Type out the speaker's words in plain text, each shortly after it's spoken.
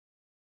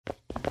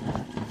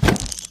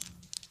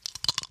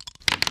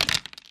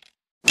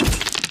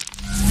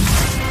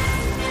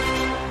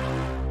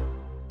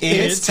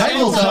It's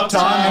tabletop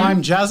time.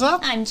 I'm Jazza.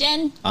 I'm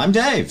Jen. I'm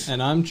Dave.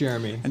 And I'm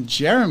Jeremy. And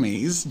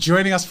Jeremy's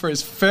joining us for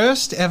his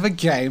first ever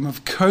game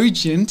of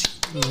Cogent.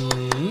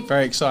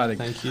 Very exciting.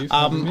 Thank you for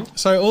having me.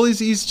 So all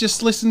he's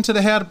just listened to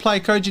the How to Play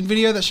Cogent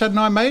video that Shad and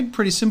I made.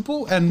 Pretty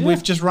simple. And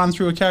we've just run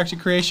through a character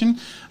creation.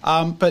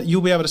 But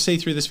you'll be able to see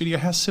through this video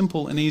how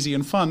simple and easy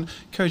and fun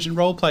Cogent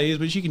Roleplay is,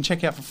 which you can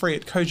check out for free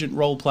at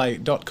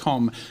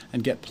cogentroleplay.com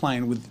and get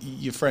playing with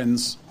your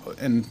friends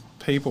and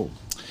people.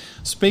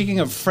 Speaking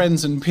of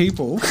friends and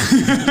people,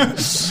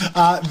 this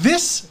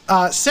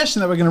session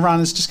that we're going to run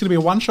is just going to be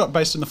a one-shot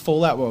based on the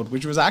Fallout world,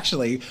 which was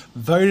actually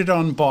voted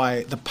on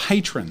by the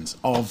patrons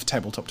of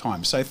Tabletop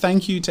Time. So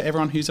thank you to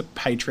everyone who's a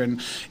patron.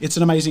 It's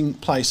an amazing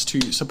place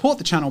to support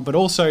the channel, but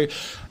also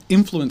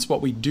influence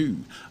what we do.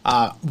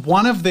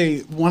 One of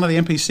the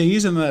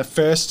NPCs in the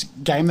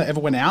first game that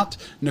ever went out,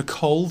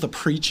 Nicole the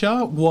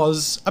Preacher,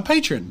 was a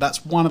patron.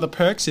 That's one of the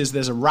perks, is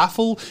there's a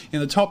raffle in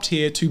the top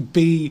tier to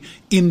be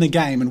in the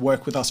game and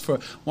work with us for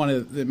one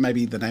of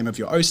maybe the name of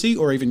your OC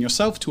or even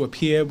yourself to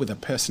appear with a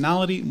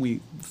personality, and we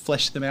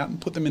flesh them out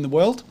and put them in the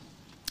world.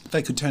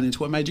 They could turn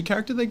into a major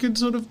character. They could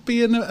sort of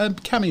be in a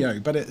cameo,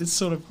 but it's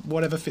sort of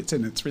whatever fits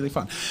in. It's really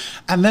fun.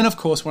 And then, of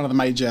course, one of the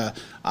major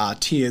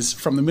tiers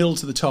from the middle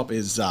to the top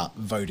is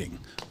voting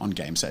on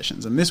game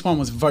sessions. And this one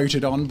was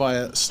voted on by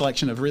a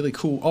selection of really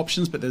cool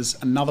options, but there's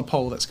another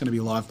poll that's going to be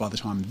live by the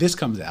time this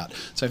comes out.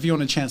 So if you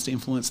want a chance to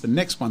influence the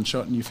next one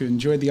shot, and if you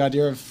enjoyed the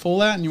idea of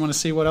Fallout and you want to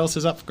see what else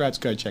is up for grabs,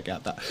 go check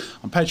out that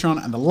on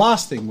Patreon. And the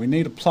last thing we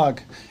need to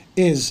plug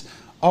is,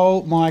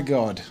 oh my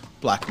God,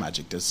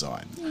 Blackmagic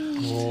Design.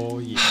 Oh,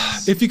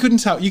 yes. If you couldn't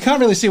tell, you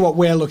can't really see what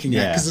we're looking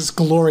at because it's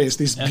glorious,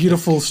 this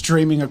beautiful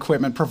streaming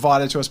equipment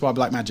provided to us by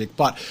Blackmagic.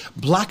 But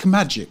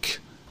Blackmagic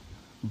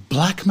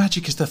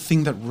is the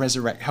thing that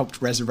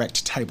helped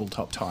resurrect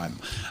Tabletop Time,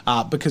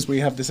 because we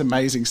have this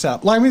amazing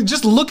setup. Like, I mean,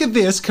 just look at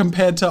this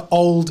compared to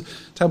old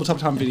Tabletop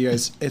Time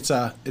videos.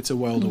 It's a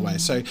world away.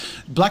 So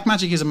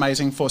Blackmagic is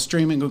amazing for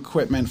streaming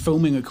equipment,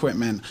 filming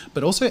equipment,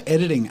 but also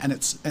editing, and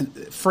it's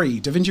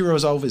free. DaVinci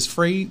Resolve is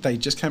free. They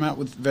just came out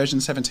with version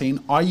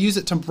 17. I use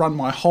it to run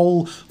my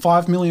whole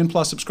 5 million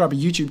plus subscriber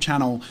YouTube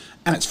channel,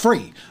 and it's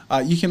free.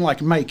 You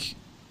can make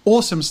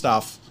awesome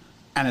stuff.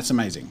 And it's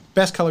amazing.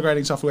 Best color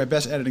grading software,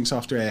 best editing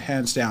software,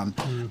 hands down.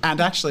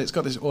 And actually, it's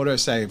got this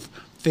autosave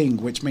thing,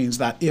 which means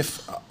that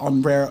if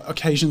on rare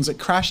occasions it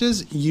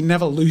crashes, you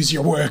never lose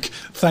your work.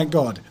 Thank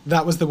God.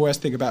 That was the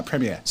worst thing about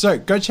Premiere. So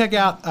go check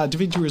out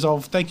DaVinci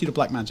Resolve. Thank you to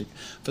Blackmagic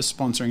for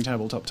sponsoring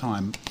Tabletop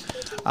Time.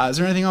 Is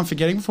there anything I'm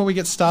forgetting before we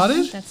get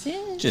started? That's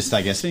it. Just,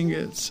 I guess,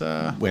 It's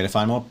where to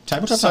find more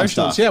Tabletop Time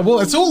socials. stuff. Yeah, well,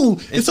 it's all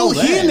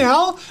here there.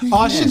 now.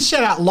 I should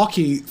shout out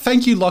Lockie.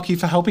 Thank you, Lockie,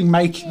 for helping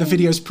make the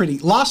videos pretty.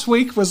 Last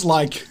week was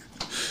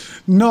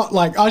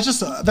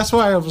that's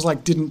why I was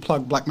didn't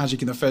plug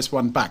Blackmagic in the first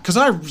one back, because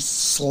I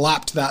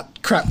slapped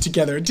that crap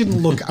together. It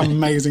didn't look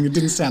amazing. It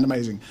didn't sound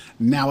amazing.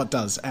 Now it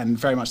does, and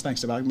very much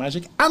thanks to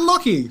Blackmagic and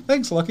Lockie.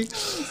 Thanks, Lockie.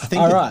 I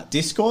think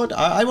Discord,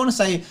 I want to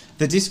say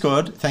the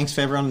Discord, thanks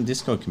for everyone in the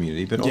Discord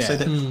community, but also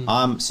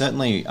that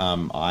certainly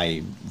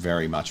I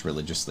very much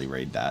religiously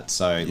read that.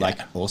 So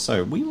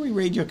also we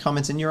read your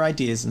comments and your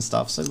ideas and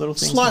stuff, so little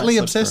things. Slightly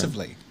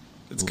obsessively.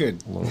 It's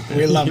good.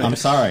 We love it. I'm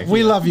sorry.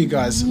 We love you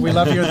guys. We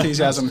love your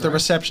enthusiasm. The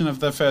reception of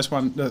the first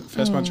one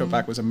shot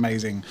back was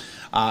amazing,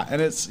 and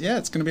it's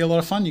going to be a lot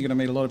of fun. You're going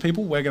to meet a lot of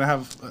people. We're going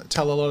to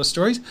tell a lot of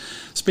stories.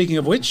 Speaking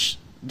of which,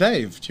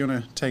 Dave, do you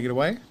want to take it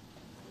away?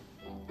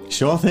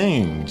 Sure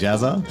thing,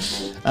 Jazza.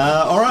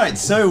 All right,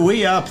 so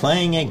we are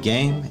playing a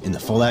game in the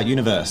Fallout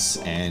universe,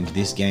 and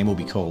this game will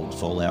be called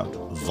Fallout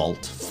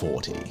Vault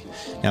 40.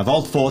 Now,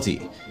 Vault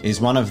 40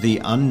 is one of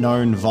the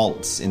unknown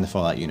vaults in the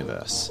Fallout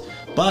universe,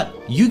 but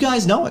you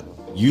guys know it.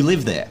 You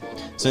live there.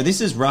 So this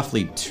is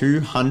roughly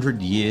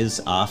 200 years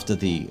after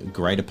the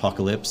Great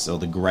Apocalypse or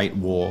the Great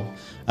War,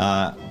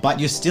 but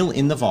you're still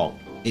in the vault.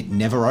 It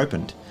never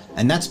opened.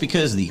 And that's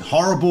because the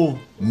horrible,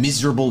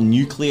 miserable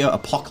nuclear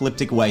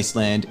apocalyptic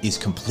wasteland is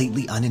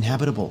completely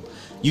uninhabitable.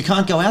 You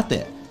can't go out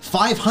there.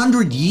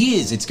 500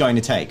 years it's going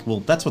to take. Well,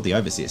 that's what the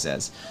Overseer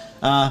says.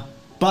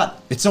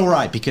 But it's all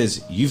right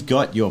because you've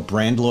got your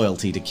brand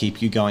loyalty to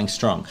keep you going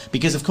strong.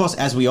 Because, of course,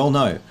 as we all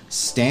know,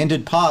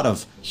 standard part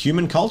of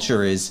human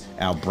culture is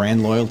our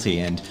brand loyalty,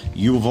 and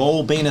you've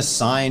all been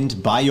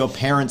assigned by your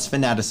parents'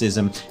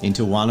 fanaticism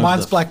into one of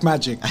Mine's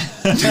Blackmagic.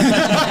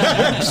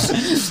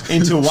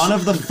 into one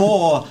of the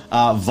 4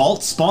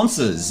 vault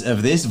sponsors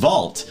of this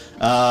vault.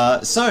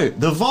 So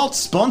the vault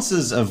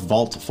sponsors of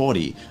Vault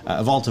 40,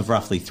 a vault of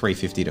roughly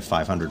 350 to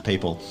 500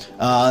 people,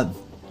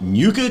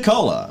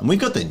 Nuka-Cola. And we've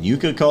got the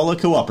Nuka-Cola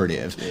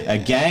Cooperative, a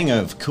gang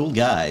of cool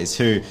guys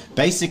who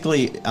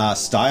basically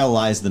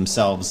stylize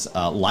themselves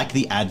like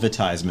the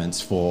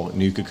advertisements for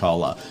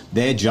Nuka-Cola.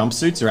 Their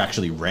jumpsuits are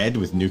actually red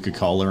with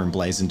Nuka-Cola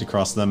emblazoned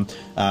across them.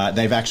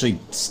 They've actually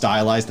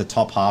stylized the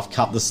top half,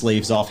 cut the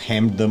sleeves off,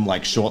 hemmed them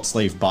like short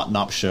sleeve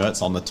button-up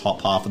shirts on the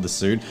top half of the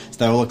suit. So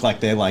they all look like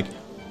they're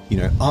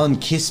on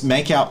Kiss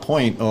Makeout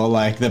Point or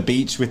like the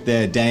beach with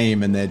their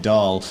dame and their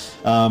doll.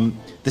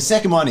 The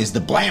second one is the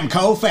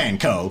Blamco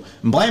Fanco.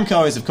 And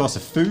Blamco is, of course, a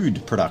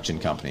food production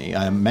company,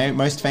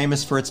 most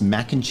famous for its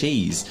mac and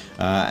cheese.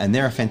 And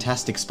they're a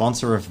fantastic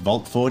sponsor of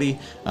Vault 40.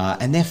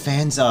 And their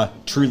fans are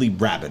truly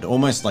rabid,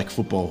 almost like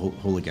football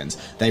hooligans.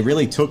 They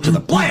really took to the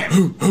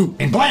Blam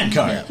in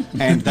Blamco.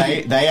 And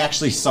they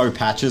actually sew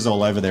patches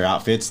all over their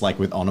outfits, like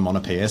with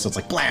onomatopoeia. So it's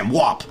like Blam,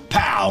 Whop,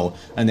 Pow.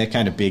 And they're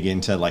kind of big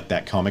into like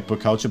that comic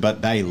book culture,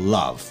 but they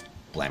love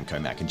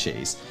Blamco mac and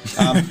cheese.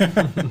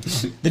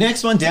 The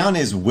next one down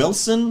is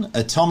Wilson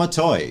Atoma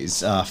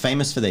Toys,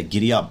 famous for their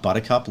Giddy Up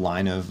Buttercup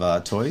line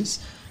of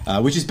toys,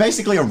 which is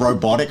basically a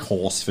robotic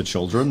horse for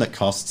children that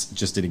costs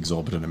just an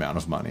exorbitant amount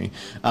of money.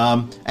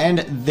 And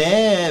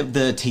they're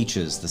the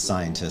teachers, the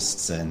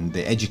scientists, and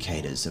the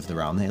educators of the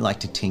realm. They like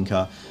to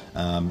tinker,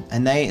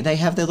 and they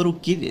have their little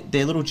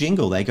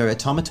jingle. They go,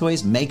 Atoma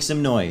Toys, make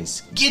some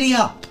noise. Giddy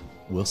up!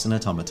 Wilson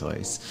Atoma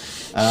Toys.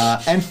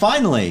 And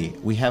finally,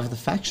 we have the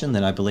faction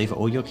that I believe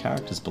all your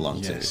characters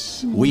belong to.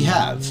 We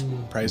have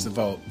Praise the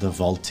Vault. the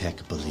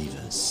Vault-Tec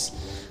Believers.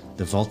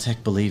 The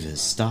Vault-Tec Believers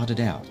started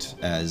out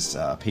as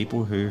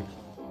people who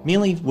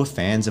merely were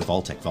fans of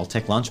Vault-Tec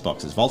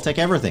lunchboxes, Vault-Tec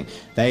everything.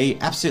 They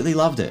absolutely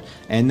loved it.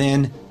 And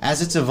then,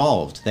 as it's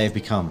evolved, they've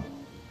become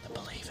the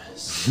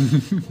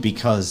Believers.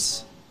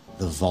 Because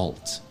the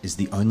Vault is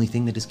the only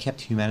thing that has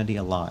kept humanity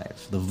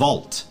alive. The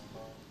Vault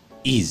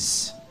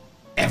is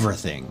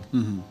everything.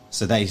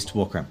 So they used to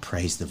walk around,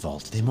 praise the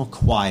Vault. They're more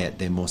quiet,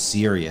 they're more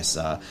serious,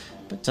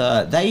 but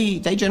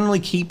they generally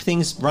keep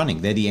things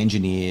running. They're the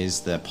engineers,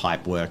 the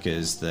pipe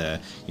workers,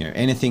 the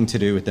anything to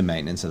do with the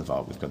maintenance of the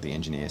Vault. We've got the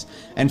engineers.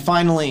 And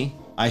finally,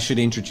 I should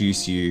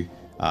introduce you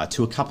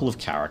to a couple of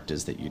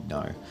characters that you'd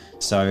know.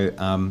 So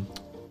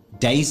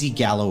Daisy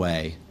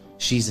Galloway,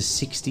 she's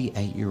a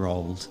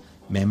 68-year-old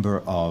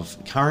member of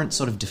current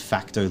sort of de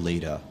facto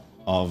leader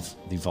of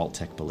the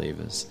Vault-Tec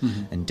Believers.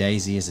 And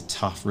Daisy is a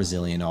tough,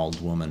 resilient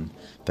old woman,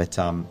 but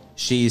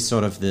she is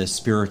sort of the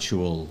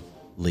spiritual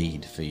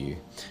lead for you.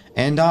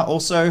 And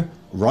also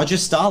Roger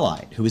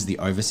Starlight, who is the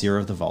overseer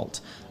of the Vault.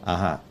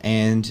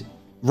 And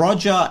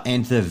Roger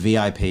and the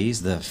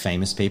VIPs, the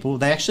famous people,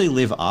 they actually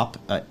live up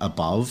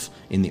above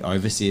in the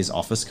overseer's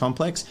office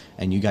complex,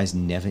 and you guys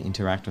never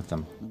interact with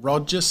them.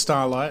 Roger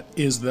Starlight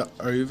is the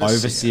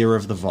Overseer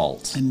of the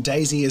Vault. And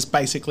Daisy is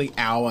basically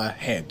our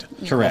head.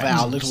 Correct. Of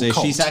our little so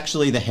cult. she's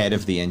actually the head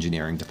of the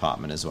engineering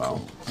department as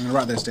well. I'm going to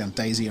write those down.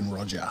 Daisy and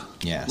Roger.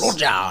 Yes.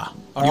 Roger!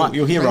 All right.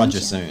 You'll hear Roger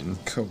soon.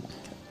 Cool.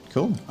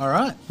 Cool. All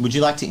right. Would you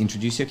like to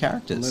introduce your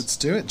characters? Let's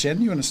do it.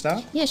 Jen, you want to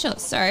start? Yeah, sure.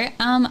 So,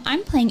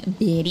 I'm playing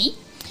Betty.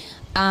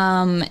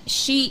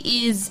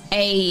 She is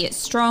a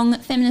strong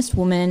feminist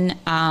woman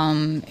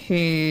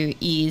who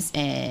is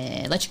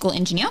an electrical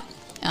engineer.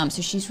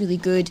 So she's really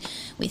good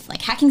with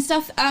like hacking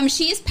stuff.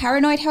 She is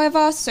paranoid,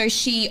 however, so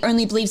she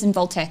only believes in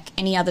Vault-Tec.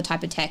 Any other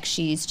type of tech,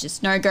 she's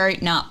just no go.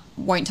 Nah,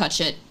 won't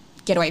touch it.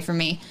 Get away from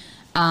me.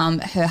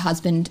 Her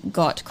husband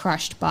got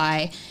crushed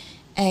by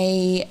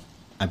I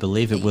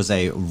believe it was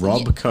a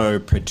Robco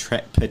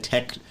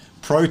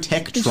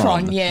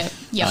Protectron.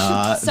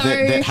 Yeah. So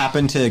that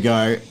happened to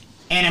go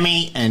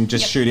enemy and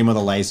just shoot him with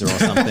a laser or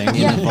something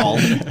in the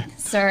vault.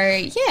 So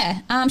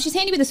yeah, she's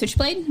handy with a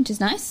switchblade, which is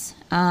nice.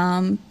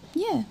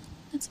 Yeah,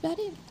 that's about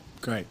it.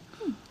 Great.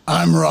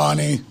 I'm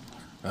Ronnie,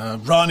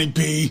 Ronnie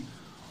B.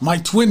 My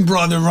twin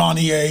brother,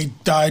 Ronnie A.,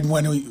 died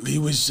when he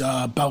was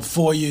about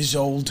 4 years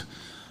old.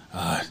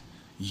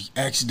 He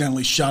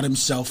accidentally shot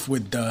himself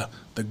with the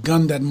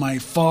gun that my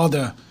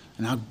father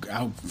and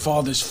our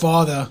father's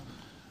father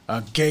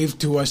gave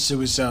to us. It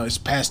was it's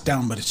passed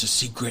down, but it's a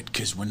secret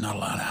because we're not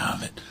allowed to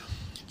have it.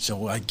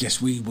 So I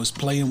guess we was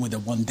playing with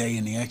it one day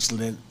and he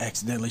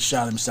accidentally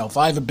shot himself.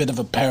 I have a bit of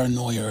a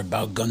paranoia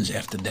about guns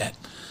after that.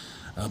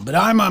 But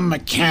I'm a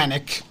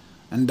mechanic,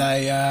 and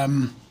I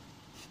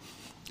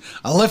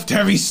lift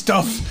heavy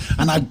stuff,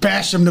 and I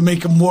bash them to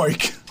make them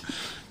work.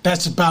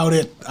 That's about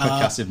it.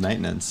 Percussive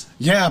maintenance.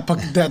 Yeah,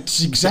 but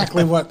that's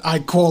exactly what I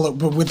call it,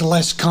 but with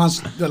less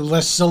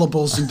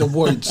syllables in the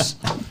words.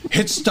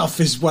 Hit stuff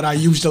is what I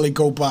usually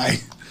go by.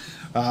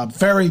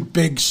 Very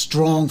big,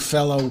 strong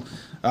fellow.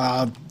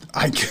 I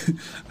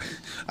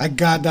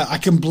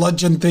can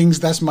bludgeon things.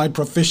 That's my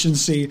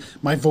proficiency.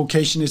 My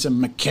vocation is a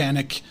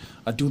mechanic.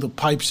 I do the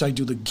pipes, I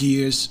do the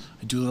gears,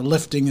 I do the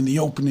lifting and the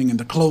opening and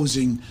the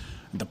closing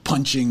and the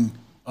punching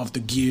of the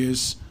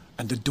gears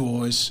and the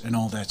doors and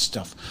all that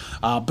stuff.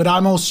 But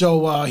I'm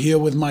also here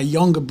with my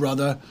younger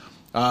brother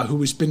who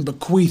has been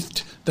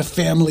bequeathed the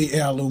family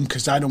heirloom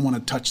because I don't want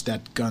to touch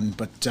that gun.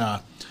 But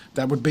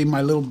that would be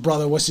my little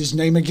brother. What's his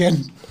name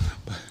again?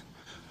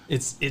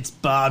 It's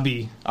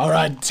Bobby. All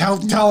right, tell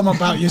him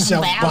about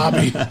yourself,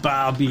 Bobby.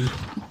 Bobby.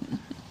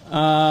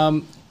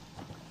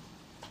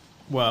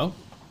 Well,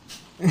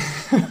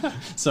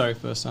 sorry,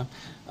 first time.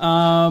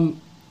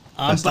 I'm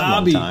First time,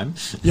 long Bobby. time.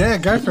 Yeah,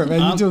 go for it, man.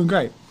 You're doing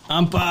great.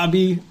 I'm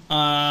Bobby.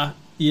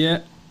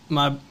 Yeah,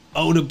 my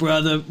older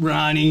brother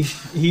Ronnie.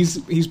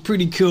 He's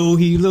pretty cool.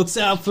 He looks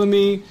out for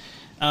me.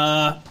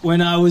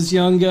 When I was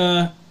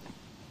younger,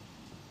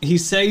 he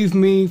saved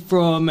me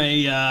from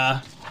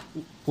a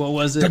what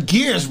was The it?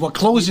 gears were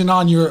closing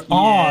on your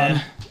arm.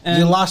 and-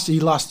 He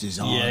lost his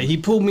arm. Yeah, he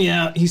pulled me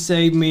out. He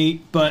saved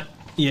me, but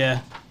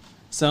yeah.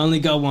 So I only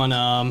got one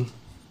arm.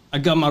 I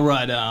got my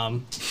right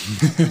arm.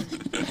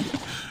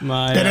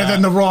 My Better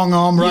than the wrong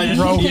arm, right, yeah,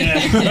 bro?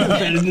 Yeah,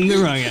 better than the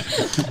wrong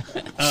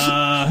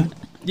arm.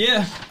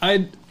 Yeah,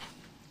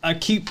 I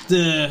keep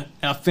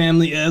our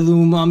family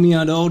heirloom on me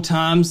at all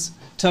times,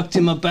 tucked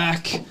in my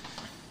back.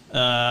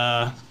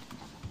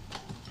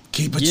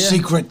 Keep it Yeah.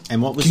 secret.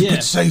 And what was Keep Yeah.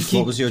 it safe.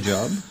 what was your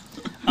job?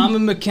 I'm a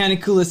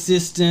mechanical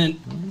assistant.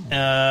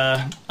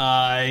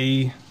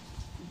 I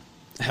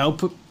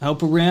help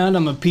around.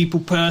 I'm a people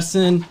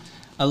person.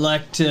 I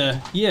like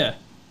to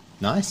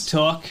Nice.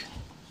 talk.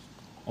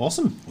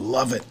 Awesome.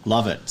 Love it.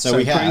 Love it. So, So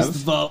we Praise the have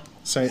vault.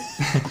 So,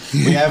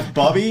 we have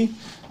Bobby,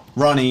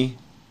 Ronnie,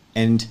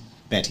 and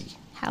Betty.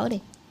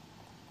 Howdy.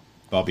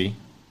 Bobby,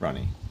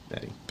 Ronnie,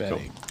 Betty.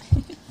 Betty.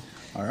 Cool.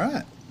 All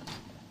right.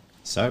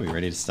 So, we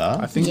ready to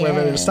start? I think we're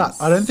ready to start.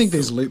 I don't think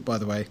there's loop, by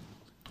the way.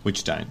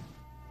 Which don't?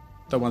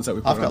 The ones that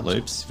we put I've got on.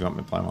 loops if you want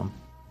me to play one.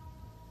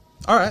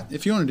 All right.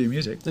 If you want to do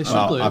music. They should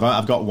Well, loop.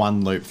 I've got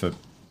one loop for.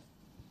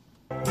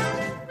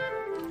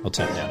 I'll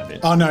turn it down a bit.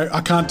 Oh no,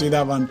 I can't do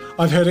that one.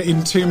 I've heard it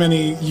in too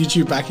many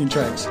YouTube backing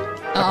tracks.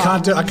 I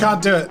can't do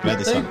it. About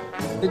this one.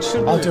 It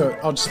should I'll loop. do it.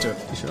 I'll just do it.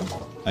 You sure?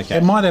 Okay.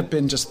 It might have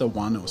been just the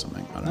one or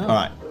something. I don't know. All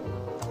right.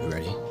 You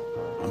ready?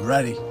 I'm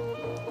ready.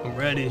 I'm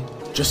ready.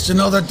 Just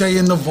another day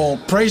in the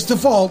vault. Praise the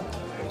vault.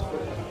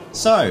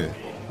 So,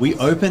 we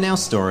open our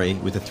story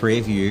with the three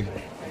of you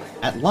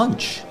at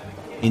lunch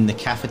in the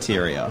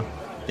cafeteria.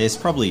 There's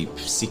probably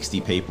 60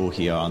 people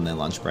here on their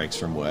lunch breaks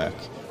from work.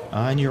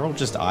 And you're all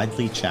just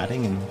idly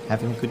chatting and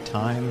having a good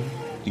time.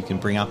 You can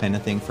bring up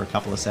anything for a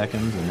couple of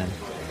seconds and then...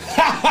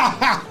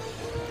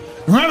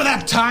 Remember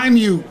that time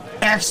you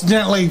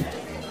accidentally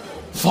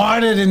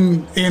farted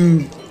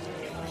in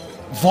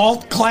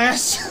vault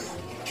class?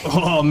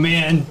 Oh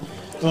man.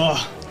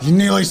 Oh You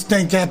nearly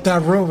stank out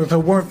that room if it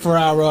weren't for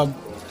our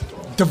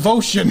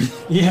devotion.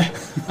 yeah.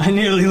 I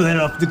nearly let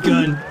off the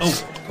gun.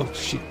 Oh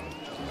shit.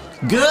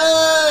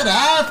 Good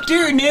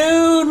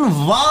afternoon,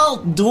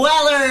 Vault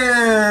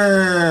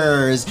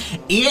Dwellers!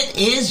 It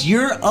is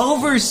your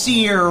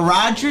overseer,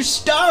 Roger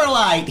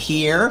Starlight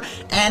here,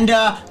 and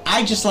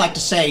I'd just like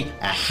to say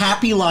a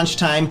happy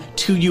lunchtime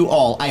to you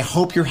all. I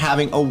hope you're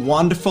having a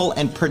wonderful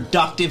and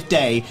productive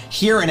day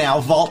here in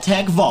our Vault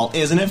Tech Vault.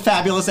 Isn't it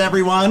fabulous,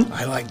 everyone?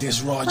 I like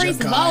this Roger Praise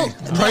the guy.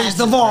 vault. Praise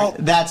the vault.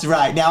 That's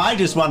right. Now, I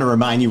just want to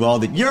remind you all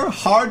that your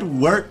hard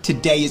work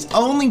today is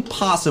only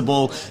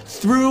possible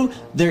through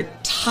the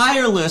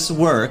tireless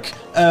work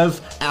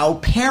of our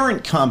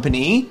parent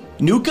company,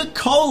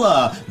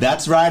 Nuka-Cola.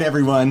 That's right,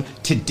 everyone.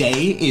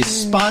 Today is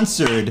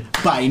sponsored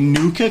by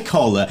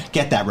Nuka-Cola.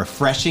 Get that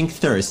refreshing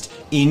thirst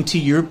into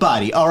your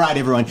body. All right,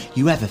 everyone.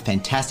 You have a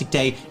fantastic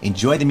day.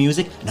 Enjoy the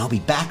music, and I'll be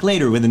back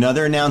later with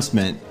another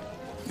announcement.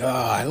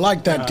 I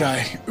like that guy.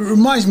 It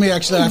reminds me,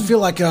 actually, I feel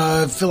like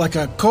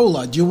a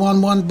cola. Do you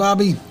want one,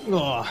 Bobby?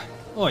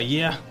 Oh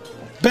yeah.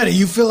 Betty,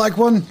 you feel like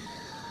one?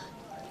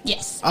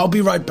 Yes. I'll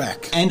be right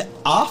back. And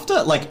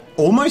after, like,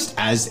 almost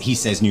as he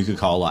says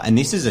Nuka-Cola, and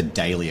this is a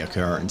daily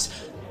occurrence,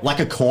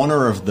 like a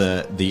corner of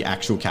the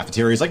actual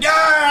cafeteria is like,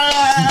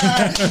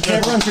 yeah!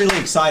 Everyone's really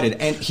excited.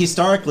 And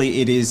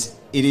historically, it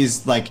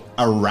is like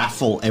a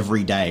raffle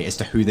every day as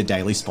to who the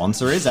daily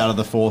sponsor is out of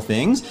the four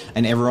things.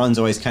 And everyone's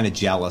always kind of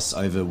jealous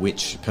over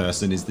which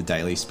person is the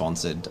daily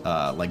sponsored,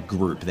 like,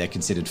 group. They're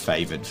considered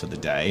favored for the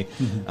day.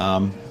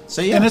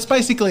 So, yeah. And it's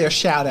basically a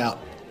shout out,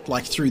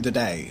 like through the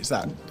day. Is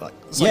that like,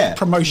 it's Yeah. like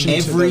promotion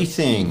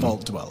Everything. to the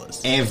Vault Dwellers?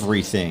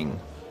 Everything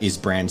is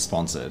brand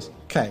sponsored.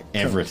 Okay. cool.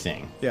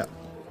 Everything. Yeah.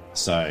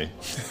 So...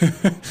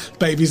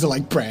 Babies are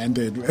like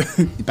branded.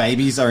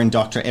 Babies are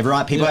indoctrinated.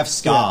 Everyone, people Yeah. have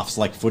scarves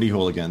like footy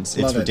hooligans.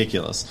 It's Love it.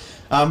 ridiculous.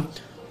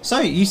 So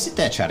you sit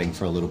there chatting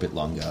for a little bit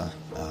longer.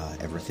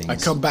 Everything's... I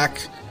come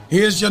back.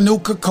 Here's your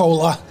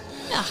Nuka-Cola.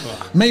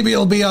 Maybe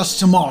it'll be us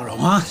tomorrow,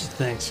 huh?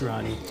 Thanks,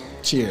 Ronnie.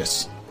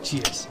 Cheers.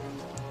 Cheers.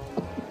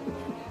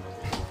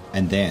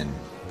 And then...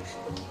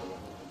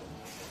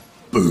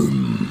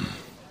 Boom.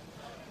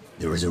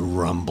 There is a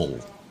rumble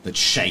that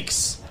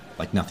shakes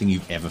like nothing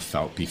you've ever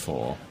felt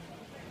before.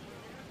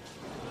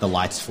 The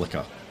lights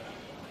flicker.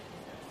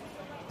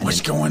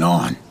 What's going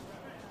on?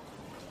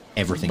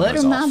 Everything Butter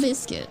goes my off.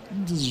 biscuit.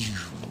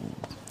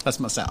 That's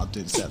my sound. I'll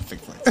do the sound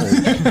effect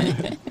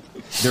for you.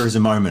 There is a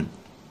moment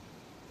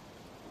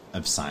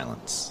of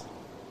silence.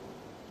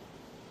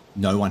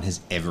 No one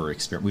has ever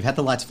experienced... We've had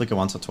the lights flicker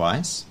once or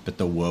twice, but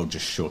the world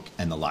just shook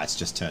and the lights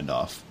just turned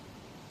off.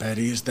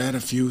 Betty, is that a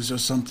fuse or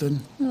something?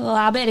 Oh,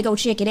 I better go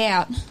check it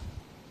out.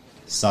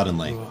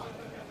 Suddenly,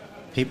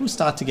 people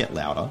start to get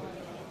louder.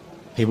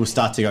 People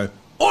start to go,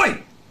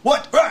 "Oi!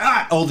 What?"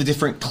 All the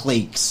different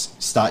cliques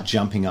start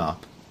jumping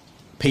up.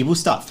 People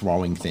start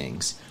throwing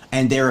things.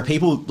 and there are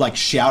people like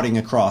shouting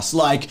across,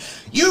 like,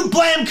 "You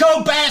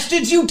Blamco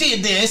bastards, you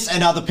did this!"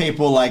 And other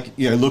people like,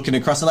 looking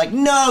across, are like,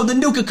 "No, the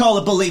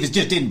Nuka-Cola believers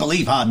just didn't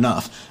believe hard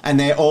enough." And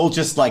they're all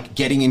just like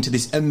getting into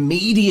this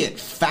immediate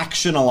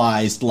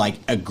factionalized, like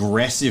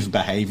aggressive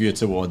behavior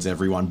towards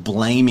everyone,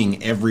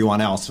 blaming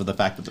everyone else for the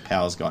fact that the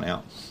power's gone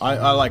out.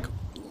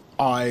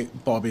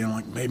 Bobby, I'm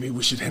like, maybe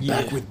we should head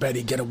back with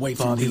Betty, get away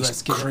from Bobby, these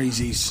let's get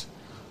crazies.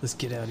 Let's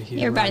get out of here.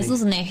 Everybody's Ronnie.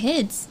 losing their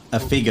heads. A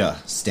figure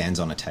stands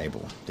on a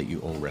table that you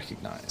all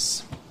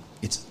recognize.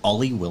 It's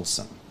Ollie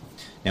Wilson.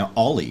 Now,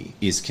 Ollie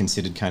is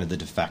considered kind of the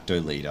de facto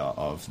leader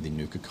of the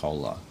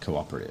Nuka-Cola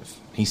Cooperative.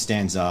 He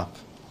stands up.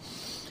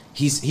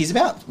 He's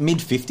about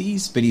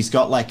mid-50s, but he's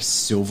got like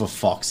silver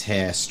fox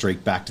hair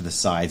streaked back to the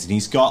sides, and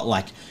he's got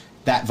like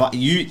that.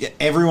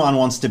 Everyone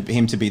wants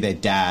him to be their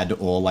dad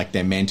or like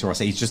their mentor.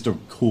 So he's just a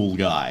cool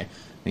guy. And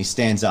he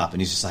stands up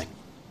and he's just like,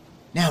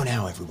 Now,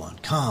 everyone,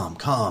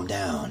 calm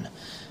down.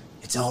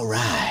 It's all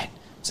right.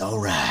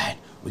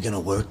 We're going to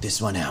work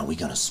this one out. We're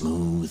going to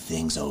smooth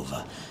things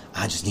over.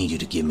 I just need you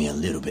to give me a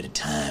little bit of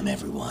time,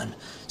 everyone.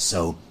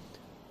 So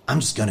I'm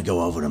just going to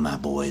go over to my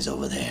boys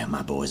over there,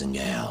 my boys and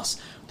gals,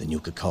 the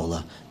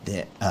Nuka-Cola,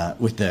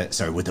 with the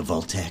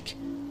Voltec.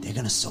 They're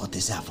going to sort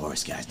this out for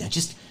us, guys. Now,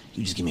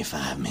 you just give me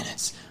 5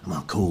 minutes. I'm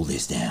going to cool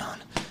this down.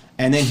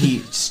 And then he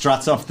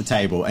struts off the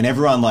table, and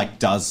everyone like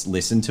does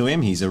listen to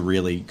him. He's a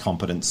really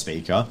competent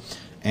speaker,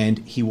 and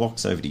he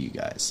walks over to you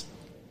guys,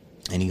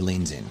 and he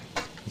leans in.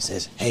 He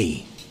says,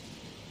 "Hey,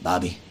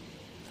 Bobby,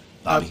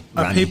 Are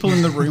Ronnie." people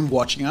in the room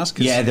watching us?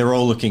 'Cause Yeah, they're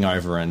all looking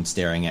over and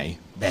staring at you.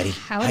 Betty,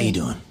 how Howdy. you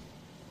doing?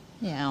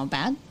 Yeah, not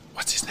bad.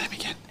 What's his name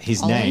again?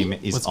 His Ollie? name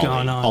is What's Ollie.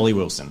 going on? Ollie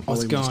Wilson.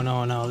 What's going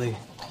on, Ollie?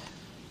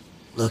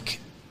 Look,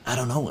 I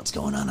don't know what's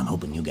going on. I'm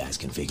hoping you guys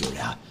can figure it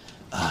out.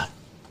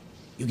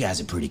 You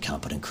guys are a pretty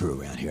competent crew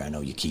around here. I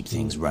know you keep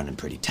things running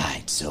pretty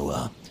tight,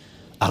 so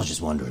I was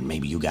just wondering,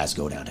 maybe you guys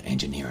go down to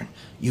engineering.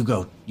 You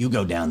go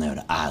down there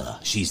to Isla.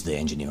 She's the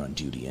engineer on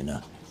duty,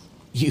 and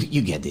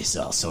you get this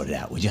all sorted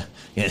out, would you?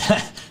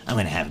 I'm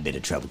gonna have a bit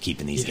of trouble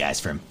keeping these guys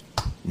from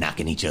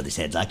knocking each other's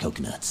heads like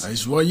coconuts.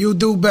 That's what you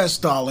do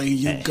best, Ollie.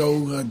 You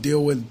go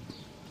deal with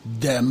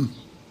them.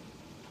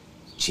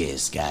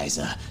 Cheers, guys.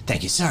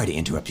 Thank you. Sorry to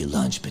interrupt your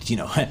lunch, but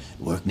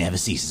work never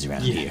ceases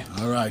around here.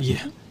 All right.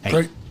 Yeah.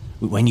 Hey,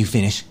 when you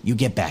finish, you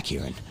get back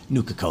here, and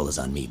Nuka-Cola's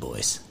on me,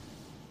 boys.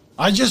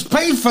 I just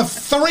paid for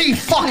 3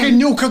 fucking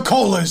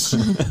Nuka-Colas.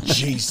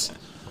 Jeez.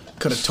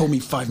 Could have told me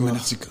 5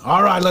 minutes ago.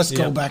 All right, let's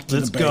go back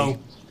to the bay. Let's go.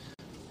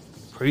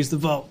 Praise the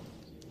vault.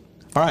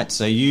 All right,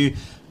 so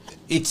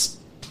it's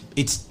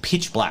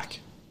pitch black.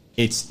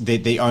 It's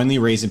the only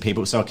reason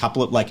people. So a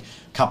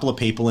couple of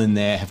people in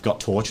there have got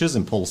torches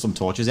and pull some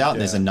torches out.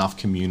 There's enough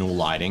communal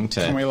lighting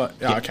to. Can we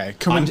okay.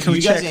 Can you we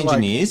guys check,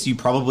 engineers, you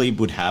probably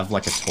would have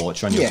like a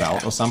torch on your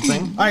belt or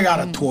something. I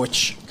got a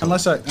torch.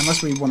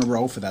 Unless we want to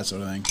roll for that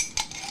sort of thing.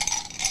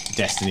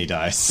 Destiny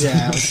dice.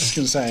 Yeah, I was just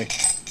gonna say.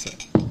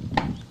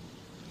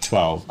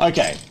 12.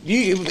 Okay,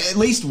 at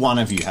least one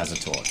of you has a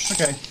torch.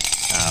 Okay.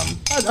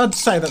 I'd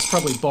say that's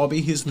probably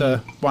Bobby. He's the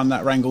one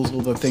that wrangles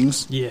all the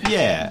things. Yeah.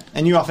 Yeah,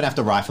 and you often have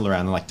to rifle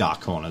around in like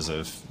dark corners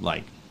of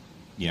like,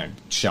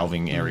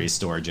 shelving areas,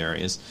 storage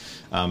areas.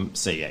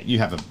 So yeah, you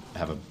have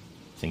a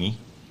thingy.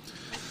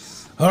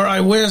 All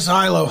right, where's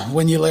Isla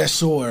when you last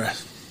saw her?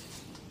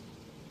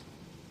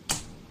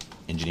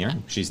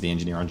 Engineering. She's the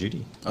engineer on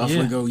duty. Off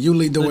Yeah. we go. You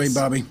lead the way, Let's-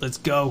 Bobby. Let's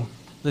go.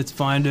 Let's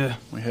find her.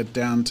 We head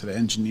down to the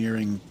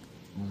engineering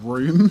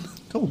room.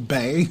 Called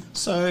Bay.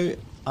 So,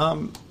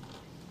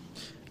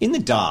 in the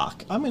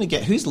dark, I'm going to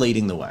get who's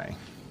leading the way.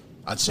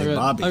 I'd say I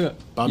Bobby.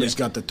 got- Bobby's yeah.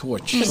 got the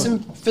torch.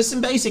 For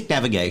some basic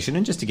navigation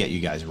and just to get you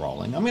guys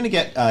rolling, I'm going to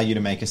get you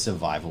to make a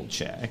survival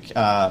check.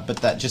 But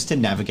that just to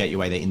navigate your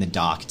way there in the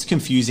dark. It's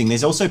confusing.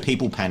 There's also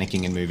people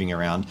panicking and moving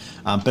around.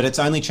 But it's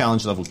only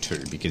challenge level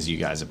 2 because you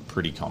guys are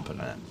pretty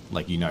competent.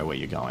 Like, you know where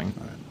you're going.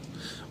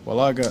 Well,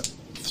 I got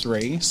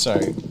 3, so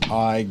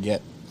I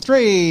get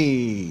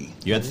 3.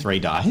 You had 3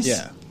 dice?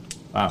 Yeah.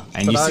 Wow.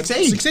 And But you I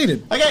succeed.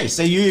 succeeded. Okay,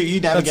 so you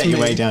navigate That's your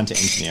me. way down to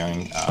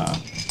engineering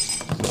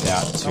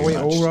without too Are we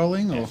much all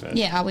rolling, or- effort.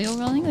 Yeah, are we all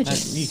rolling or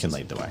just? You can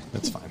lead the way.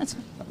 That's fine. That's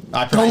fine.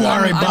 I prefer- Don't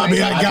worry,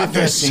 Bobby. I got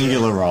prefer this.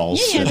 singular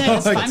rolls. Yeah, no,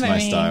 that's fine That's by my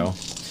me. style.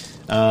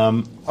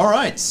 All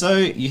right, so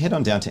you head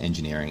on down to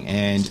engineering,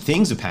 and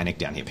things are panicked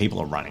down here. People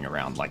are running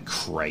around like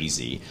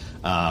crazy.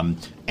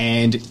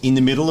 And in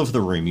the middle of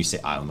the room, you see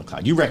Isla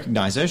McLeod. You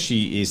recognize her.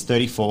 She is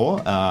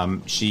 34.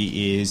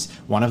 She is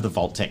one of the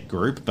Voltec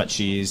group, but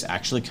she is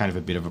actually kind of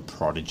a bit of a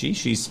prodigy.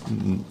 She's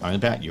only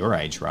about your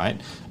age,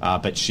 right?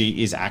 But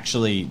she is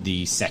actually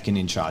the second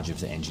in charge of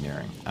the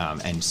engineering.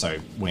 And so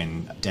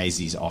when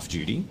Daisy's off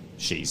duty,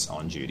 she's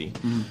on duty.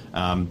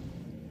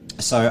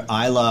 So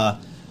Isla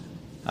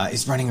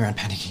is running around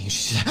panicking.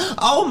 She's like,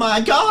 "Oh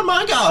my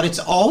God, it's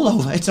all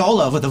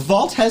over. The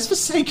vault has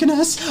forsaken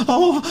us. And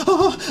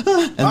looks to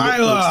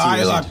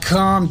you as Isla,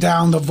 calm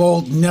down. The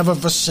vault never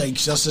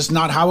forsakes us. It's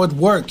not how it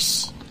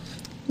works.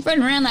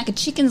 Running around like a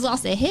chicken's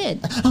lost their head.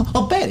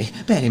 Oh,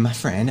 Betty, my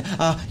friend,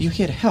 you're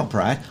here to help,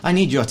 right? I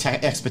need your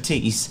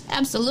expertise.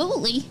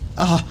 Absolutely.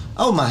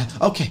 Oh my,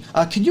 okay.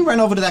 Can you run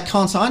over to that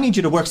console? I need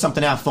you to work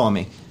something out for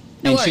me.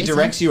 No And she worries,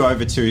 directs you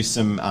over to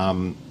some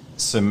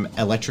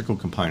electrical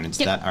components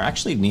Yep. that are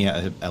actually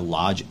near a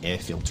large air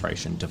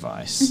filtration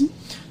device.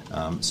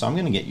 So I'm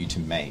going to get you to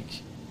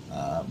make.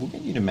 We'll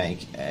get you to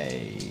make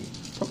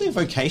probably a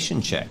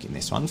vocation check in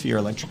this one for your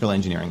electrical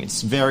engineering.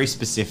 It's very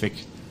specific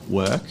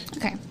work.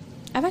 Okay.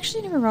 I've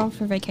actually never rolled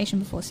for vacation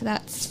before, so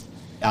that's...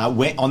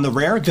 On the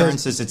rare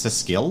occurrences, it's a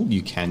skill.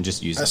 You can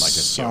just use it like a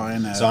skill.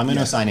 Assign it, So I'm going to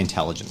yeah. assign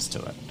intelligence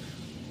to it.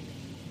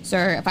 So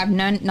if I've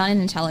none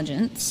in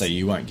intelligence... So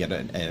you won't get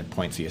a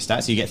point for your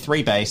stats. So you get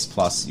 3 base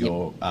plus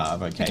your vocation.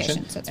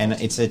 Vocation, so it's And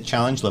fine. it's a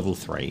challenge level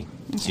 3.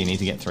 So you need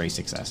to get 3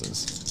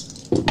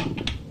 successes.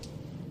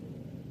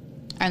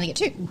 I only get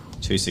 2.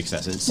 2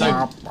 successes.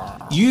 So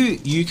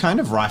you kind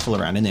of rifle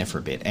around in there for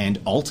a bit, and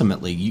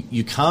ultimately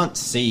you can't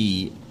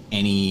see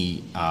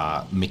any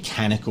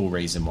mechanical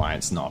reason why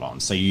it's not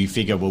on. So you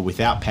figure, well,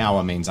 without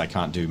power means I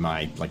can't do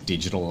my like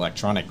digital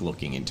electronic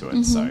looking into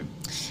it. So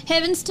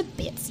Heavens to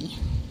Betsy.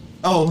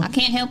 oh I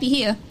can't help you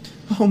here.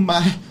 oh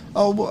my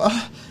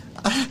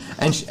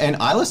and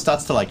Isla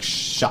starts to like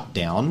shut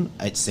down.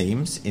 It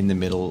seems in the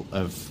middle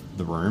of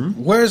the room.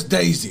 Where's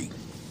Daisy?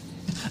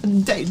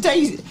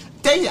 Daisy.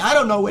 I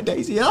don't know where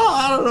Daisy is.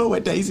 I don't know where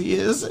Daisy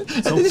is.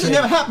 This has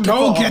never happened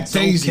Go before. get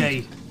Daisy.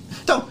 Okay.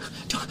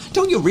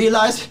 Don't you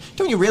realize?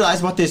 Don't you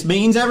realize what this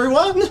means,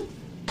 everyone?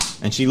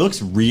 And she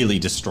looks really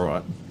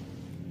distraught.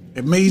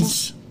 It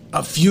means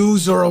a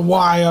fuse or a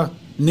wire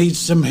needs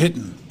some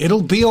hitting.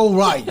 It'll be all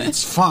right.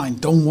 It's fine.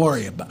 Don't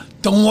worry about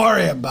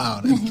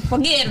it.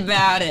 Forget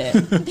about it.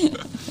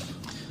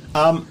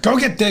 Go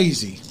get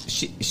Daisy.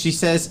 She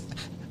says,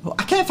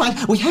 "I can't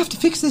find. We have to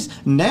fix this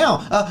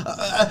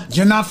now."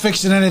 You're not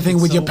fixing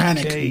anything with your okay.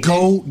 panic.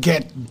 Go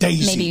get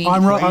Daisy. Maybe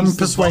I'm Raise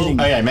the persuading.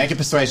 boat. Okay, make a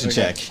persuasion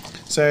check.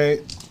 So,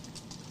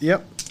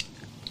 yep.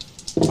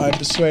 I'm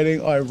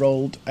persuading. I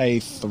rolled a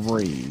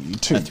 3.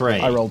 2. A 3.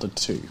 I rolled a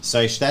 2.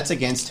 So that's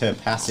against her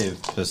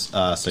passive.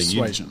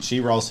 Persuasion. She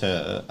rolls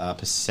her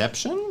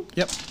perception.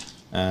 Yep.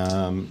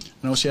 Um,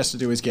 And all she has to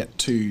do is get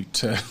 2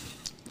 to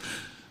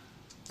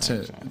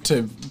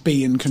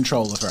be in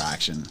control of her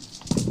action.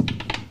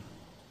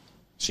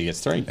 she gets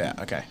 3. Yeah.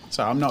 Okay.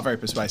 So I'm not very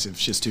persuasive.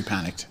 She's too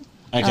panicked.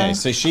 Okay,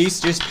 so she's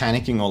just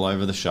panicking all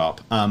over the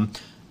shop.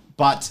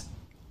 But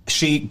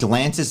she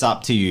glances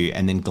up to you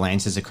and then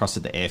glances across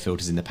at the air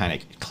filters in the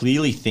panic,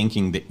 clearly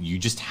thinking that you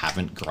just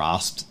haven't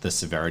grasped the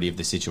severity of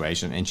the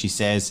situation. And she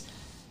says,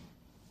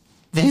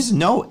 "There's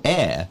no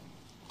air."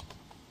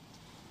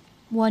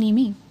 What do you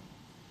mean?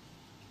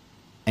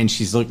 And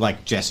she's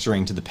like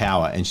gesturing to the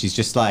power, and she's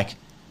just like,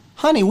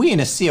 "Honey, we in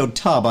a sealed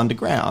tub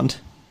underground,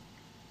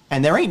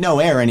 and there ain't no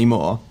air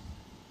anymore."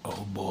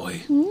 Oh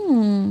boy.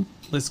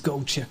 Let's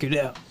go check it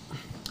out.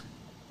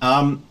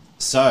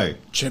 So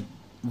Chip,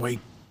 wait.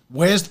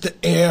 Where's the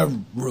air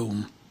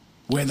room?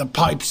 Where the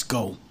pipes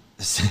go?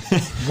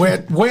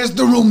 Where's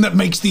the room that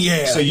makes the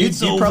air? So you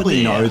It's you over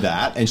probably there. know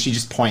that, and she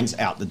just points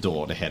out the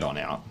door to head on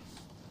out.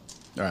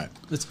 All right.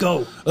 Let's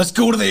go. Let's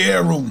go to the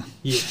air room.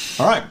 Yeah.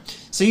 All right.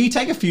 So you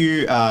take a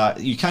few.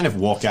 You kind of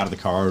walk out of the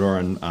corridor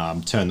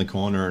and turn the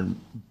corner and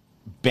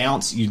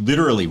bounce. You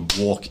literally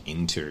walk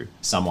into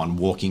someone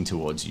walking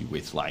towards you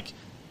with like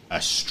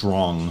a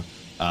strong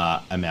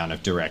amount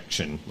of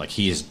direction. Like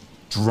he is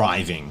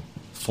driving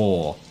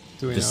for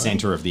Do we the know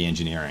center of the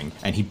engineering,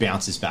 and he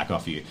bounces back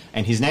off you.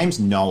 And his name's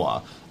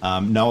Noah.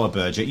 Noah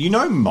Berger. You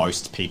know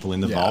most people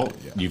in the Yeah, vault.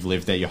 yeah. You've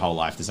lived there your whole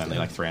life. There's only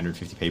like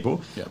 350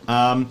 people.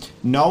 Yeah.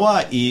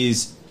 Noah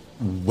is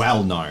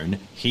well known.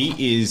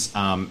 He is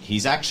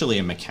he's actually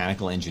a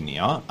mechanical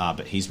engineer,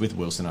 but he's with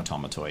Wilson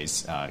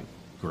Automatoys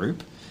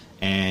group,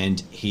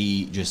 and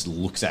he just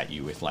looks at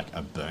you with like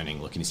a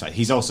burning look in his face.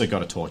 He's also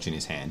got a torch in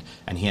his hand,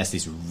 and he has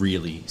this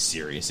really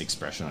serious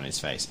expression on his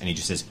face, and he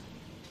just says,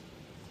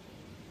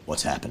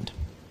 "What's happened?"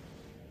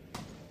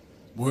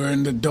 We're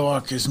in the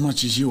dark as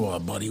much as you are,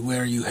 buddy.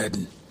 Where are you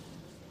heading?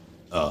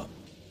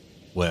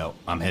 Well,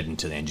 I'm heading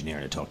to the engineer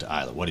to talk to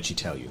Isla. What did she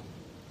tell you?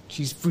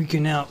 She's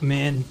freaking out,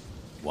 man.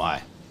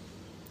 Why?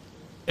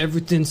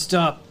 Everything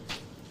stopped.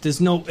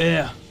 There's no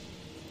air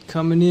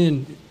coming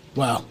in.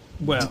 Well,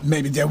 Well.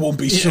 maybe there won't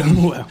be Yeah,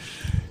 soon. well,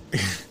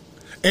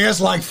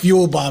 Air's like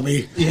fuel,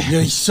 Bobby.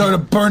 You sort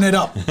of burn it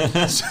up.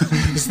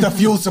 It's the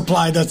fuel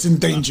supply that's in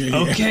danger here.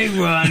 okay,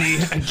 Ronnie,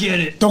 I get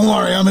it. Don't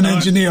worry, I'm an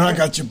engineer. I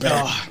got your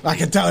back. I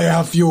can tell you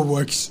how fuel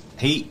works.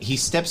 He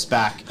steps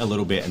back a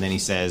little bit, and then he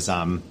says,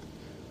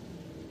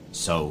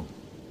 so,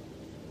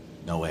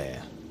 no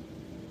air,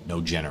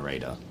 no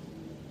generator,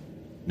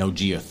 no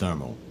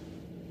geothermal.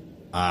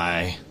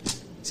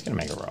 He's going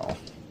to make a roll.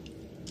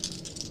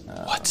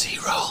 What's he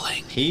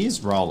rolling?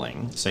 He's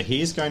rolling, so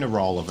he's going to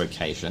roll a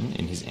vocation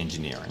in his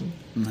engineering.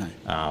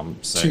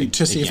 So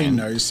To see if he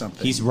knows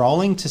something. He's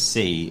rolling to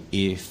see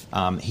if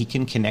he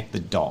can connect the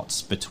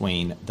dots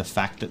between the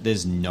fact that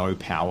there's no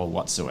power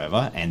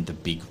whatsoever and the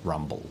big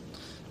rumble.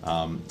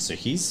 So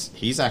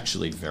he's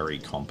actually very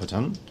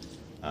competent.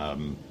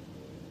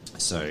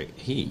 So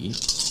he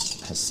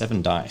has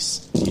 7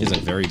 dice. He is a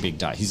very big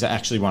die. He's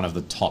actually one of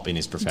the top in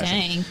his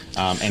profession.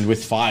 And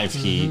with 5,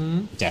 he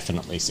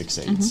definitely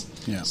succeeds.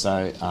 Yeah.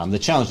 So the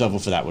challenge level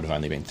for that would have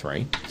only been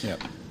 3.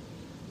 Yep.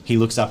 He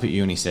looks up at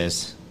you and he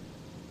says,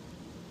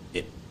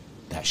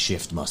 "That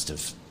shift must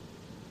have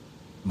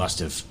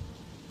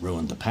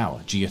ruined the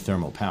power,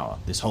 geothermal power.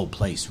 This whole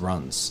place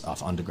runs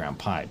off underground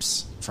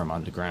pipes from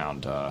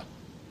underground.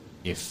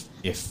 If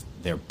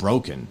they're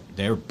broken,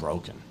 they're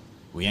broken.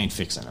 We ain't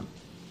fixing them.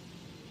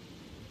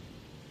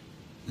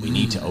 We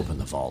need to open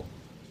the vault."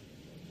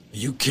 Are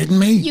you kidding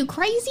me? You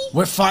crazy?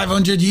 We're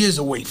 500 years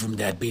away from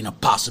that being a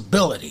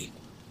possibility.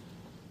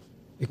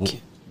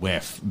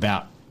 We're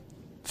about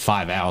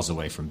 5 hours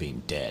away from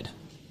being dead.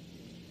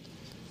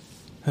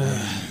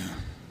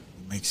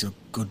 Makes a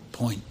good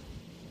point.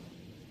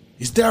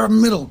 Is there a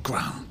middle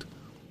ground?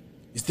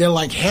 Is there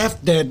like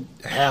half dead,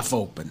 half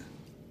open?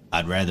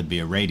 I'd rather be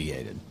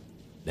irradiated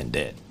than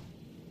dead.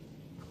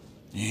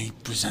 He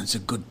presents a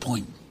good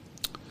point.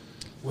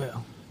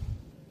 Well,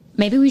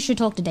 Maybe we should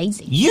talk to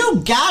Daisy.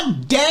 You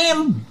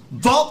goddamn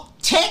Vault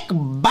Tech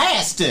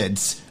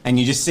bastards! And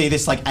you just see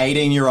this like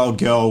 18-year-old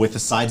girl with the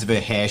sides of her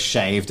hair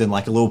shaved and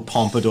like a little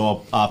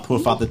pompadour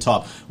poof up the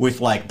top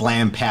with like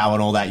Blam Pow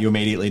and all that. You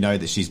immediately know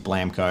that she's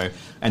Blamco.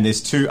 And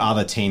there's 2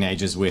 other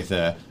teenagers with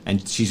her,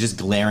 and she's just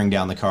glaring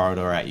down the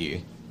corridor at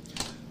you.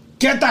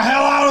 Get the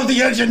hell out of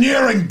the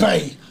engineering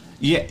bay!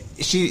 Yeah,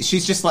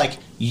 she's just like,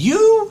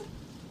 "You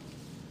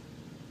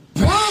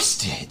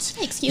bastards!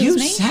 Excuse you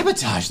me?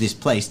 sabotaged this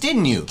place,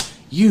 didn't you?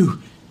 You!"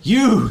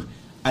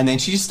 And then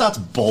she just starts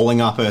balling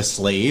up her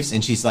sleeves,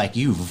 and she's like,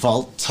 "You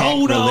Vault Tech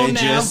Hold on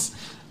religious."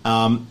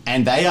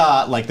 And they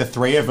are, like, the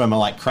 3 of them are,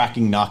 like,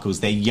 cracking knuckles.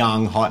 They're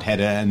young,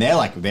 hot-headed, and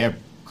they're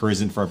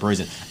cruising for a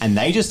bruising. And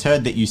they just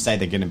heard that you say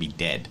they're going to be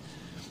dead.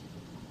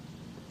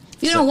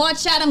 If you don't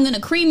watch out, I'm gonna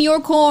cream your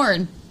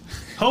corn.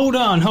 hold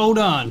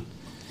on.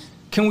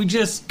 Can we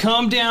just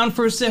calm down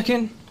for a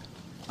second?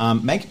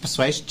 Make a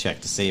persuasion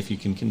check to see if you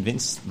can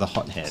convince the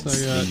hotheads,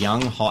 So, the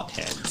young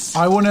hotheads.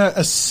 I want to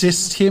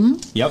assist him.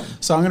 Yep.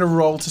 So I'm going to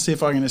roll to see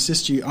if I can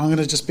assist you. I'm going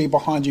to just be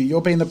behind you.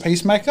 You're being the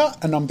peacemaker,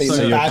 and I'm being So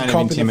the you're bad kind of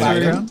cop in the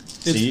intimidating? background.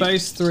 So It's you-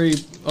 base 3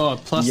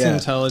 plus Yeah.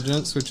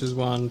 intelligence, which is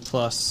 1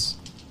 plus.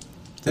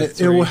 the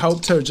It will 3.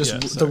 help to just Yeah,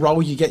 the so- roll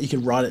you get. You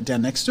can write it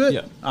down next to it.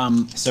 Yeah.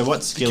 So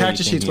what The skill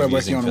character are you sheets thinking we're of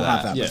working using on for will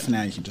have that? that, Yeah. but for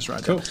now you can just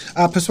write Cool.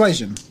 it.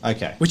 Persuasion,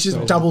 Okay. which is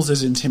doubles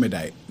as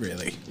intimidate,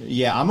 really.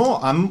 Yeah,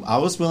 I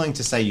was willing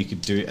to say you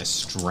could do a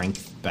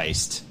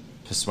strength-based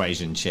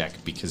persuasion check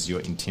because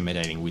you're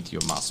intimidating with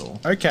your muscle.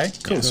 Okay,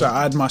 cool. So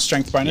I add my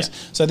strength bonus. Yeah.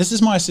 So this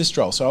is my assist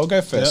roll. So I'll go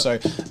first.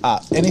 Yep. So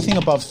anything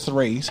above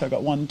 3, so I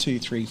got 1, 2,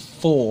 3,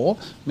 4,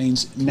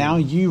 means now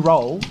you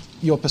roll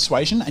your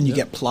persuasion and you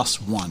get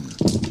 +1.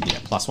 Yeah,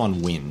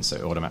 +1 win, so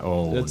automatic.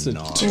 Oh That's a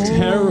no,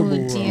 terrible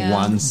roll. dear.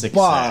 1 success.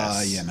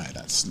 Well, yeah, no,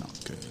 that's not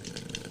good.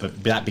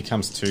 But that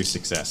becomes 2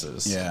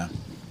 successes. Yeah.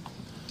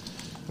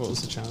 What was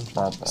the challenge?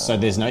 So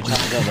there's no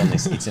challenge on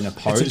this. It's an It's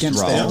opposed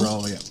against roll. their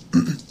roll, yeah.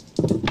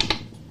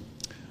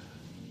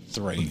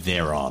 3.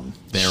 They're on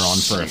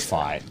for a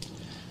fight.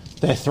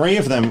 There are 3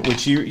 of them,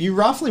 which you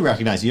roughly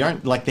recognize. You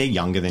don't, like, they're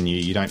younger than you.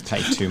 You don't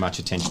pay too much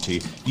attention to.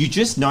 You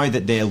just know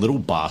that they're little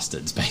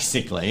bastards,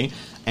 basically,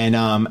 and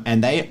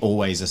they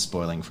always are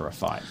spoiling for a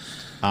fight.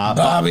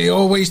 Bobby,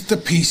 always the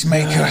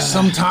peacemaker.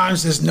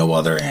 Sometimes there's no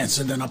other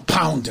answer than a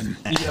pounding.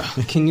 Yeah.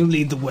 Can you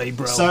lead the way,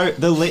 bro? So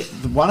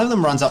one of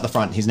them runs up the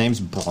front. His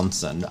name's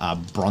Bronson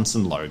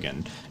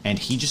Logan, and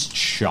he just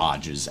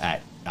charges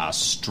at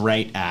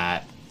straight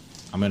at.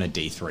 I'm going to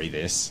D3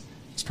 this.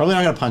 He's probably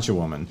not going to punch a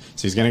woman,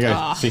 so he's going to go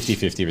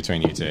 50-50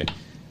 between you two.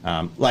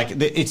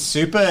 It's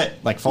super,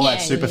 like,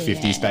 Fallout's super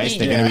 50s based.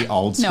 They're going to be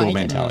old No, school I get it.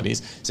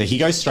 mentalities. So he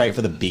goes straight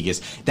for the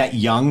biggest. That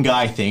young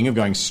guy thing of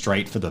going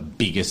straight for the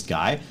biggest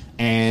guy.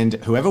 And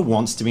whoever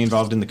wants to be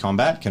involved in the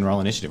combat can roll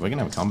initiative. We're going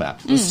to have a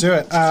combat. Let's do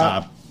it.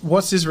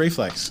 What's his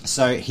reflex?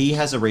 So he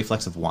has a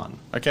reflex of 1.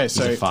 Okay, He's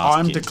so a fast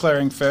I'm kid.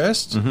 declaring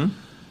first.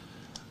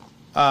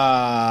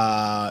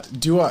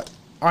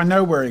 I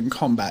know we're in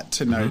combat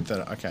to know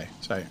that. Okay,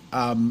 so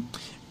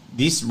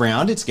This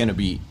round, it's going to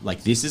be,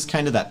 like, this is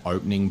kind of that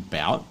opening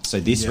bout. So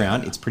this Yeah.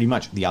 round, it's pretty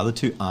much, the other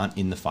 2 aren't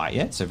in the fight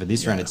yet. So for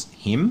this round, Yeah. it's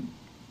him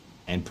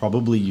and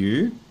probably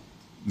you.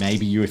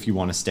 Maybe you if you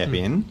want to step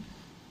in.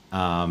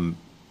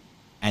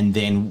 And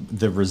then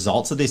the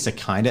results of this are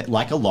kind of,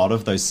 like a lot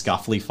of those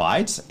scuffly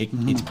fights,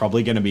 it's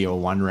probably going to be a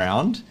 1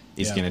 round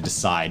is Yeah. going to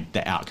decide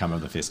the outcome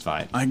of the fist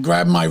fight. I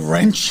grab my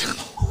wrench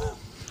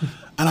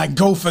and I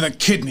go for the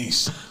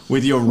kidneys.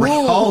 With your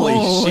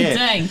holy shit.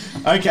 dang.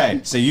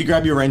 Okay, so you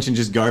grab your wrench and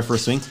just go for a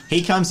swing.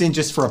 He comes in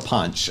just for a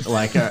punch,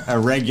 like a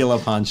regular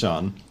punch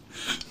on.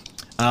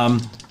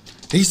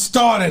 He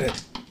started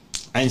it.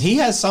 And he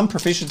has some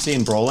proficiency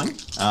in brawling.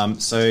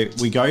 So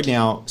we go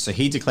now. So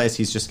he declares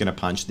he's just going to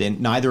punch. Then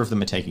neither of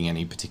them are taking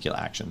any particular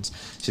actions.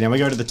 So now we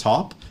go to the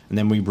top, and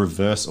then we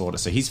reverse order.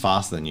 So he's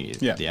faster than you.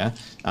 Yeah.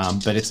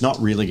 But it's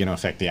not really going to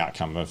affect the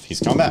outcome of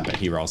his combat. But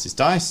he rolls his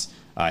dice.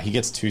 He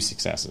gets 2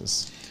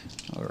 successes.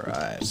 all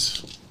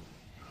right.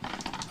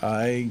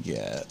 I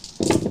get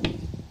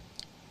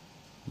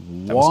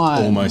That was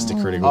one. almost a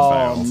critical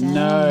Oh fail.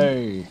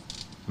 no!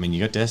 I mean, you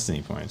got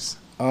destiny points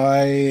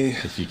I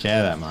if you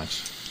care that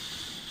much.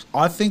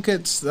 think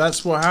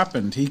that's what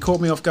happened. He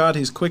caught me off guard.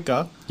 He's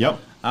quicker. Yep.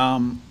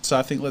 So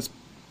I think let's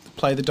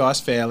play the dice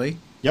fairly.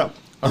 Yep.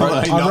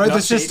 I wrote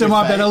the system.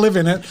 I better live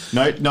in it.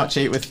 No, not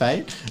cheat with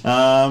fate.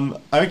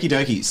 Okie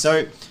dokie.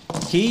 So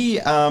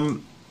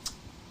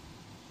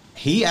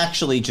he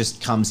actually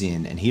just comes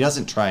in and he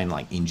doesn't try and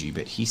like injure you,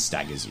 but he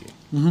staggers you.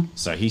 Mm-hmm.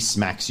 So he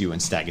smacks you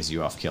and staggers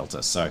you off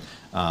kilter. So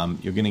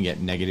you're going to get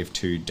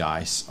 -2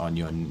 dice on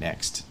your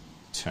next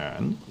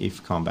turn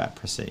if combat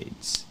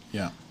proceeds.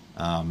 Yeah.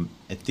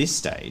 At this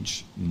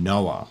stage,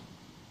 Noah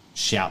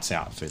shouts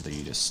out for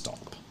you to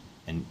stop,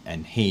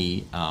 and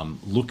he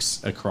looks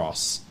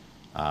across.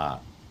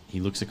 He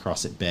looks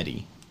across at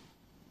Betty,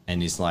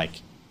 and is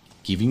like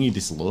giving you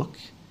this look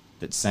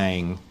that's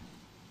saying,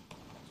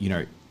 you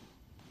know,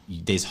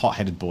 there's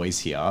hot-headed boys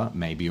here.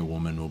 Maybe a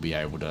woman will be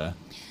able to.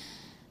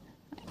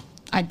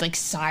 I'd like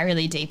sigh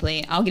really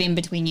deeply. I'll get in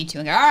between you two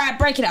and go, all right,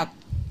 break it up.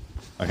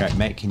 Okay,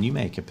 mate, can you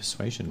make a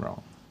persuasion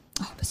roll?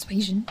 Oh,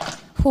 persuasion.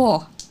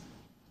 Whoa.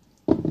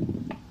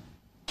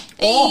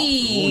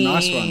 Oh,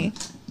 nice one.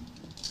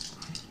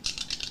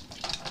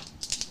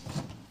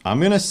 I'm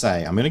going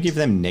to give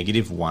them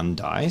 -1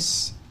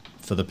 dice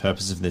for the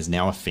purpose of there's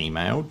now a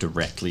female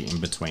directly in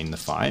between the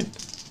fight.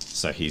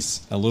 So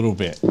he's a little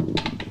bit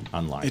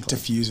unlikely. It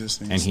diffuses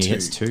things. And he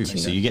hits 2.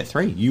 So you get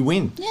 3. You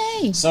win.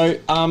 Yay. So,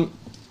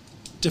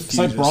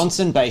 Diffuses.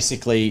 Bronson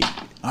basically,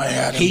 I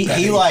had him. He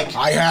Betty. like-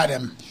 I had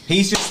him.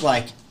 he's just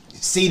like,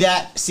 see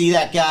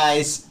that,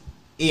 guys?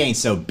 He ain't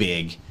so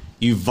big.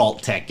 You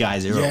Vault Tech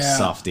guys are all Yeah,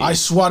 softy. I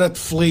swatted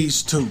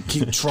fleas too.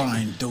 Keep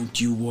trying. Don't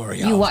you worry.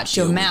 You I'll watch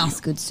your deal with mouth,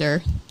 you. good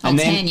sir. I'll And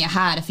then- tan your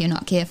hide if you're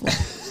not careful.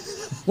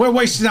 We're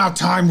wasting our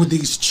time with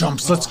these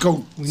chumps. Let's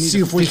go need see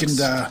to if we fix-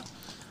 can.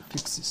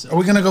 Fix this Are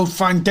we gonna go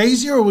find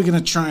Daisy, or are we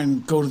gonna try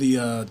and go to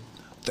the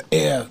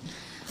air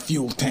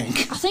fuel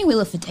tank? I think we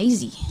look for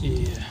Daisy.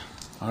 Yeah.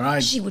 All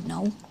right, She would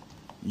know.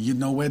 you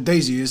know where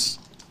Daisy is.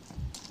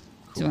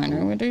 Do I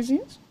know where Daisy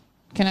is?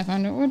 Can I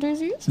find out where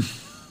Daisy is?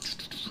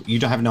 You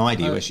don't have no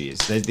idea where she is.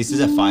 This is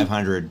a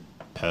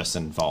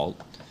 500-person vault.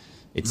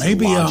 It's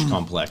Maybe, a large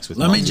complex with.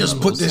 let me multiple just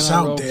put levels. this Can I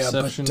out roll there,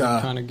 perception but,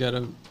 to kind of get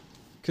a,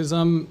 because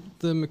I'm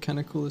the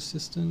mechanical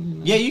assistant. You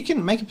know? Yeah, you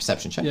can make a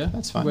perception check. Yeah,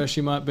 That's fine. Where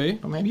she might be.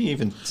 Or maybe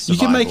even You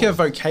can make a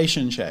survival.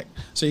 vocation check.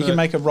 So you can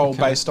make a roll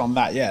okay. based on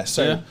that, yeah.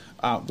 So,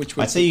 which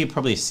would I'd say you could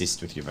probably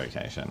assist with your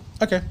vocation.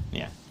 Okay.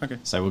 Yeah. Okay.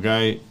 So we'll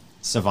go.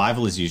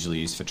 Survival is usually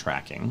used for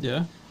tracking.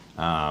 Yeah.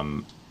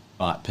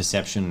 But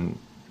perception,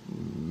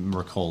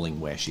 recalling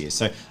where she is.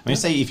 So I'm going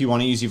to say if you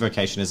want to use your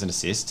vocation as an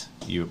assist,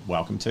 you're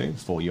welcome to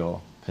for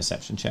your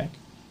perception check.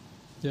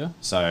 Yeah.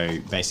 So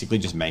basically,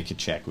 just make a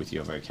check with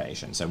your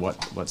vocation. So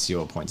what's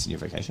your points in your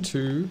vocation?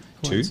 2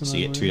 2. points, So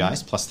you get 2 and I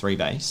dice plus 3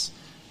 base.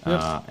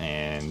 Yep.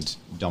 And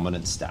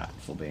dominant stat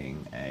for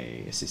being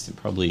a assistant,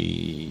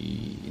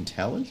 probably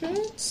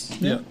intelligence.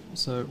 believe. Yeah.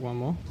 So 1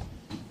 more.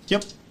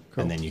 Yep.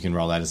 Cool. And then you can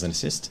roll that as an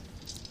assist.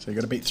 So you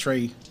got to beat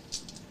 3.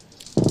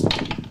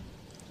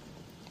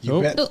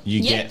 Oh. bet. Oh,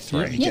 You yeah. get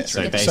 3. You get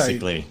So three.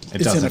 basically, it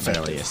it's doesn't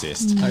ineffective. really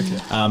assist.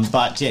 Okay.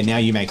 But yeah, now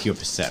you make your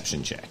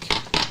perception check,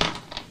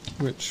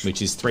 Which?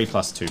 which is 3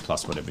 plus 2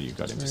 plus whatever you've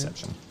got in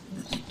perception.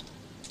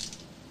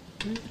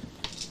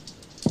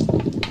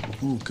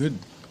 Ooh, good.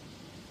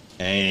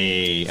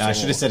 Hey, I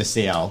should have said a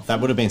CL. That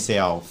would have been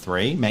CL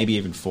 3, maybe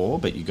even 4,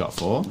 but you got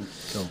 4.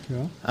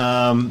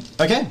 Yeah.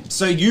 Okay,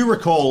 so you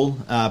recall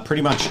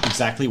pretty much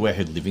exactly where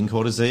her living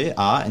quarters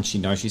are, and she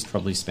knows she's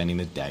probably spending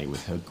the day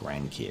with her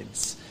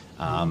grandkids.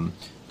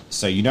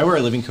 So you know where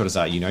her living quarters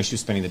are. You know she was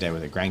spending the day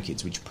with her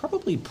grandkids, which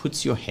probably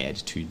puts your head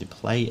to the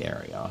play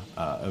area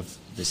of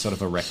this sort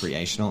of a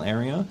recreational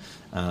area,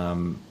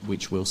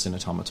 which Wilson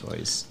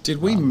Automatoys.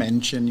 Did we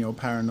mention your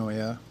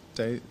paranoia,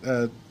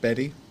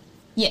 Betty?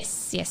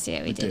 Yes,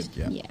 yeah, we did.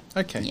 Yeah.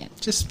 Okay. Yeah.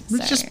 Just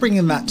So-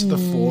 bringing that to the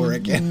fore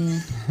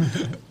again.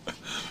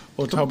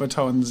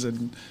 Automatons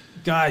and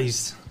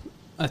Guys,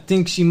 I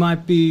think she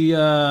might be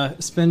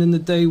spending the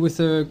day with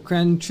her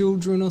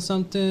grandchildren or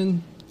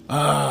something.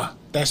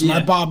 That's Yeah.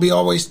 my Bobby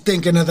always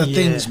thinking of the Yeah.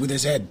 things with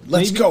his head.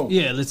 Let's Maybe- go.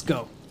 Yeah, let's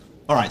go.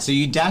 All right, so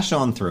you dash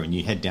on through and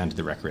you head down to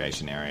the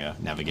recreation area,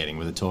 navigating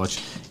with a torch.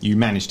 You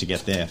manage to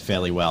get there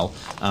fairly well.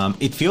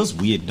 It feels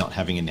weird not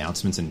having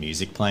announcements and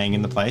music playing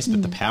in the place,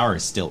 but the power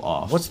is still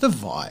off. what's the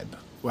vibe?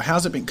 Well,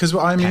 how's it been? Because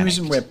I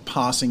imagine we're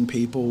passing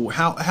people.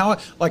 How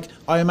like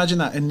I imagine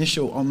that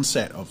initial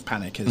onset of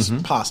panic has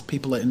passed.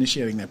 People are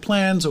initiating their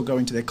plans or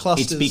going to their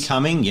clusters. It's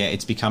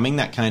becoming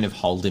that kind of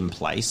hold in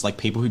place. Like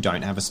people who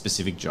don't have a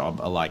specific job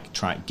are like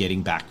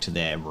getting back to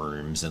their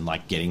rooms and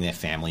like getting their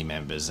family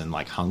members and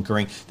like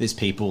hunkering. There's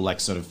people like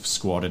sort of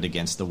squatted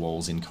against the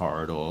walls in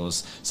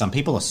corridors. Some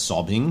people are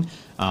sobbing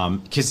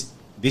because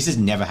this has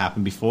never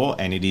happened before,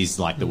 and it is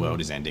like the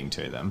world is ending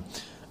to them.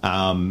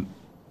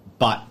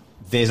 But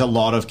there's a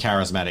lot of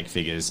charismatic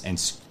figures,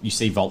 and you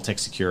see Vault-Tec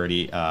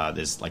security.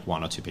 There's like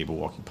 1 or 2 people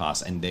walking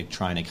past, and they're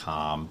trying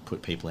to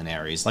put people in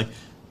areas. Like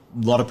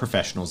lot of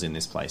professionals in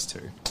this place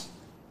too.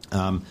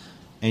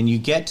 And you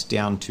get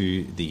down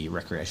to the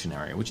recreation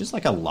area, which is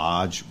like a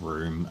large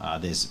room.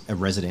 There's a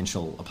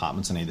residential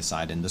apartments on either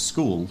side, and the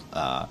school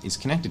is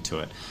connected to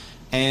it.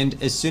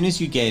 And as soon as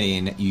you get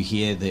in, you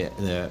hear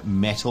the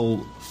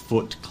metal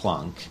foot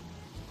clunk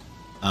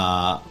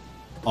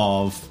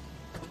of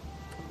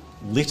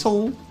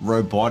little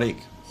robotic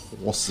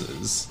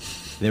horses.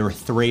 There are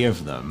 3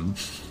 of them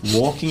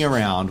walking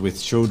around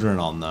with children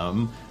on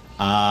them.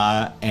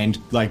 And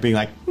like being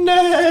like,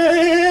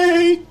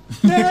 nay,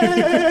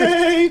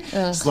 nay,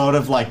 sort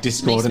of like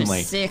discordantly.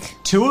 Makes me sick.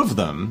 2 of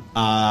them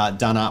are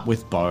done up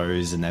with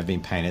bows and they've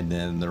been painted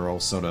and they're all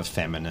sort of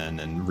feminine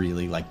and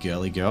really like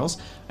girly girls.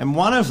 And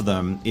one of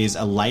them is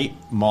a late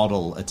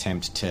model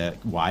attempt to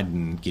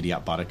widen Giddy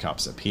Up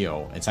Buttercup's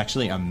appeal. It's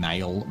actually a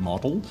male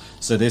model.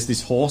 So there's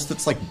this horse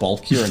that's like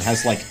bulkier and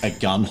has like a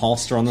gun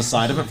holster on the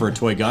side of it for a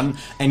toy gun.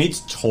 And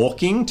it's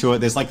talking to it.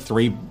 There's like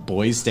 3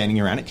 boys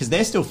standing around it because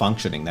they're still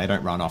functioning. They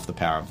don't run off the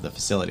power of the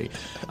facility.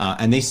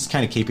 And this is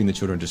kind of keeping the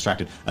children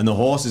distracted. And the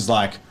horse is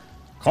like,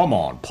 come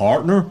on,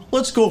 partner,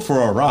 let's go for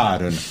a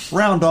ride and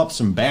round up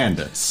some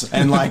bandits.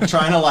 And like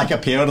trying to like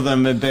appeal to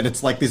them, but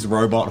it's like this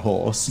robot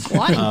horse.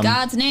 What in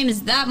God's name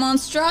is that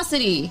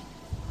monstrosity?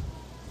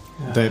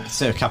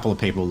 So a couple of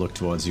people look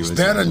towards you. Is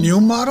that a new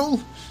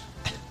model?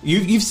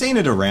 You've seen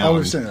it around. Oh,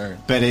 we've seen it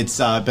around. But it's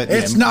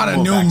It's not a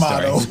more new backstory.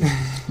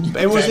 model.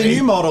 It was a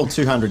new model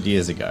 200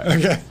 years ago.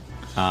 Okay.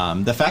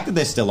 The fact that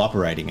they're still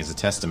operating is a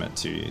testament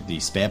to the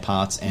spare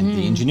parts and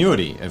the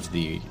ingenuity of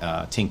the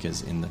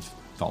tinkers in the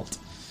vault.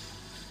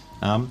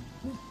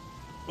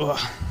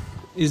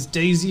 Is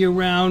Daisy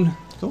around?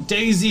 Cool.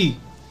 Daisy!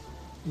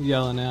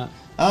 Yelling out.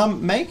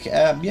 Make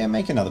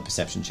another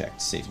perception check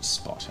to see if you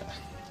spot her.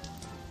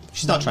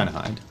 She's not trying to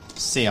hide.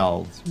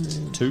 CL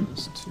 2.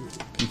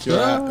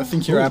 I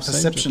think you're our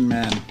perception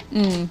man.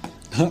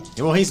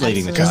 Well, he's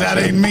leading the Because charge.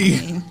 that ain't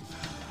me.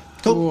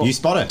 Cool. You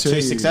spot it. 2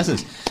 2.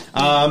 successes.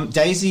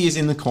 Daisy is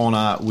in the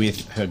corner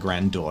with her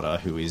granddaughter,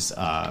 who is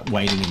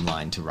waiting in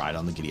line to ride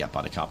on the Giddy Up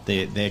Buttercup.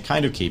 They're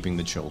kind of keeping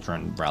the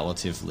children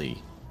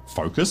relatively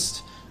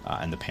focused,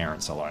 and the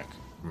parents are like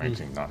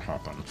making that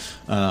happen.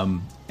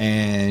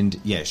 And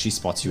yeah, she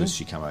spots you as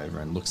she come over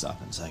and looks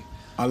up and is like,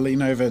 I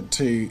lean over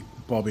to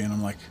Bobby and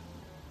I'm like,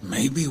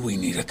 Maybe we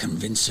need to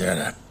convince her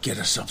to get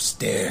us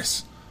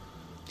upstairs.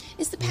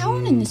 Is the power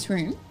on in this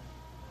room?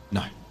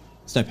 no,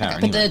 there's no power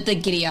But anywhere. the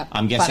giddy up.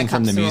 I'm guessing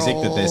from the buttercups are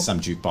music that there's all- some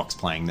jukebox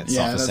playing that's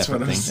Yeah, off a that's separate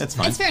what it thing. was. That's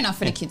fine. It's fair enough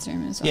for the kids'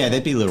 room as well. Yeah,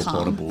 they'd be little Calm.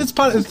 portable. it's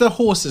part of the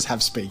horses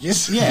have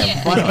speakers. Yeah,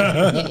 Yeah, why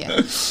not?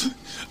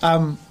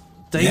 yeah.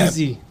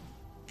 Daisy,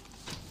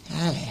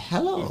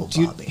 Hello,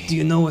 do Bobby.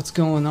 you know what's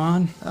going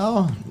on?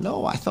 Oh,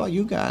 no, I thought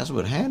you guys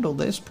would handle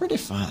this pretty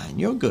fine.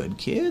 You're good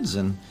kids,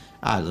 and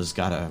I just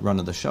got to run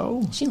of the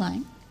show. Is she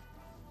lying?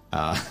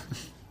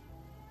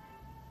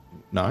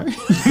 No.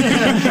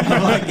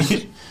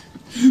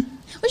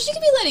 Well, she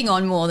could be letting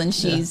on more than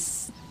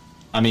she's.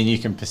 I mean, you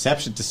can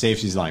perception to see if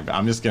she's lying, but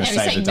I'm just going to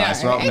Yeah, say we the say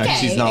dice no. roll. No, Okay,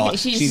 she's not. okay,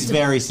 She's, she's-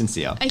 very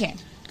sincere. Okay.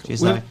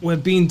 She's We're, like, we're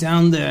being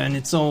down there and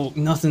it's all,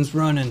 nothing's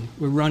running.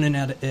 We're running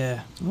out of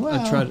air.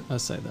 I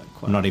say that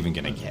quite. I'm not even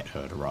going to get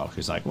her to roll.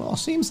 She's like, well,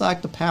 seems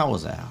like the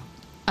power's out.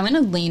 I'm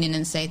going to lean in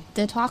and say,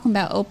 they're talking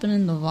about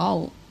opening the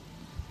vault.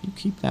 You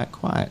keep that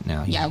quiet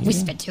now. you Yeah, hear?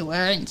 whisper to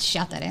her and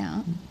shout that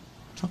out.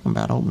 Talking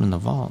about opening the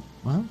vault.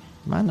 Well,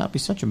 might not be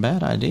such a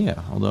bad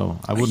idea. Although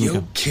I Are wouldn't.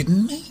 you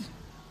kidding me?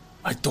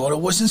 I thought it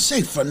wasn't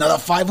safe for another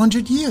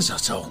 500 years or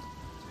so.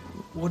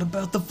 What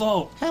about the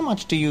vault? How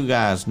much do you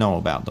guys know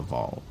about the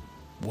vault?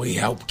 We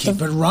help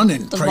keep it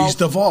running. Praise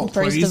the vault.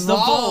 Praise the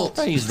vault.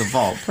 Praise the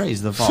vault.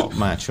 Praise the vault,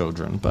 my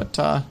children. But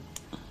the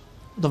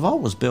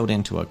vault was built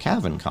into a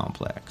cavern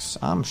complex.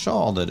 I'm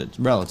sure that it's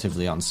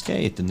relatively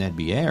unscathed and there'd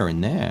be air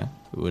in there.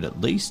 It would at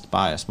least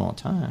buy us more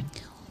time.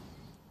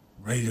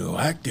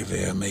 Radioactive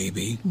air,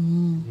 maybe.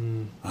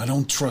 I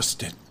don't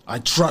trust it. I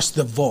trust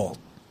the vault.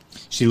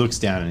 She looks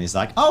down and is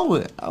like,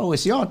 oh,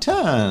 it's your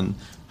turn.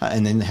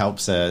 And then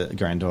helps her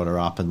granddaughter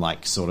up and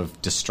like sort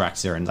of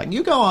distracts her and like,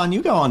 you go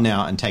on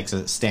now, and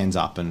stands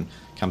up and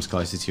comes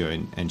closer to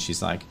you and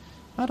she's like,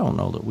 I don't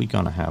know that we're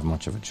gonna have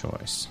much of a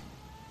choice.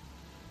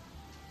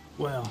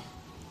 Well,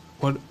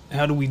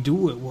 how do we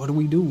do it? What do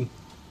we do?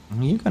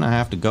 You're gonna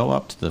have to go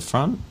up to the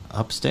front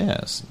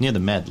upstairs near the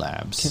med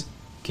labs.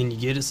 Can you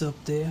get us up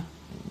there?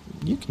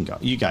 You can go.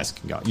 You guys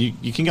can go.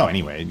 You can go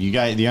anywhere. You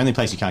guys, the only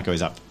place you can't go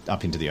is up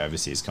into the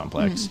overseas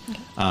complex.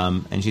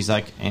 And she's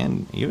like,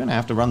 and you're gonna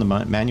have to run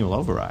the manual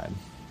override.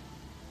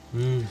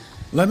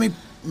 Let me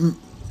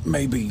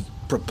maybe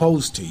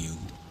propose to you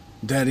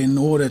that in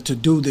order to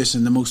do this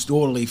in the most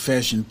orderly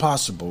fashion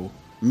possible,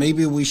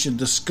 maybe we should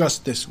discuss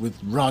this with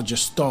Roger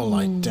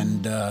Starlight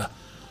and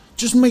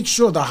just make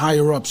sure the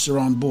higher-ups are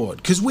on board.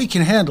 Because we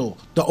can handle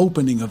the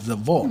opening of the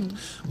vault,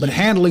 but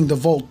handling the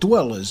vault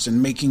dwellers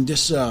and making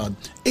this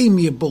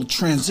amiable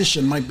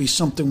transition might be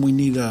something we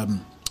need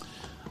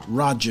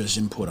Roger's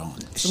input on.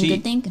 Some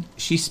good thinking.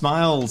 She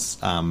smiles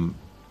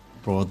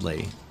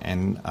broadly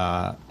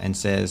and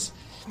says,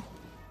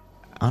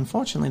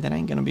 unfortunately, that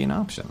ain't going to be an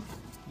option.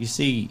 You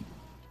see,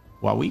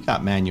 Well, we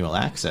got manual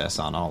access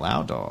on all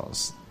our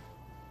doors.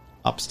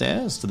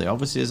 Upstairs to the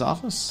overseer's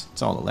office,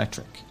 it's all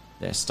electric.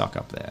 They're stuck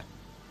up there.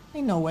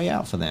 Ain't no way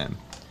out for them.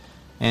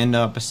 And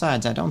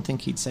besides, I don't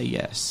think he'd say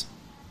yes.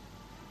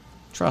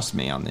 Trust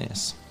me on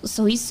this.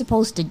 So he's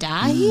supposed to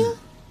die here?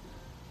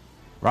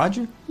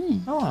 Roger?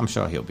 Oh, I'm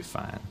sure he'll be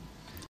fine.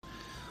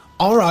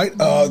 All right.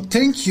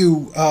 Thank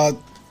you.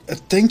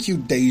 Thank you,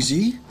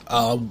 Daisy.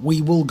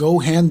 We will go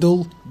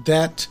handle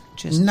that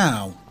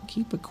now.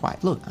 Keep it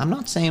quiet. Look, I'm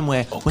not saying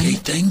Okay,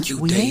 thank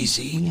you,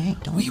 Daisy.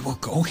 We will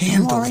go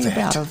handle Don't worry that.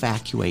 about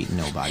evacuating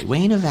nobody. We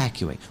ain't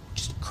evacuate.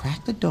 Just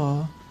crack the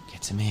door,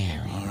 get some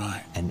air in. All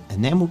right. And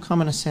then we'll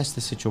come and assess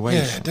the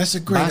situation. Yeah, that's a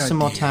great Buy some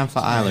more idea. time for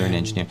Isla and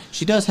engineer.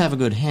 She does have a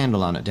good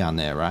handle on it down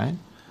there, right?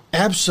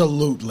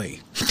 Absolutely.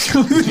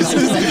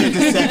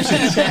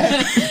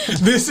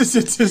 This is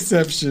a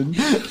deception.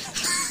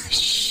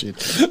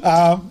 Shit.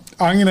 I'm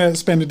going to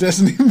spend a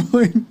destiny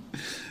point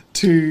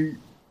to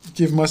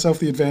give myself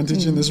the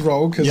advantage in this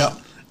role because Yep.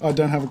 I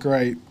don't have a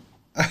great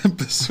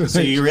persuasion. So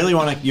you're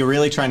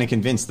really trying to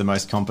convince the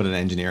most competent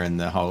engineer in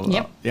the whole.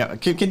 Yep. Yeah.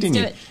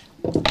 Continue. Do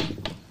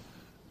it.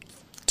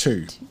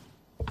 2.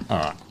 All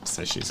right.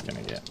 So she's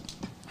gonna get.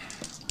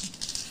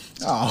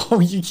 Oh,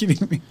 are you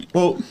kidding me?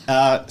 Well,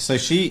 so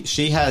she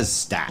has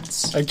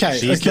stats. Okay,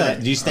 She's okay.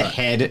 she's the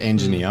head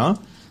engineer.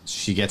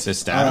 She gets her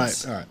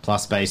stats. All right.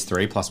 Plus base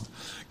 3 plus.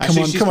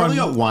 Actually, she's probably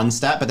got 1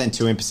 stat, but then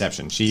 2 in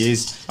perception.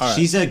 She's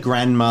a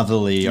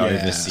grandmotherly,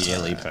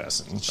 overseerly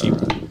person.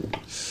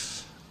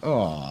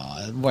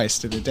 Oh,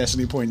 wasted a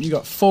destiny point. You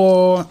got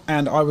 4,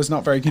 and I was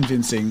not very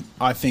convincing.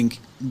 I think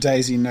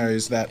Daisy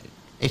knows that.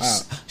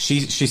 She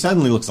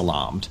suddenly looks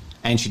alarmed,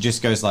 and she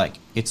just goes like,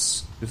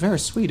 "It's very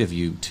sweet of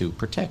you to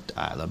protect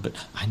Isla, but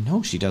I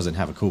know she doesn't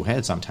have a cool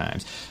head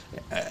sometimes."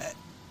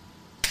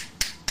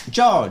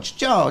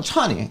 George,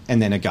 honey,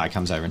 and then a guy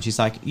comes over, and she's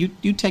like, "You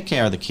take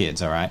care of the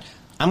kids, all right?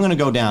 I'm gonna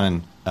go down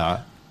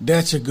and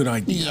That's a good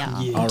idea.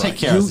 Yeah. All right. Take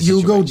care of the You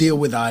go situation. deal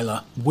with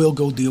Isla. We'll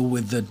go deal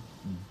with the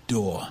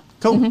door.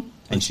 cool."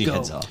 And she go.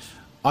 heads off.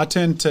 I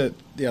turn to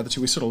the other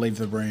 2. We sort of leave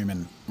the room,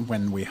 and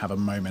when we have a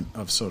moment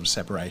of sort of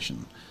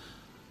separation,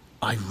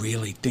 I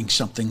really think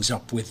something's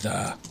up with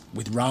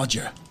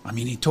Roger. I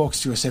mean, he talks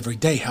to us every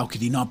day. How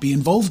could he not be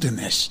involved in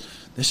this?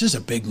 This is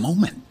a big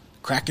moment.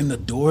 Cracking the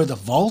door of the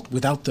vault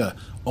without the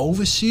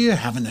overseer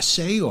having a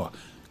say or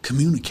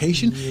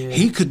communication. Yeah.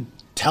 He could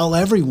tell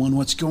everyone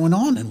what's going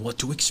on and what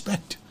to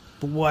expect.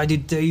 But why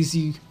did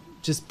Daisy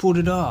just put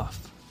it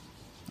off?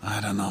 I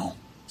don't know.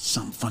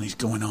 Something funny's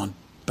going on.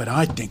 But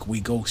I think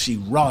we go see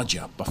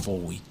Roger before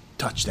we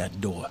touch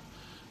that door.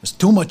 There's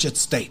too much at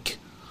stake.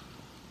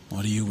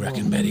 What do you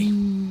reckon, Betty?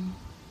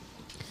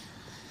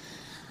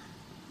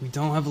 We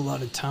don't have a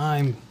lot of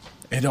time.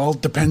 It all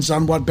depends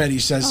on what Betty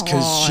says,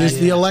 because Aw, she's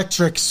the yeah.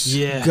 electrics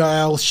Yeah.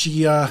 girl.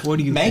 She, What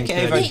do you Make think?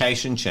 a Betty?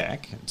 vocation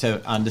check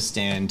to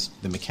understand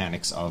the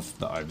mechanics of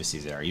the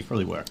overseas area. You've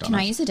probably worked Can on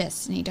I it. use a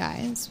destiny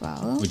die as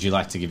well? Would you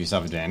like to give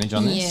yourself advantage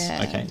on this?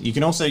 Yeah. Okay. You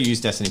can also use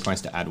destiny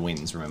points to add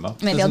wins, remember?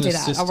 Maybe I'll Doesn't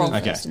do that. I'll roll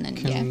assistant- first and then,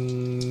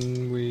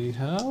 Can we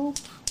help?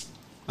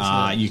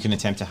 You can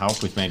attempt to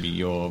help with maybe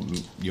your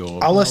I'll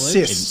knowledge.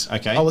 assist.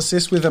 Okay. I'll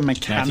assist with a Now, I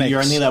mechanics. think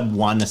you're only allowed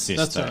 1 assist,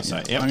 That's though. right, So,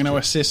 yeah. yep. I'm going to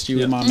assist you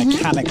with my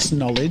mechanics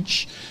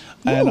knowledge,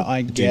 and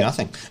I Do get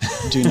nothing.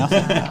 Do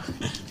nothing.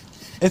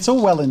 It's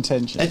all well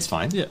intentioned. It's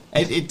fine. Yeah.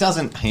 It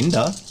doesn't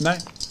hinder. No,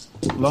 as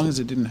long as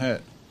it didn't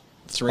hurt.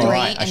 3. All Three,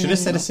 right. I and should have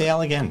then- said a CL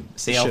again.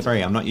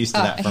 CL3. I'm not used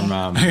to Oh, that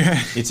from.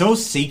 It's all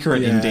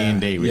secret in Yeah,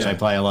 D&D, which I yeah.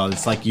 play a lot.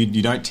 It's like you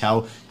don't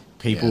tell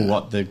people Yeah.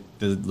 what the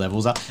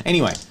levels are.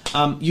 Anyway,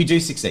 you do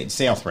succeed.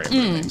 CL3,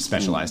 everything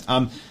specialized.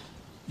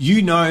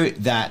 You know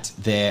that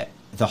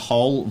the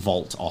whole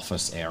vault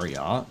office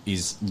area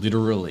is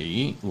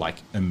literally like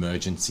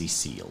emergency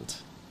sealed.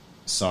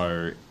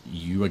 So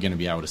you are going to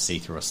be able to see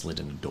through a slit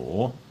in a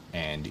door,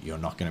 and you're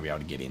not going to be able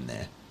to get in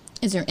there.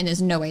 And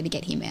there's no way to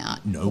get him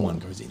out. No one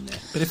goes in there.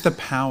 But if the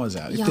power's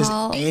out, if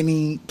Y'all- there's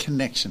any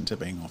connection to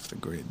being off the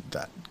grid,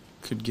 that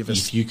could give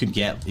us. If you could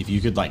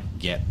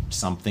get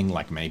something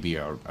like maybe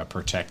a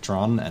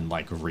protectron and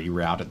like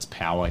reroute its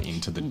power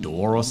into the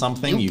door or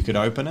something, you could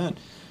open it.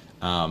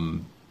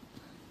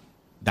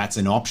 That's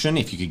an option.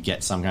 If you could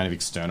get some kind of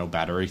external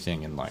battery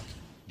thing and like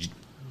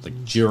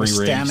jury We're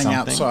rig standing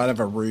something. outside of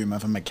a room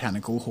of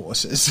mechanical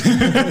horses.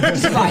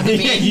 Yeah,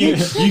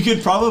 you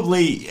could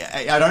probably.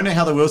 I don't know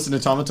how the Wilson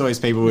Automatoys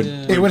people would.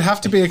 Yeah. It would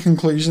have to be a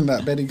conclusion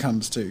that Betty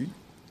comes to,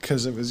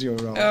 because it was your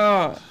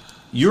role.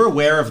 You're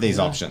aware of these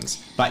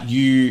options, but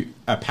you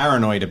are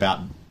paranoid about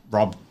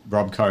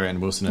Robco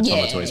and Wilson Yeah,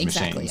 Automatoys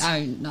exactly. machines.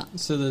 I'm not.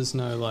 So there's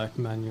no like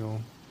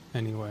manual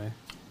anyway.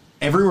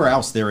 Everywhere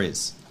else there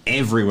is.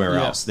 Everywhere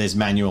Yeah. else there's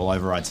manual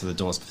overrides to the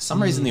doors. For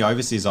some reason, the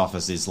overseas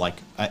office is like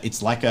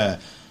it's like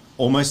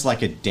almost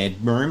like a dead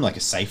room, like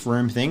a safe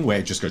room thing, where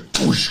it just goes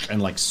whoosh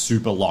and like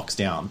super locks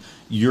down.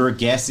 Your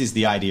guess is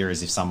the idea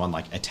is if someone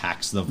like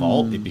attacks the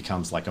vault, it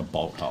becomes like a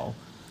bolt hole.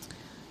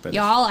 But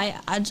Y'all,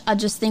 I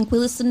just think we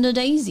listen to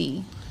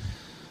Daisy.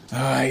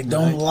 I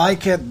don't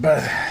like it, but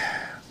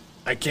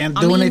I can't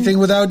I do mean- anything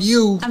without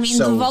you. I mean,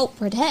 so the vault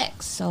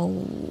protects,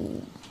 so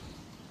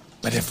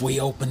But if we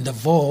open the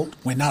vault,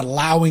 we're not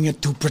allowing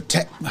it to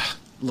protect...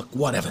 Look,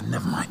 whatever,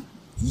 never mind.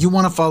 You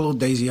want to follow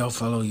Daisy, I'll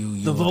follow you.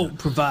 The vault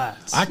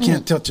provides. I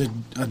can't touch a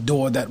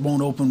door that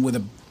won't open with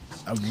a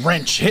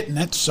wrench hitting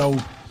it, so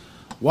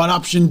what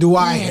option do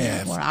I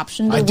have? What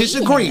option do I we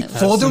disagree. have?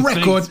 For the some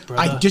record, faith,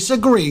 brother. I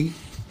disagree.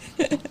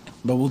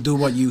 But we'll do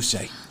what you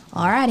say.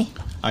 Alrighty.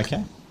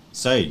 Okay.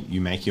 So you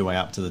make your way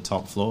up to the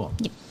top floor.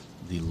 Yep.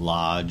 The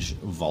large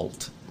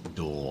vault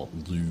door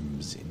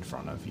looms in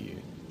front of you.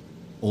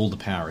 All the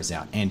power is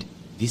out. And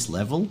this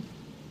level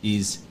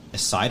is,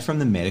 aside from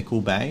the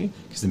medical bay,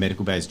 because the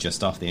medical bay is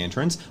just off the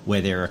entrance,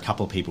 where there are a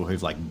couple of people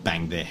who've like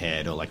banged their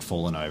head or like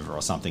fallen over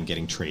or something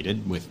getting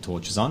treated with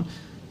torches on.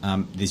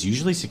 There's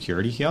usually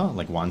security here,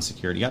 like one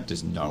security guard.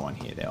 There's no one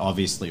here. They're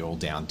obviously all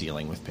down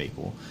dealing with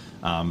people.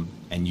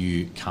 And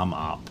you come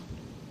up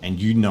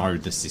and you know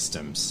the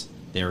systems.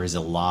 There is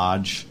a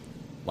large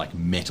like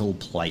metal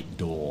plate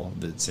door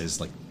that says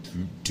like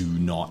do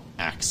not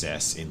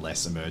access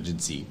unless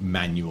emergency,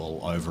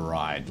 manual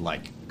override,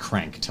 like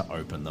crank to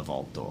open the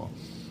vault door.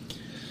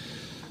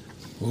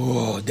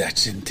 Oh,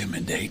 that's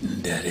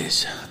intimidating, that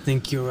is. I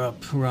think you're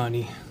up,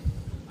 Ronnie.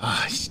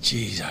 Ah,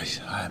 jeez,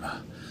 I'm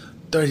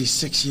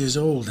 36 years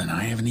old and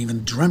I haven't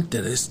even dreamt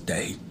of this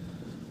day.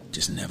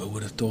 Just never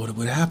would have thought it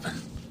would happen.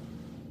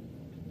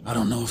 I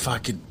don't know if I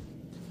could...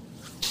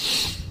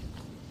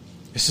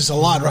 This is a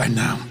lot right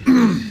now.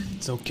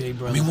 It's okay,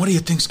 brother. I mean, what do you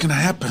think's gonna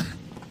happen?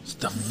 It's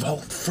the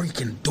vault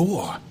freaking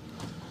door.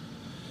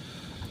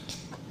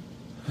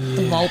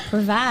 The vault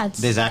provides.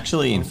 There's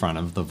actually in front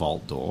of the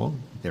vault door,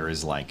 there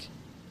is like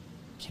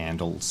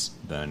candles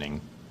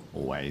burning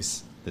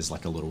always. There's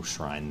like a little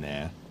shrine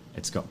there.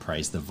 It's got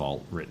 "Praise the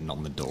Vault" written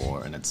on the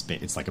door, and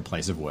it's like a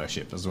place of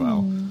worship as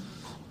well.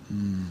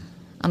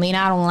 I mean,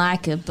 I don't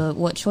like it, but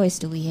what choice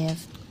do we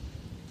have?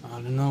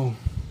 I don't know.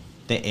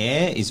 The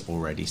air is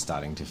already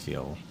starting to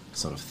feel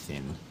sort of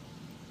thin.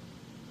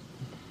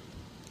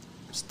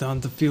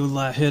 Starting to feel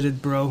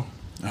lightheaded, bro.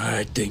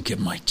 I think it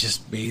might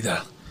just be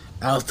the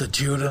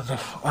altitude of the...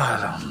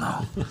 I don't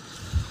know.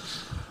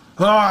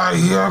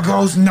 Here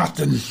goes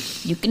nothing.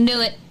 You can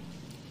do it.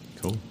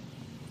 Cool.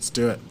 Let's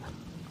do it.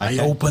 I Okay.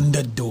 opened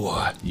the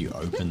door. You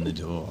open the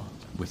door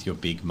with your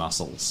big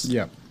muscles.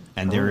 Yep.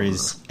 And there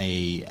is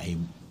a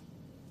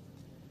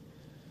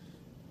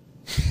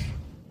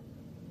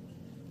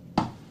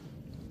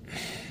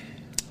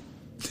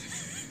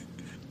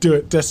Do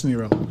it. Destiny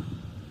roll.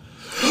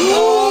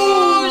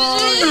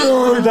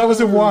 Oh, that was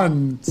a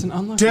 1. It's an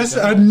unlucky A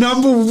die.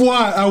 number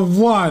 1. A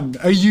 1.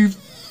 Are you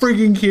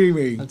freaking kidding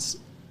me? That's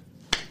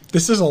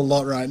This is a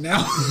lot right now.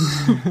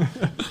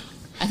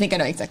 I think I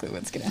know exactly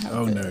what's going to happen.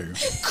 Oh, no.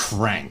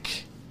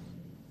 crank.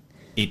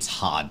 It's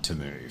hard to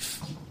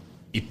move.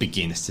 It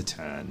begins to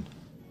turn.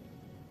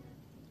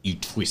 You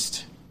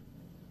twist.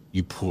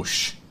 You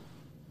push.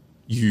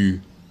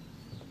 You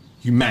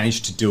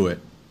manage to do it.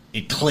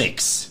 It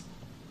clicks.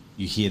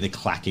 You hear the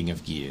clacking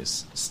of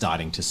gears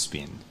starting to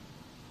spin.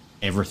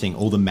 Everything,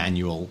 all the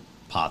manual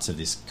parts of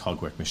this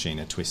cogwork machine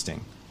are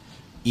twisting.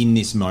 In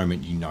this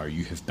moment, you know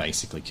you have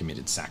basically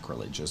committed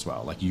sacrilege as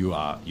well. Like you're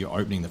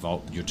opening the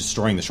vault, you're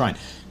destroying the shrine.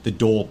 The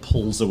door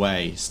pulls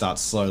away,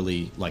 starts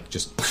slowly, like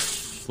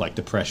just like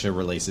the pressure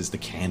releases, the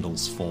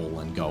candles fall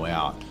and go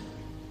out.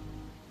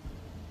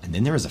 And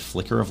then there is a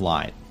flicker of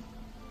light.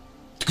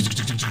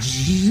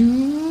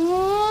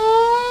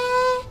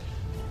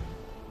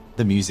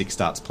 The music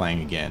starts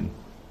playing again.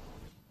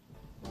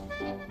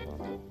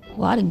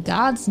 What in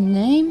God's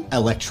name?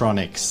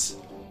 Electronics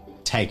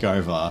take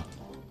over.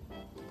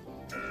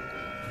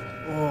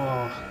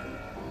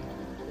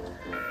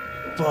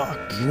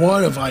 fuck.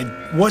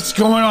 What's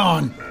going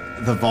on?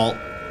 The vault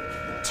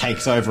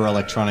takes over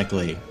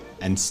electronically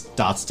and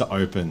starts to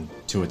open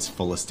to its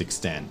fullest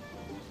extent.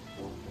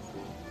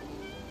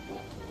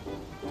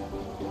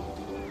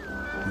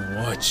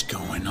 What's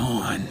going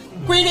on?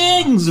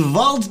 Greetings,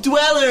 Vault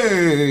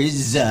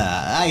Dwellers!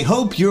 I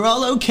hope you're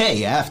all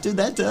okay after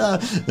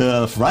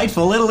that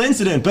frightful little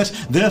incident, but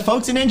the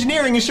folks in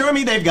engineering assure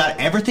me they've got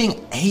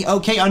everything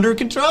A-okay under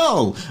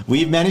control.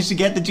 We've managed to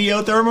get the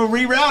geothermal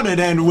rerouted,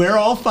 and we're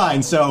all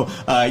fine, so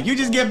you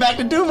just get back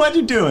to doing what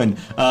you're doing.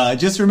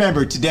 Just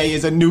remember, today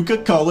is a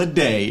Nuka-Cola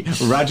day.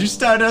 Roger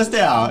Stardust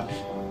out.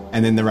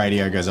 And then the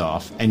radio goes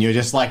off, and you're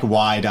just like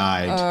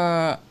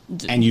wide-eyed,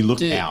 and you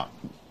look out.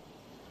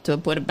 Do I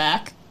put it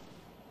back?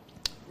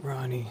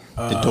 Ronnie.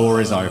 The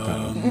door is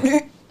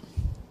open.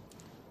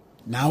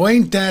 Now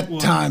ain't that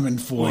timing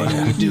for What do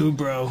you? we do,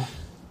 bro?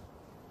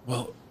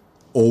 Well,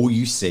 All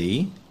you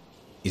see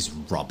is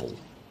rubble.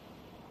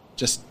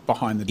 Just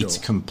behind the door. It's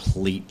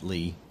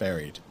completely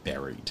buried.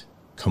 buried.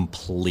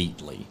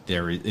 Completely.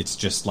 It's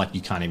just like you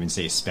can't even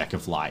see a speck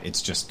of light.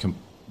 It's just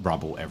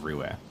rubble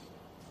everywhere.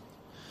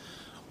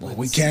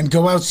 we can't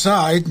go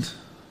outside.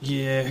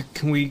 Yeah,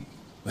 can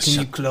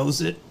you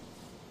close it?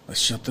 Let's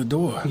shut the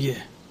door.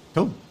 Yeah.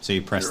 Cool. So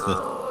you press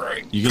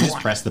you can just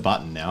press the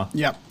button now,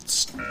 Yep.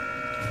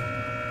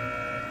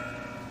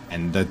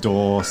 and the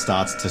door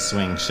starts to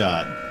swing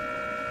shut.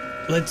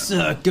 Let's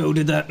go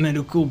to that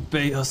medical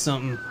bay or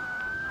something.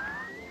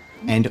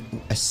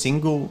 and a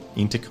single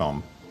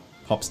intercom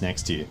pops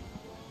next to you.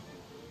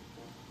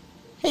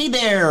 Hey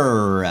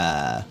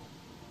there,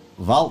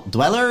 Vault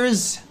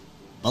Dwellers,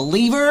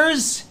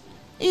 Believers.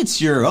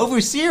 It's your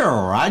overseer,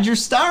 Roger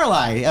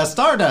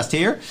Stardust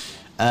here.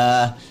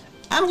 I'm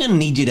gonna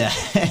need you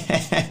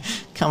to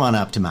come on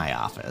up to my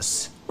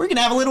office. We're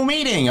gonna have a little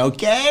meeting,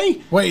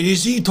 okay? Wait,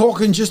 is he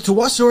talking just to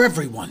us or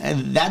everyone?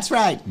 That's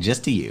right,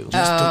 just to you.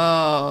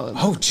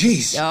 Oh,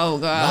 jeez. Oh,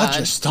 God.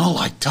 Roger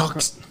Starlight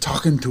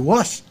talking to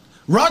us.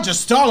 Roger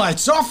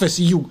Starlight's office,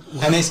 you...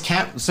 And there's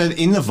so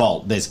in the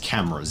vault, there's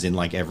cameras in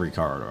like every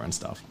corridor and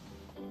stuff,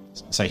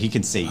 so he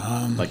can see.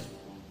 Like,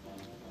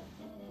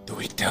 Do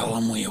we tell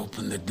him we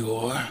opened the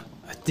door?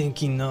 I think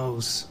he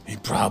knows. He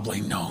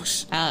probably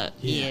knows.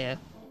 Yeah.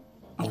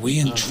 Are we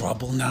in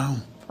trouble now?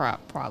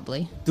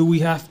 Probably. Do we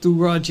have to,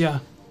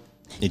 Roger?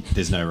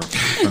 there's no.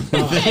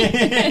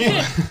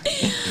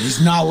 He's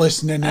not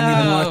listening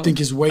anymore. I think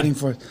he's waiting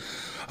for...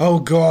 Oh,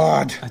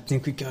 God. I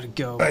think we gotta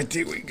go. I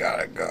think we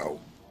gotta go.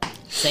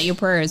 Say your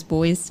prayers,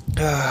 boys.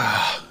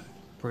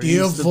 Praise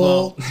Dear the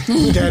vault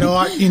that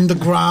art in the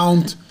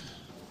ground,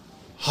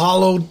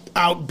 hollowed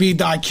out be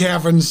thy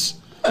caverns,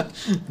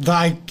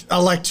 thy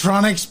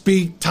electronics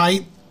be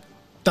tight,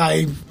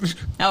 thy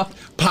Oh.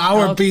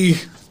 power Oh. be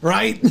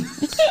right.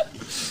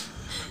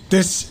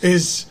 This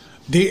is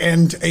the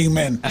end.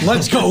 Amen.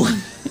 Let's go.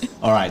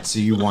 All right, so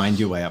you wind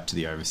your way up to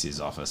the overseer's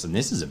office, and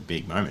this is a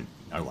big moment.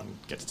 No one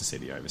gets to see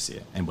the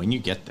overseer, and when you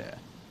get there,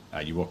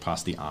 you walk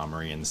past the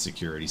armory and the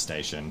security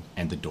station,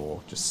 and the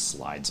door just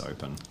slides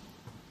open.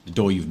 The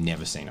door you've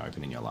never seen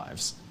open in your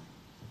lives.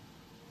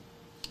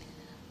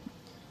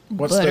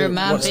 Butter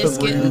my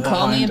biscuit and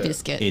call me a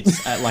biscuit. It's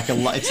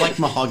it's like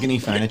mahogany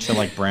furniture,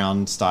 like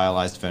brown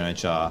stylized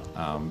furniture,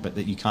 but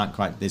that you can't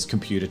quite. There's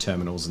computer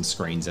terminals and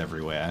screens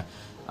everywhere.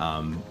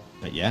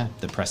 But yeah,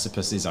 the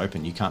precipice is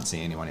open. You can't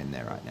see anyone in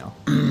there right now.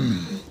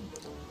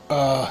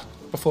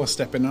 Before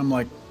stepping, I'm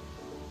like,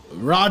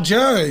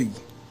 Roger,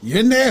 you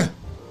in there?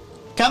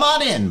 Come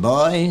on in,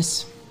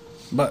 boys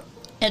But,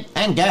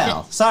 and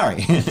gal.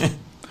 Sorry.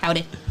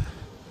 Howdy.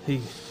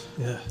 Hey,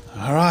 yeah.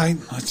 all right,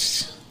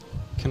 let's...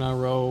 Can I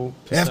roll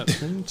After-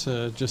 perception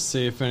to just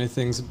see if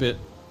anything's a bit,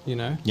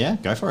 Yeah,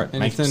 go for it.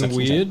 Make a anything perception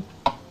weird?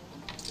 check.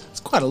 it's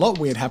quite a lot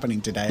weird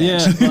happening today.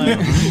 Yeah, actually.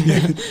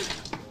 like,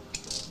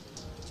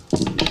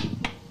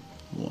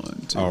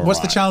 1, 2. All What's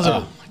the right. challenge Oh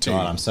level? my 2.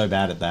 God, I'm so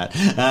bad at that.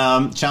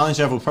 Challenge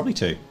level, probably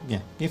 2. Yeah,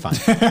 you're fine.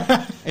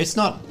 It's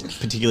not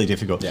particularly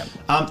difficult. Yeah.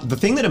 The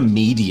thing that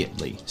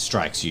immediately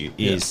strikes you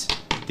is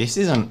this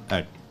isn't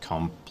a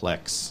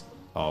complex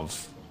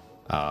of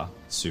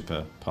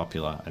super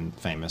popular and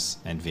famous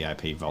and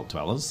VIP vault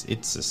dwellers.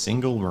 It's a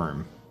single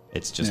room.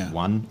 It's just Yeah.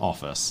 one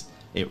office.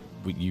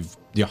 You've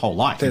your whole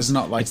life. There's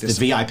not like it's this-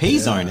 the VIP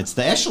zone. It's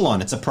the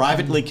echelon. It's a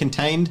privately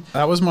contained.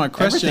 That was my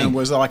question. Everything.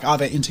 Was like, are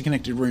there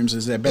interconnected rooms?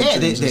 Is there Yeah,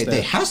 bedrooms?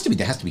 there has to be.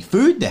 There has to be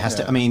food. There has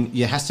to. Yeah. I mean,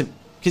 you has to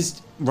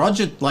because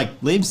Roger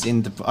lives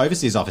in the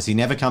overseer's office. He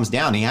never comes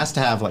down. He has to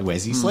have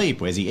where's he sleep?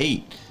 Where's he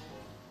eat?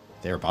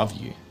 They're above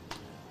you.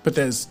 But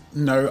there's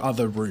no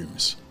other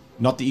rooms.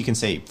 Not that you can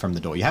see from the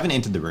door. You haven't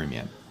entered the room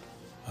yet.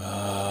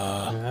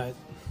 alright.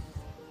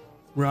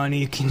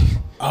 Ronnie, can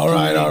All can you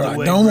right, lead all the right.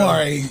 way, Don't bro?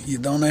 worry. You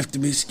don't have to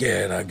be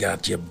scared. I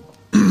got you.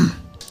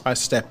 I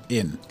step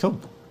in. Cool.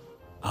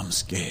 I'm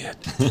scared.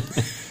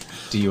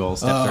 Do you all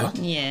step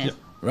through? Yeah.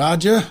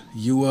 Roger,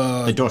 you,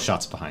 The door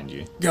shuts behind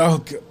you.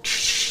 go.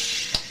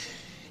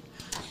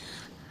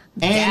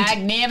 And Dag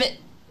nabbit.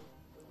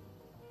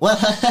 well,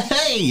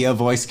 hey, a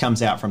voice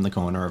comes out from the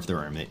corner of the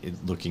room,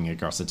 looking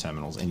across the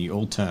terminals, and you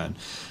all turn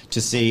to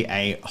see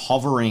a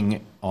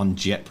hovering on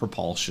jet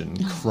propulsion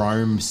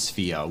chrome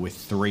sphere with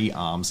 3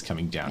 arms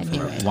coming down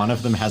from it. One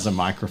of them has a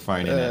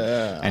microphone in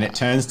it, and it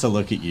turns to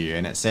look at you,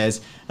 and it says,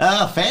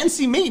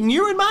 "Fancy meeting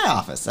you in my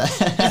office.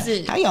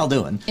 it- How y'all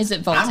doing? is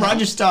it I'm Voltec?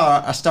 Roger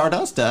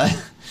Stardust.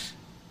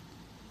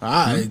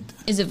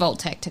 Is it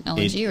Voltec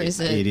technology or is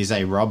it? It is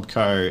a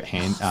Robco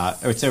hand.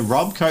 It's a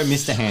Robco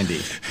Mr. Handy.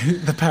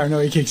 The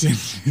paranoia kicks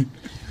in.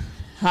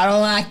 I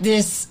don't like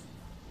this.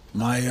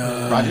 My,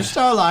 Roger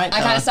Starlight. I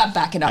kind of start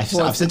backing up I've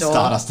towards the said door.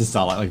 Stardust and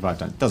Starlight like 5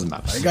 times. Doesn't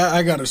matter.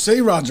 I gotta say,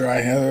 Roger,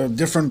 I have a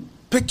different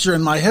picture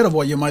in my head of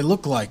what you might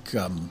look like.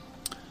 I'm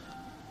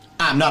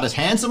not as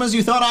handsome as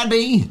you thought I'd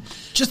be.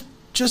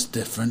 Just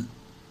different.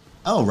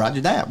 Oh, Roger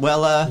that.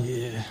 Well,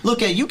 Yeah.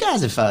 look, you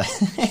guys have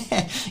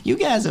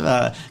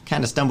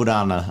kind of stumbled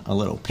on a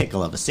little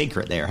pickle of a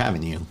secret there,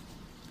 haven't you?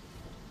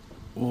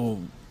 Oh,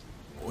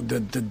 the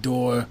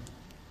door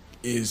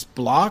is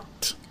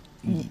blocked.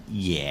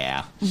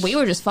 Yeah. We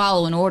were just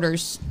following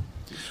orders.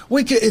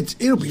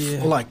 It'll be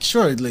Yeah. like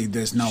surely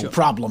there's no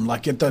problem.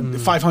 Like at the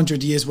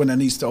 500 years when it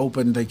needs to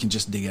open, they can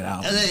just dig it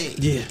out.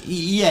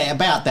 Yeah,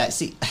 about that.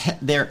 See,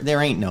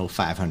 there ain't no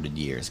 500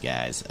 years,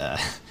 guys.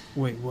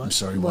 Wait, what? I'm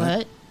sorry,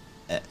 What?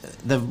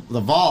 The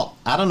vault.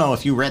 I don't know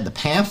if you read the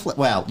pamphlet.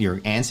 Well, your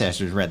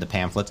ancestors read the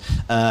pamphlets.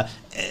 The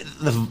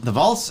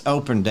vault's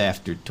opened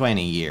after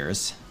 20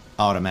 years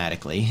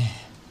automatically.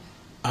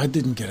 I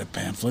didn't get a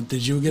pamphlet.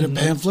 Did you get a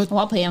pamphlet?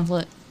 What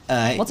pamphlet?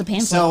 What's a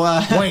pamphlet? So,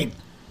 Wait.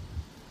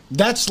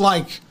 That's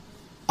like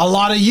a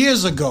lot of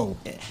years ago.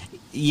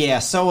 Yeah,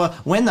 so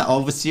when the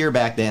overseer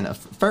back then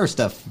first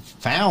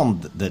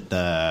found that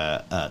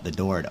the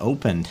door had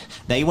opened,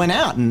 they went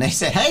out and they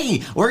said,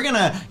 "Hey, we're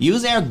gonna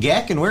use our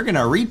Gek and we're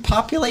gonna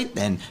repopulate."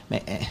 Then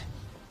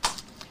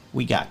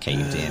we got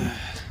caved in.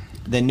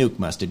 The nuke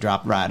must have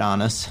dropped right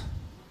on us.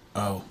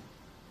 Oh.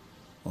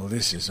 Well,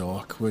 this is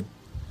awkward.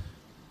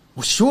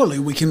 Well, surely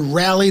we can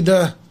rally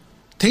the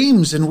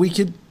teams and we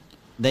could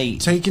They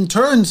take in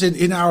turns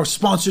in our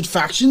sponsored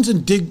factions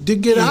and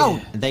dig it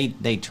out.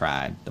 they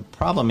tried. The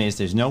problem is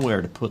there's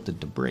nowhere to put the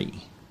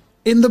debris.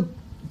 In the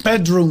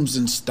bedrooms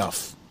and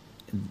stuff.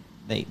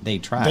 They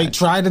tried. They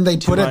tried and they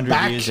put it 200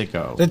 back. years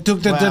ago. They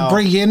took the Well,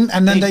 debris in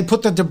and then they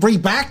put the debris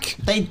back.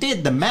 They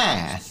did the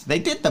math.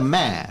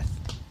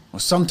 Well,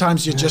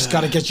 sometimes you just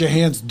got to get your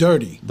hands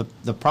dirty.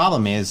 The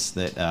problem is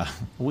that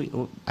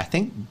I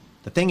think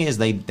the thing is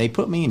they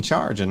put me in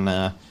charge and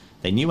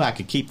they knew I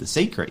could keep the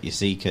secret. You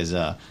see, because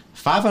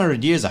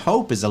 500 years of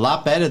hope is a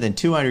lot better than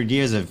 200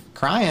 years of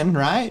crying,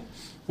 right?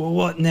 Well,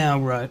 what now,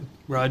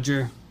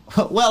 Roger?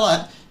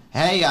 Well,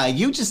 hey,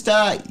 you just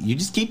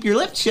keep your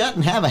lips shut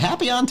and have a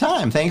happy on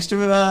time. Thanks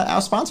to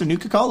our sponsor,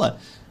 Nuka-Cola.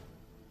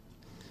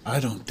 I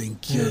don't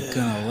think you're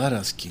going to let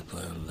us keep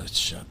our lips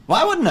shut.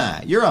 Why wouldn't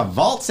I? You're a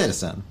vault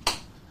citizen.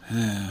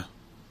 Yeah.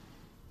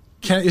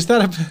 Is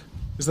that a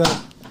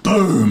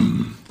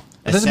Boom.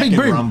 There's a big second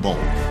boom. rumble.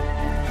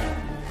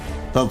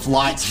 The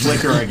lights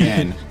flicker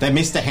again. Then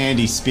Mr.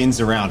 Handy spins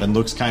around and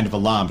looks kind of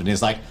alarmed and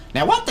is like,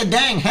 "Now what the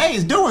dang hey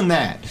is doing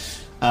that?"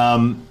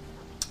 And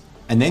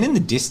then in the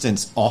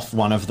distance, off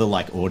one of the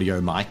like audio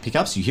mic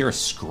pickups, you hear a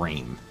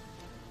scream.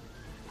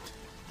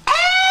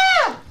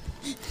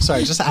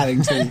 Sorry, just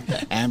adding to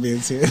the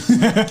ambience here.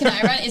 Can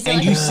I run? Is there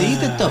And like you see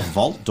that the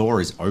vault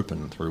door is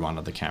open through one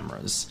of the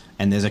cameras.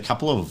 And there's a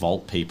couple of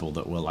vault people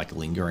that were like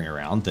lingering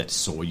around that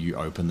saw you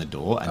open the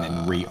door and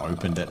then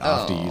reopened it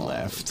after you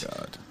left.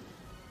 God.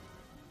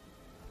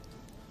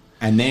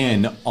 And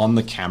then on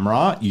the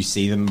camera, you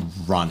see them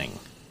running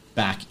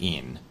back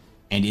in.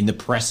 And in the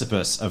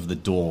precipice of the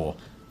door,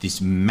 this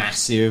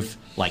massive,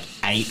 like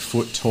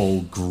 8-foot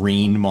tall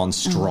green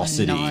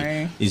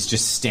monstrosity is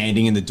just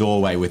standing in the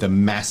doorway with a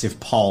massive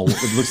pole.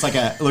 It looks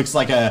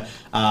like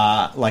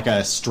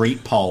a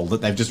street pole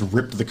that they've just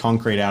ripped the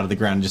concrete out of the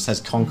ground and just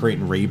has concrete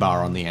and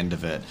rebar on the end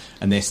of it.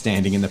 And they're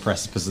standing in the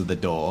precipice of the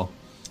door.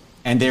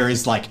 And there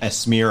is like a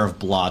smear of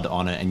blood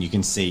on it, and you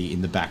can see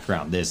in the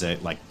background there's a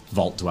like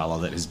vault dweller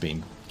that has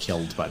been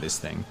killed by this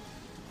thing.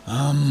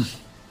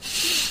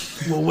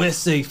 Well, we're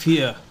safe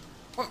here.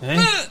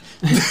 Eh?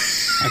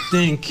 I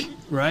think,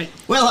 right?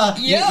 Well,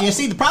 Yeah. you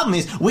see, the problem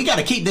is we got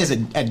to keep this a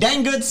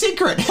dang good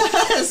secret.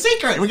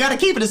 We got to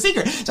keep it a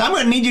secret. So I'm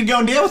going to need you to go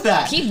and deal with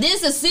that. keep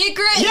this a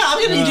secret? Yeah, I'm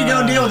going to need you to go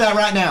and deal with that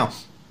right now.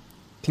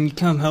 Can you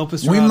come help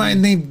us, We Robbie? might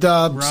need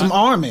some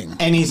arming.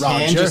 And his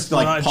hand Roger. just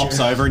like Roger. pops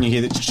over, and you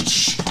hear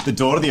the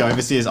door to the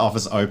overseer's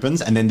office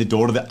opens, and then the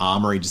door to the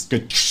armory just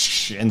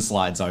goes and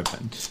slides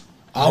open.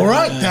 All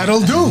right, that'll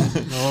do.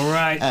 All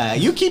right.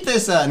 You keep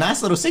this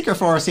nice little secret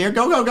for us here.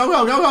 Go, go, go,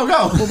 go, go, go,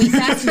 go. We'll be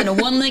faster than a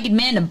one-legged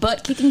man in a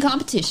butt-kicking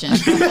competition.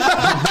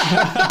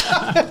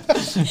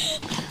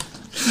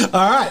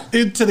 All right,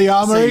 into the So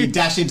armory. you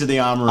dash into the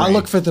armory. I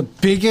look for the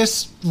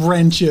biggest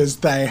wrenches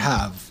they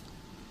have.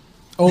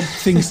 Or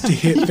things to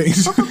hit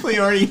things. We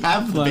already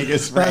have the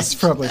biggest That's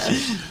wrench.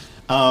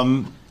 probably.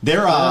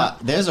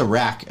 There's a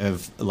rack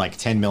of like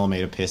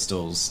 10mm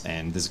pistols,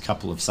 and there's a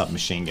couple of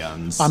submachine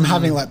guns. I'm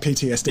having like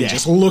PTSD Yeah.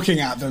 just looking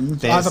at them.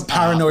 I have a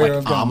paranoia like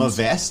of guns. armor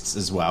vests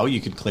as well. You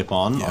could clip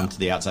on onto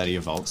the outside of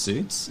your vault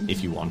suits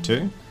if you want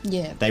to.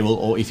 Yeah. They will,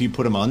 or if you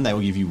put them on, they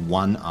will give you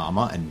 1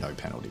 armor and no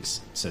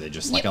penalties. So they're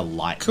just like Yep. a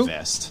light Cool.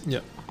 vest.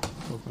 Yep.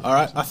 All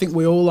right, I think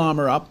we all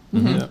armor up.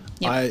 Yep.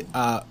 Yep.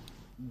 I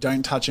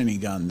don't touch any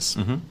guns.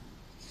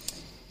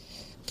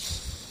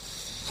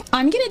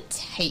 I'm going to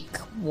take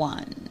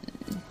one.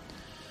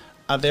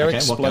 Are there Okay,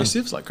 what gun?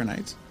 explosives like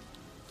grenades?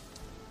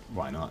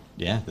 Why not?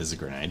 Yeah, there's a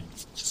grenade.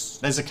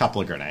 There's a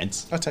couple of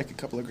grenades. I'll take a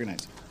couple of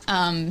grenades.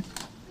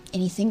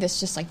 Anything that's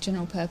just like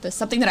general purpose.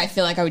 Something that I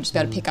feel like I would just be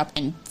able to pick up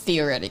and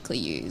theoretically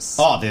use.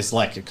 Oh, there's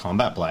like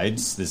combat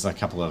blades. There's a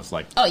couple of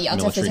like Oh, yeah, I'll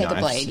military definitely take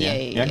a knives.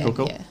 blade. Yeah,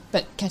 cool. Yeah.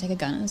 But can I take a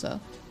gun as well?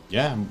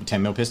 Yeah,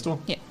 10mm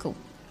pistol. Yeah, cool.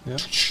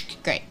 Yep.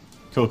 Great.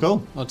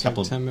 Cool. I'll take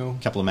couple 10 mil.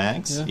 Couple of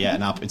mags. Yeah.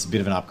 Yeah, it's a bit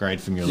of an upgrade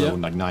from your Yeah. little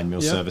like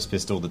 9mm Yeah. service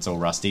pistol that's all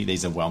rusty.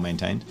 These are well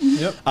maintained.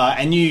 Yep.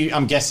 And you,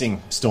 I'm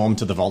guessing, storm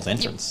to the vault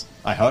entrance.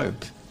 I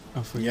hope.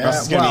 Off we Yeah. go. Or else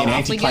it's going to be an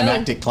off we go.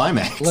 anticlimactic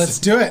climax. Let's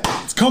do it.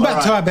 It's combat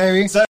All time,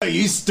 baby. So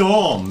you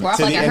storm We're off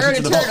to like the a entrance herd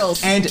of of the vault.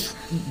 turtles. And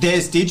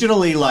there's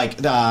digitally like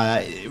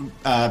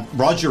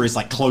Roger is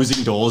like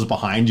closing doors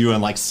behind you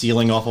and like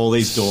sealing off all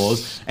these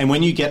doors. And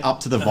when you get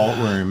up to the vault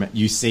room,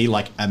 you see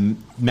like a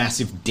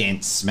massive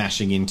dent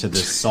smashing into the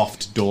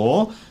soft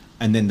door.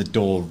 and then the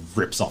door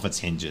rips off its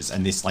hinges,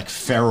 and this like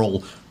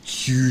feral,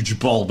 huge,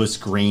 bulbous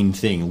green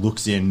thing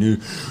looks in.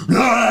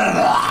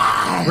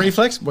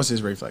 Reflex? What's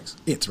his reflex?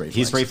 It's reflex.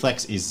 His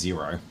reflex is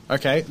 0.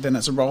 Okay, then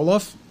it's a roll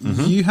off.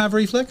 You have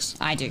reflex?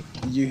 I do.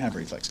 You have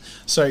reflex.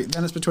 So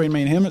then it's between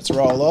me and him. It's a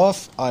roll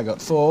off. I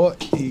got 4.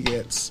 He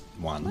gets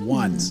 1.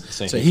 1.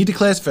 So So he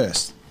declares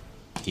first.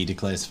 He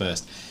declares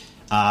first.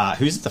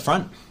 Who's at the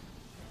front?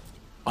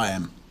 I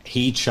am.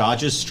 He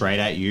charges straight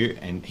at you,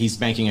 and he's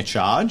making a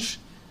charge,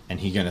 and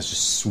he's going to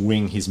just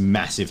swing his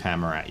massive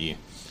hammer at you.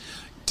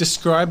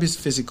 Describe his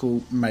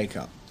physical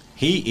makeup.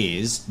 He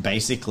is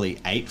basically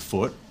 8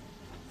 foot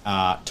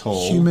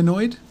tall.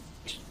 Humanoid?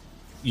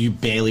 You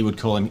barely would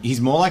call him. He's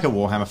more like a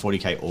Warhammer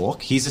 40k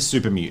orc. He's a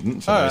super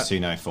mutant, for those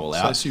who know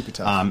Fallout. So super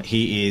tough.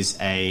 He is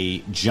a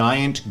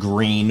giant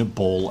green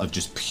ball of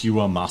just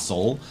pure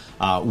muscle,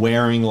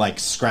 wearing like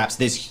scraps.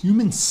 There's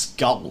human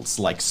skulls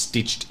like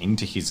stitched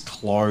into his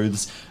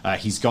clothes.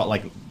 He's got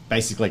like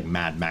basically like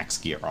Mad Max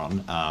gear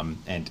on,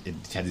 and it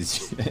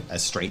has a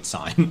street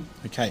sign.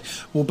 Okay.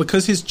 Well,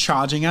 because he's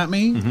charging at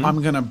me,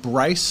 I'm going to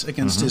brace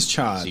against his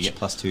charge. So you get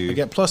 +2. I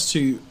get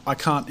 +2. I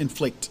can't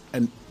inflict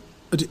an...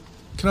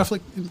 Can I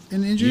inflict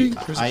an injury? You,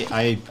 Or is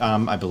it-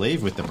 I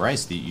believe with the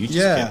brace that you just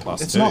Yeah, get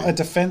 +2. it's not a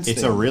defense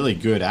It's thing. a really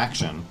good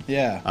action.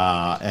 Yeah.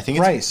 I think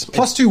Brace. it's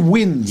 +2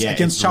 wins yeah,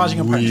 against it's charging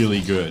opponents.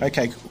 really good.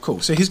 Okay, cool.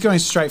 So he's going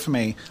straight for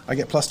me. I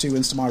get +2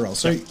 wins to my roll.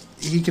 So Yep.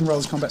 he can roll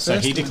his combat So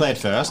first. he declared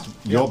first.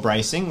 You're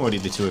bracing. What are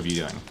the two of you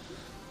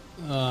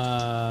doing?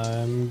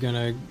 I'm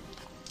gonna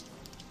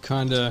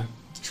kind of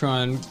try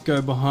and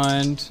go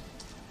behind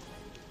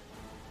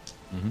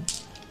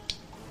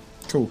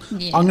Cool.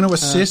 Yeah. I'm going to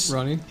assist.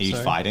 Ronnie. Are you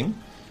sorry. fighting?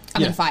 I'm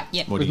Yeah. gonna fight.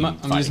 Yep. What With are you I'm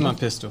fighting using my with?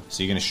 pistol.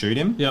 So you're going to shoot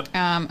him? Yep.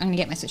 I'm gonna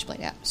get my switchblade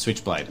out.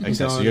 Switchblade. Okay,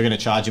 so going- you're going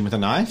to charge him with a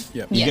knife?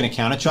 Yep. You're Yeah. going to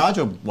countercharge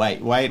or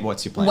wait?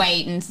 What's your plan?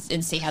 Wait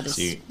and see how this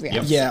So you-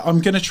 reacts. Yeah,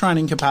 I'm going to try and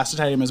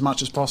incapacitate him as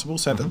much as possible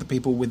so that the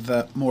people with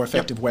the more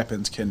effective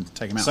weapons can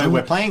take him out. So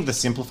we're playing the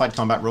simplified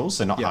combat rules,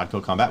 so not Yeah.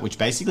 hardcore combat, which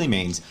basically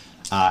means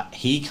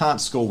he can't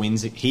score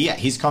wins.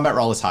 His combat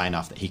roll is high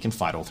enough that he can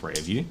fight all three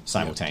of you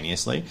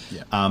simultaneously.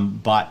 Yeah.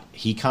 But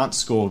he can't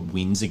score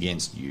wins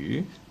against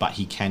you, but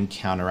he can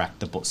counteract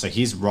the... So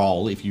his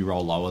roll, if you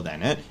roll lower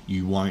than it,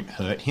 you won't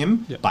hurt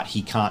him, Yeah. but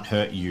he can't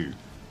hurt you.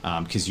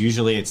 Because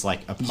usually it's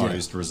like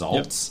opposed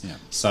results. Yeah.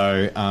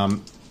 So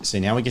so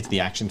now we get to the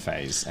action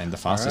phase, and the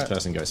fastest Alright.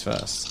 person goes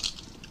first,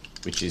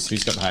 which is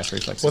who's got the highest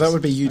reflexes. Well, that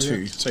would be you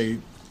two. So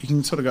you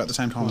can sort of go at the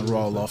same time and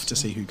roll off to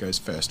see who goes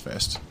first. Do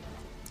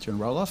you want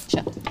to roll off?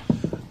 Sure.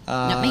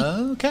 Not me.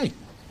 Okay.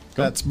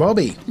 That's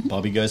Bobby.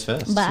 Bobby goes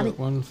first. Bobby. So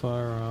one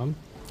firearm.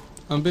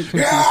 I'm a bit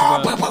confused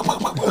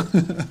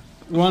about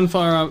one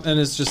firearm, and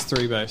it's just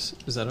 3 base.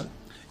 Is that it?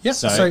 Yep.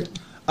 So-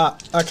 So,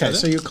 okay. Is it?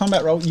 So your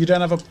combat roll. You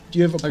don't have a. Do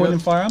you have a point got- in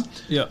firearm?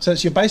 Yeah. So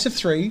it's your base of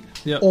 3.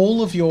 Yeah.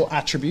 All of your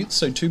attributes.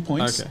 So 2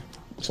 points. Okay.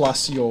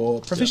 Plus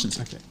your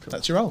proficiency. Okay, cool.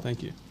 That's your roll.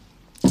 Thank you.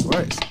 No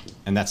worries.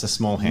 And that's a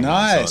small handgun.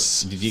 Nice.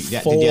 So did you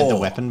have the 4.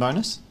 weapon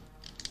bonus?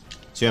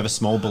 So you have a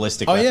small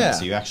ballistic Oh, weapon, yeah.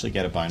 so you actually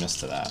get a bonus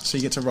to that. So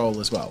you get to roll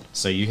as well.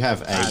 So you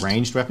have a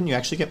ranged weapon, you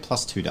actually get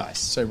 +2 dice.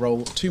 So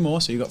roll 2 more.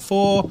 So you got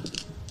 4.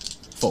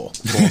 4. 4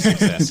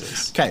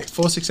 successes. Okay.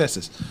 4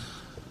 successes.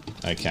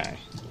 Okay.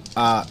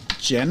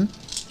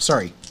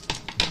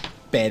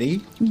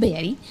 Betty.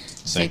 Betty.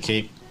 So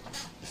keep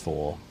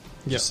 4,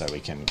 Yep. just so we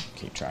can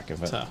keep track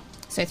of it.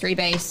 So 3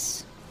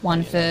 base,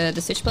 1 for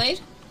the switchblade.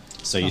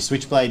 So your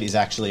switchblade is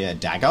actually a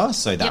dagger,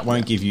 so that Yep.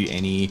 won't give you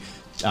any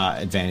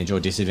advantage or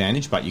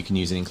disadvantage, but you can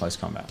use it in close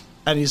combat.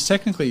 And he's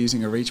technically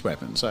using a reach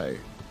weapon. So,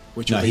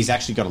 which No, would be- he's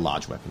actually got a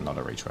large weapon, not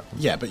a reach weapon.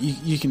 Yeah, but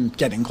you can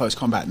get in close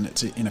combat and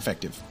it's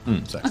ineffective.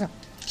 So, Okay.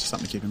 just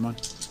something to keep in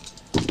mind.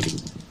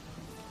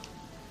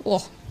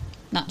 Oh,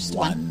 not just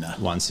one.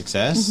 1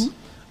 success.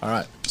 All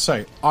right.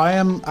 So I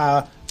am.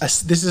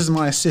 This is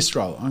my assist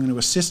roll. I'm going to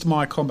assist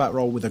my combat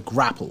roll with a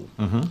grapple.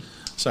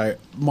 So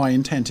my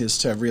intent is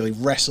to really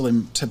wrestle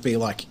him to be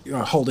like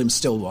hold him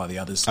still while the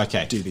others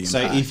Okay. do the So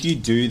impact. if you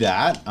do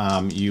that,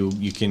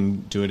 you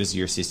can do it as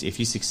your assist. If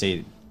you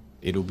succeed,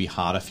 it'll be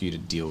harder for you to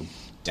deal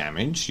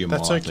damage. You're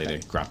That's more likely okay.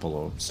 to grapple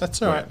or... That's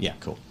all right. Yeah,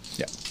 cool.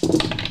 Yeah.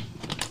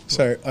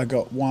 So I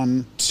got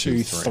 1,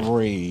 2, 3.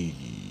 3.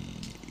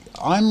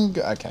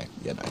 Okay.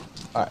 Yeah, no.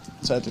 All right.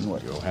 So that didn't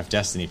work. We'll have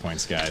destiny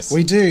points, guys.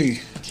 We do.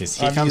 Because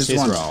here I've comes used his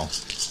one. roll.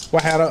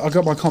 Well, I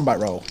got my combat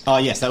roll. Oh,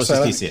 yes, that was So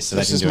just the assist. So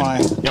this that is didn't my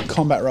do anything. Yep.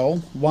 combat roll.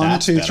 1,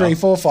 That's 2, 3, better.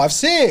 4, 5,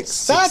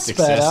 6. That's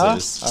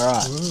successes. better. All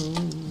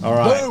right. All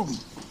right. Boom.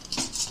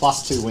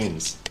 +2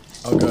 wins.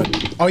 Oh,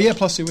 good. Oh, yeah,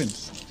 +2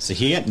 wins. So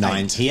he had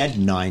 9. He had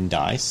 9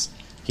 dice.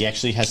 He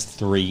actually has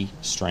 3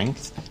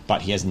 strength,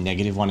 but he has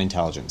 -1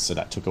 intelligence, so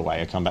that took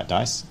away a combat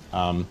dice.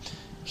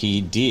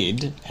 He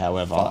did,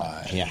 however,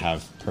 5.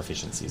 have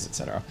proficiencies,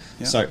 etc.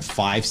 Yeah. So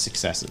 5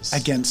 successes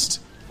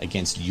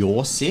Against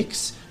your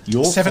 6.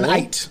 Your 7, 4,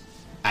 8.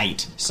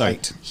 8. So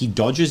 8. he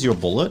dodges your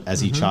bullet as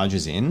he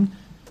charges in.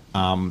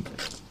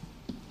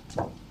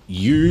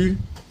 You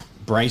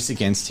brace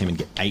against him and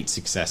get 8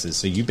 successes.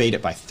 So you beat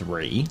it by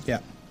 3. Yeah.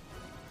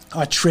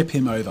 I trip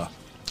him over.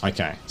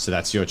 Okay, so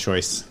that's your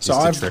choice. So is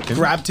to I've trip him.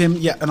 grabbed him,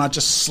 and I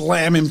just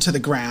slam him to the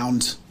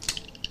ground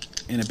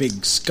in a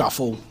big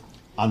scuffle.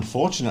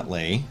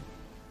 Unfortunately,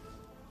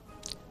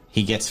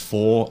 he gets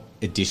 4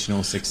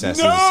 additional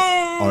successes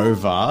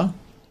over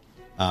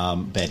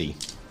Betty.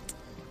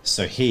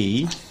 So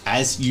he,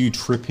 as you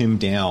trip him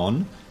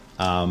down,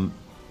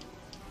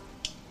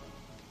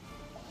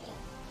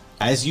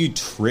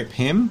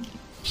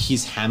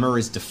 his hammer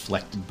is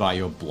deflected by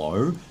your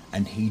blow,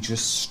 and he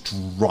just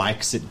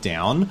strikes it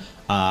down,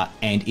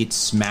 and it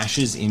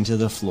smashes into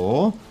the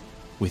floor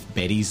with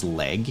Betty's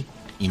leg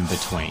in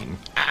between.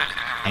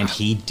 And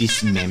he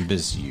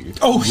dismembers you.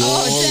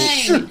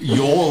 dang.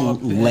 Your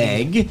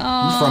leg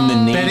from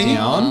the knee Betty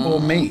down,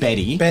 or me?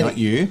 Betty, Betty. not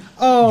you.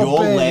 Oh, your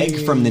Betty.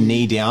 leg from the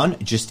knee down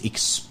just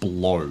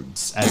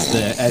explodes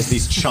as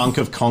this chunk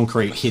of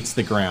concrete hits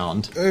the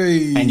ground,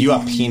 Hey. and you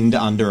are pinned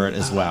under it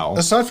as well.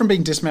 Aside from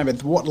being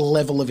dismembered, what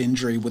level of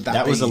injury would that be?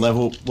 That was a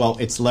level. Well,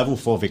 it's level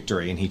 4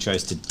 victory, and he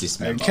chose to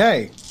dismember.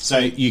 Okay. so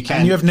you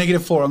can. And you have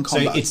 -4 on So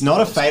combat. it's not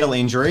a fatal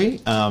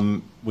injury,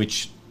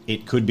 which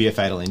it could be a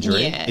fatal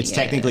injury. Yeah, It's yeah.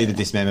 technically the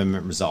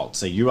dismemberment result.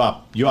 So you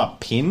are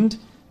pinned,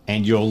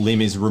 and your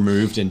limb is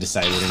removed and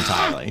disabled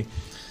entirely.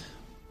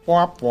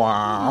 Wop,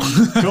 wop.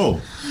 Cool.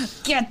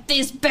 Get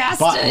this bastard.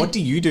 But what do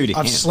you do to him?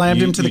 I've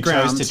slammed him to the you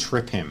ground. chose to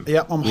trip him.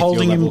 Yep, I'm with your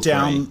holding him level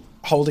down, 3.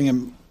 holding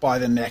him by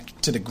the neck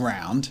to the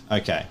ground.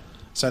 Okay.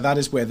 So that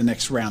is where the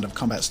next round of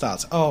combat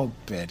starts. Oh,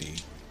 Betty.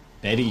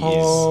 Betty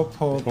Oh, is...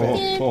 poor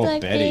Betty. Poor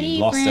Black Betty. Betty,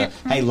 Lost her.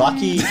 Hey,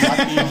 Lucky...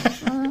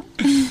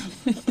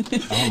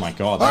 Oh, my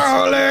God.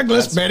 Oh,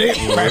 legless Betty.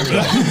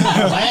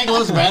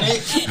 Legless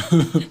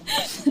Betty.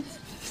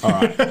 All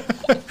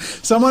right.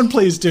 Someone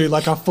please do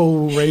like a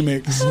full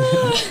remix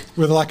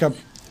with like a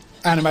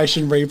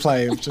animation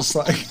replay of just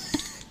like...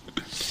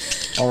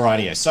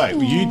 Alrighty, so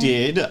you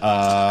did.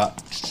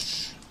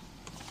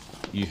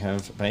 You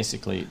have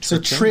basically So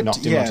tripped him, tripped,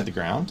 knocked him yeah. onto the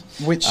ground,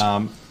 Which...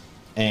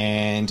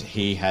 and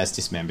he has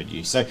dismembered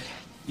you. So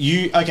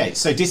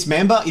So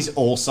dismember is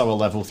also a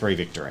level 3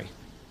 victory.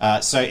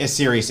 So a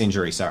serious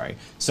injury, sorry.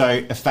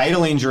 So a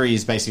fatal injury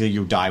is basically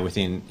you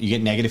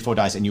get -4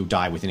 dice and you'll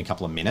die within a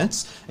couple of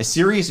minutes. A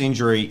serious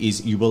injury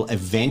is you will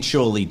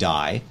eventually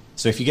die.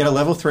 So if you get a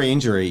level 3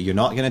 injury, you're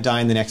not going to die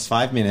in the next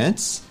 5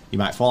 minutes. You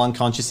might fall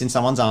unconscious in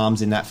someone's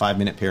arms in that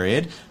 5-minute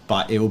period,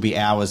 but it will be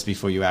hours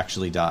before you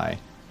actually die.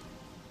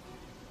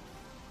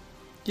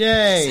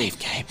 Yay.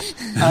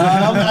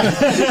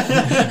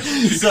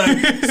 So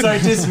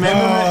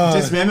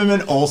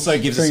dismemberment also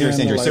gives a serious Finger in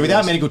the injury. So without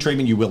labels. medical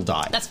treatment, you will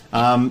die. That's-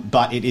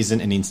 but it isn't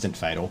an instant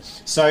fatal.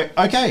 So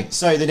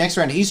so the next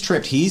round, he's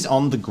tripped. He's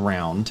on the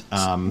ground.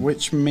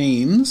 Which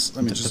means...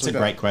 Let me just That's a look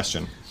great up.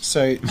 question.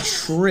 So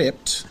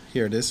tripped...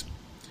 Here it is.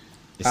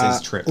 It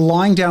says tripped.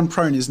 Lying down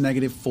prone is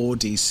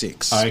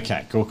 -4d6.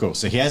 Okay, cool.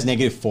 So he has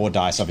 -4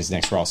 dice off his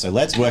next roll. So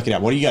let's work it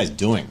out. What are you guys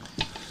doing?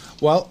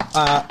 Well,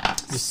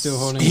 You're still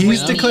holding him he's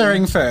down?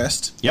 declaring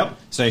first. Yep.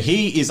 So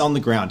he is on the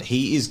ground.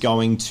 He is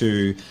going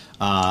to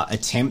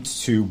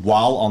attempt to,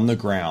 while on the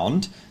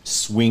ground,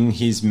 swing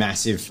his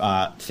massive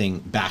thing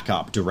back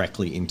up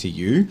directly into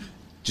you,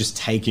 just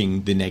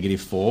taking the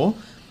 -4.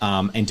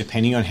 And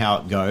depending on how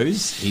it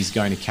goes, he's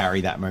going to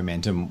carry that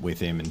momentum with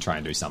him and try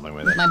and do something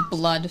with it. My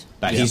blood.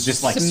 But he's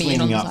just like Smeared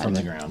on swinging the up side from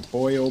of the it. ground.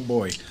 Boy, oh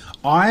boy.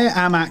 I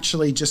am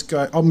actually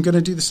I'm going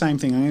to do the same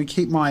thing. I'm going to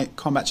keep my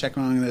combat check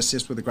and I'm going to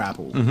assist with the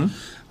grapple.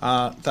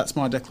 That's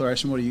my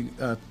declaration. What do you...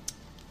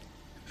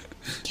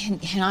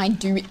 Can I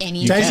do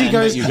anything? Daisy But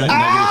goes, You've got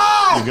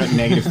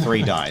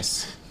 -3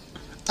 dice.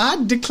 I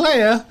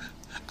declare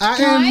I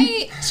Can am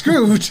I-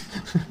 screwed.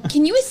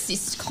 Can you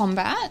assist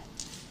combat?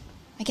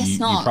 I guess You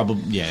not.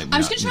 probably yeah. I'm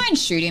just going to try and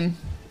shoot him,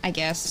 I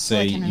guess. So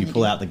That's all I can you really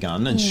pull do. out the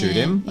gun and shoot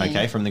Yeah, him, yeah.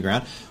 okay, from the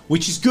ground,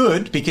 which is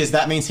good because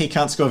that means he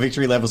can't score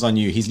victory levels on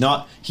you.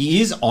 He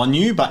is on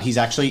you, but he's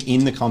actually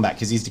in the combat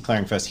because he's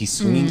declaring first. He's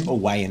swinging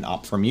away and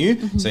up from you,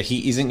 so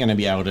he isn't going to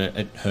be able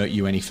to hurt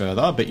you any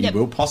further, but you Yep.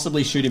 will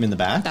possibly shoot him in the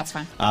back. That's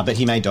fine. But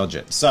he may dodge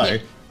it. So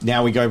Yep.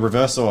 now we go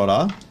reverse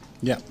order.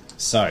 Yep.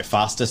 So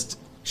fastest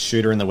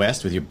shooter in the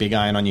West with your big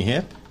iron on your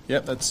hip.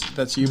 Yep,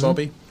 that's you,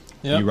 Bobby.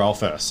 Yep. You roll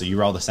first. So you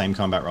roll the same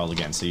combat roll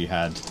again. So you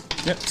had,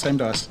 Yep, same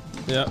dice.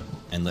 Yep.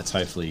 and let's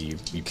hopefully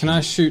you Can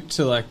I shoot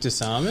to like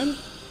disarm him?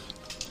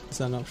 Is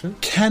that an option?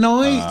 Can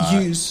I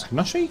use... I'm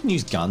not sure you can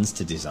use guns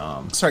to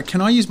disarm. Sorry, can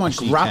I use my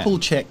Actually, you grapple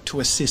can. check to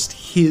assist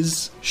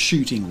his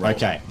shooting roll?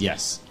 Okay,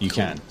 yes, you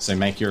can. So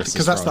make your assist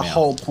Because that's the roll now.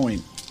 whole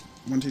point.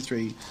 1, 2,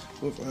 3,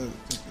 4, 5,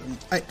 6, 7,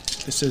 8.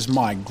 This is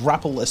my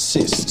grapple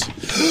assist.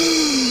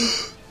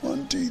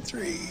 1, 2,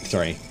 3.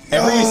 Sorry.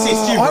 Every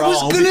assist you I roll.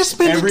 was going to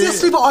spend a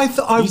destiny, but I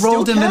You still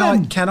rolled and then I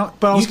can. cannot.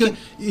 But I was You going.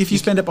 If you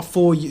spend it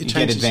before you You get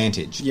changes-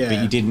 advantage. Yeah, But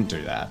you didn't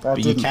do that. I But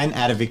you didn't. can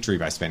add a victory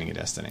by spending a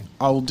destiny.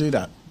 I will do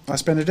that. I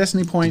spend a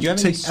destiny point, Did you have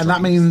to, any and that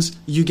strength? means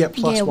you get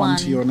plus Yeah, 1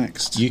 to one. your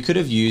next. You could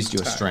have used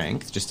your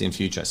strength just in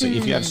future. So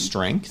if you have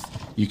strength,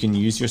 you can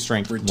use your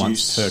strength once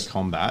Reduce. per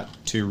combat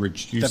to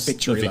reduce The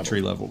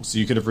victory level. So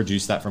you could have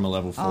reduced that from a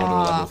level 4 to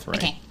a level 3.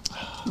 Okay.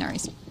 No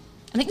worries.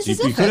 I think this You, is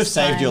the you could have first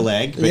saved time. your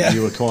leg, but Yeah.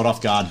 you were caught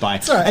off guard by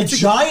right, a it's a-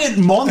 giant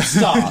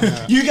monster.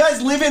 You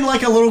guys live in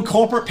like a little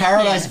corporate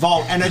paradise Yeah.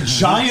 vault, and a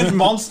giant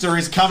monster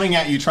is coming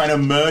at you, trying to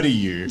murder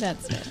you.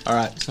 That's it. All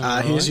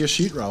right, here's your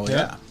shoot roll.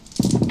 Yeah.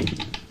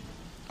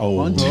 Oh,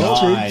 1, 2, 3,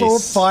 nice. 4,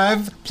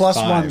 5 plus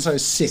 1, Five. so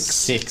 6.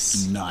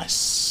 6.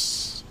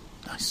 Nice.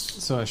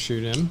 So I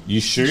shoot him. You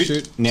shoot.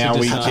 Shoot Now to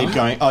we disarm. keep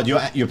going. Oh,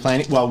 you're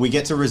planning. Well, we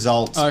get to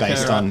results Okay,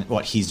 based right. on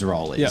what his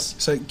roll is. Yep.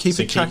 So keep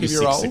a track your of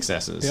your 6 roll.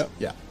 successes. Yep.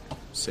 Yeah.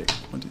 6.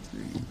 1, 2,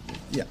 3.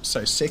 Yeah,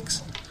 so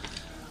 6.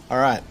 All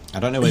right. I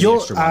don't know where the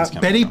extra one's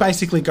coming Betty from.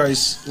 basically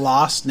goes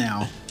last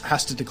now.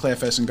 Has to declare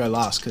first and go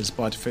last because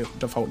by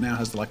default now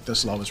has like the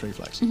slowest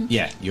reflex.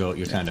 Yeah, you're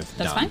kind of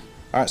That's done. fine.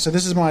 All right, so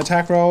this is my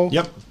attack roll.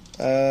 Yep.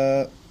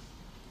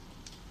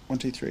 1,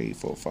 2, 3,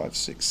 4, 5,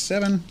 6,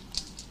 7.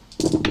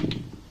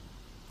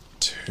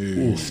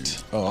 2.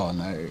 Oh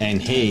no.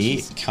 And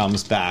he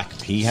comes back.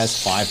 He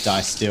has 5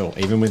 dice still,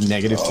 even with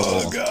 -4.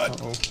 Oh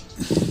god.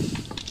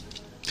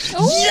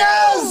 Ooh!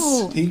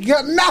 Yes! He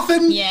got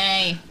nothing.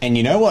 Yay. And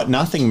you know what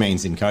nothing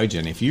means in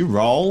Kojin? If you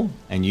roll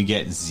and you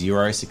get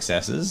 0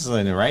 successes,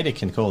 the narrator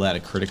can call that a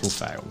critical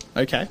fail.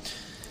 Okay.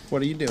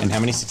 What are you doing? And how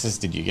many successes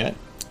did you get?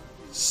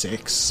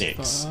 6.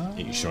 6. Are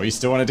you sure you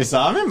still want to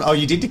disarm him? Oh,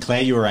 you did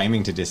declare you were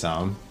aiming to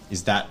disarm.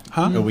 Is that...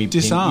 Huh? Are we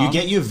Disarm? You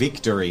get your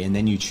victory and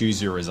then you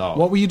choose your result.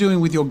 What were you doing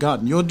with your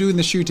gun? You're doing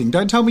the shooting.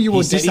 Don't tell me you were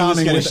he said he was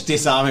disarming going with. to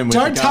disarm him with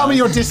Don't the tell gun. me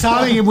you're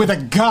disarming him with a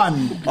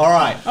gun. All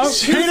right.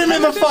 Shoot him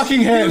in the fucking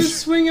He head. was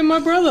swinging my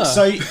brother.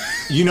 So,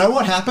 you know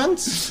what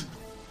happens?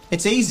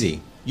 It's easy.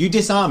 You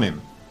disarm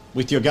him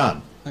with your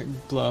gun. like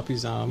blow up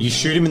his arm. You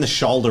shoot him in the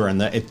shoulder,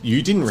 and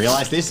you didn't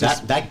realize this.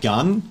 That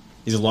gun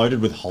is loaded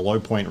with hollow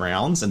point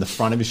rounds, and the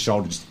front of his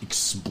shoulder just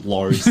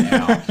explodes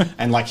out,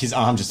 and like his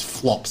arm just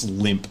flops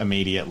limp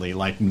immediately,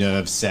 like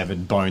nerves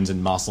severed, bones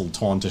and muscle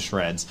torn to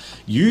shreds.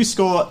 You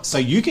score, so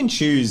you can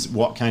choose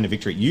what kind of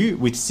victory. You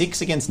with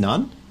 6 against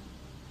none.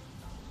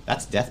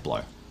 That's death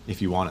blow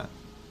if you want it.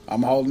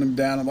 I'm holding him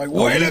down. I'm like,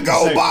 way to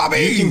go, So Bobby.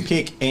 You can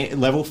pick a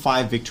level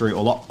 5 victory,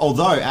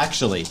 although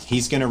actually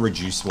he's going to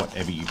reduce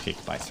whatever you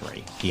pick by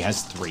 3. He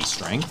has 3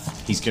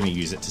 strength. He's going to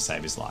use it to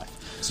save his life.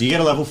 So you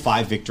get a level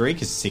 5 victory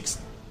because 6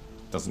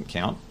 doesn't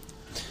count.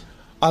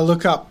 I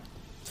look up,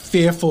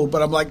 fearful,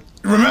 but I'm like,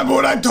 Remember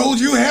what I told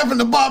you happened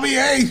to Bobby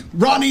A?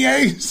 Ronnie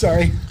A?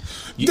 sorry.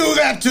 Do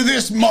that to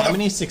this How mother...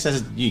 many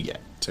successes do you get?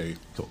 2.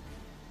 Cool.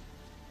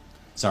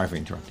 Sorry for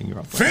interrupting you,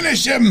 Rob.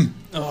 Finish him!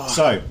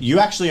 So you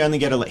actually only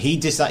get he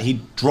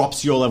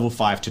drops your level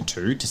 5 to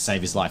 2 to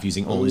save his life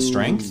using all his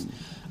strength.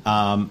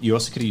 You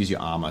also could use your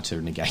armor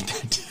to negate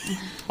that.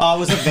 Oh, it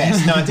was a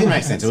vest. No, it didn't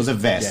make sense. It was a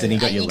vest, and he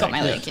got your You leg. got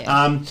my leg,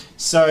 yeah.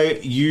 So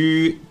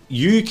you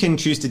can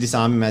choose to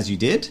disarm him as you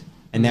did,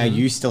 and now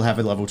you still have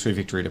a level 2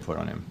 victory to put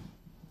on him.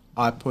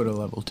 I put a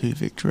level 2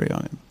 victory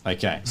on him.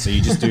 Okay, so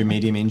you just do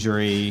medium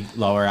injury,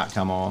 lower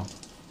outcome, or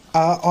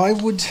I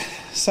would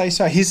say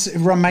so. His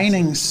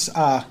remainings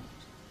are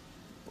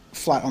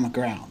flat on the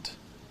ground.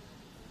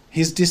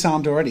 He's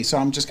disarmed already, so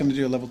I'm just going to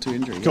do a level 2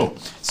 injury. cool.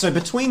 So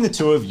between the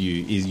two of you,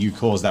 you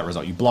cause that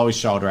result. You blow his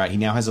shoulder out. He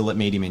now has a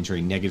medium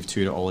injury, -2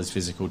 to all his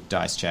physical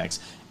dice checks,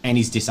 and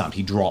he's disarmed.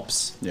 He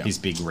drops Yeah. his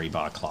big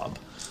rebar club.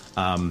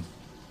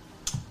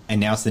 And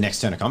now it's the next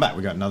turn of combat.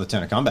 We've got another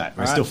turn of combat.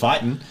 We're All right. still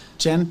fighting.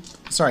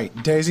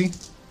 Daisy.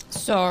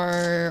 So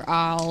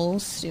I'll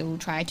still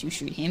try to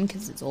shoot him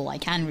because it's all I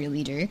can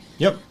really do.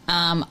 Yep.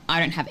 I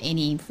don't have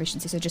any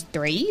proficiency, so just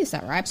 3. Is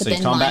that right? So But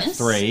then combat minus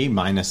 3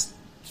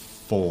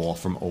 -4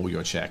 from all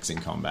your checks in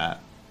combat.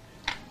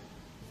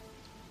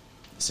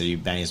 So you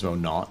may as well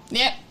not.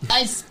 Yep.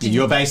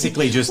 You're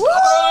basically just Woo!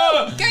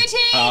 Go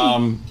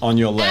team! on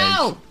your leg.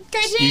 Ow! Go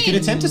team! You can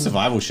attempt a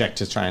survival check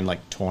to try and like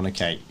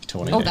tourniquet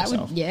Oh, that would-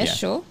 himself. yeah,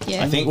 sure,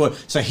 yeah. I think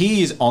so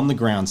he is on the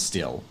ground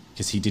still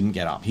because he didn't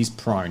get up. He's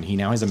prone. He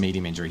now has a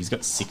medium injury. He's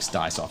got 6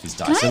 dice off his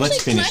dice. Can So I let's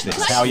actually- finish can I,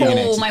 this. Can How are you I going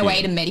to fall execute my way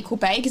it? to medical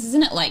bay? Because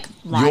isn't it like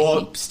right?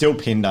 You're still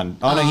pinned on.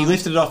 Oh no, he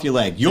lifted it off your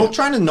leg. You're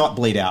trying to not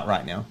bleed out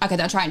right now. Okay,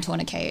 I'll try and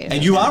tourniquet it.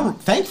 And you are,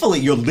 thankfully,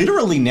 you're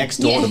literally next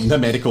door to Yeah. the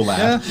medical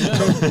lab.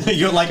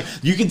 You're like,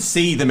 you can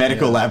see the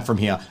medical lab from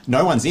here.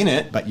 No one's in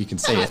it, but you can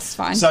see it. That's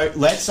fine. So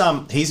let's,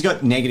 he's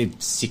got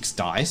 -6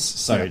 dice.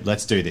 So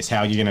let's do this.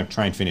 How are you going to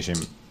try and finish him,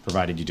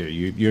 provided you do?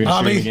 You're going to shoot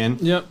Bobby. him again?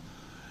 Yep.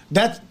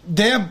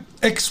 They're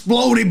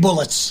exploding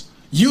bullets.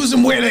 Use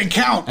them where they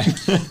count.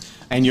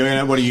 And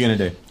what are you going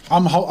to do?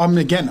 I'm going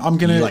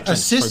You, to like,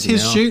 just assist poke him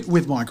his out? shoot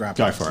with my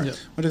grapple. Go for it. Yep.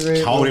 What is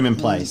it? Hold him in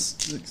place.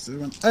 6,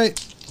 7, 8.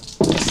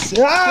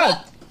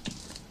 Ah!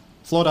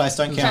 Floor dice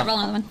don't Try count. roll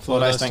another one. Floor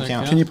dice don't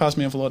count. Can you pass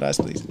me a floor dice,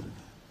 please?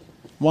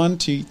 1,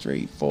 2,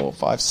 3, 4,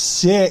 5,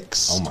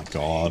 6. Oh my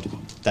god.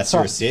 That's So,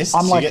 your assist.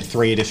 I'm So like- you get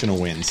 3 additional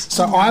wins.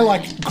 So I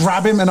like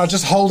grab him and I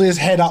just hold his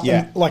head up Yeah.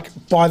 and like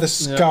by the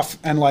scuff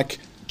and like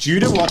Due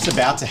to what's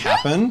about to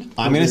happen,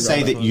 I'm going to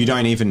say that you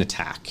don't even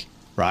attack,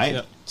 right?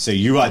 Yep. So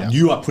you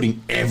are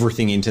putting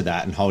everything into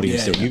that and holding him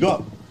Yeah, still. yeah.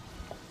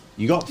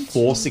 You got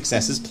 4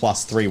 successes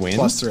plus 3 wins.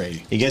 Plus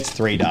 3. He gets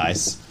 3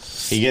 dice.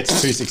 He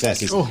gets 2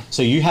 successes.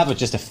 So you have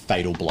just a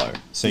fatal blow.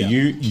 So Yeah.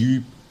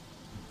 you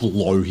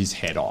blow his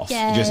head off.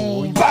 Yay. Just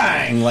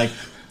bang, like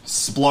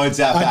explodes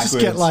out I backwards.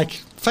 just get like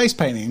face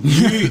painting.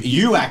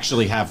 you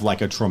actually have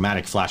like a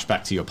traumatic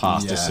flashback to your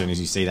past Yeah. as soon as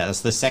you see that.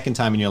 That's the second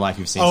time in your life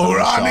you've seen Oh, someone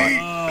Ronnie!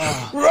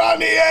 shot.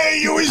 Ronnie, hey,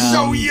 you were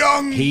so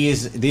young!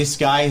 This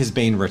guy has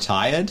been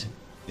retired.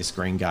 This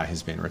green guy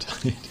has been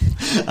retired.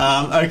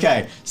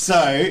 Okay,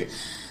 so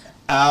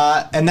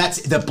and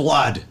that's the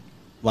blood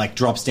like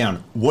drops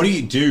down. What do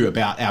you do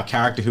about our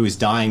character who is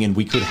dying and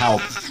we could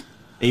help?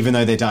 Even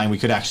though they're dying, we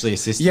could actually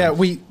assist Yeah, them.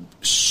 we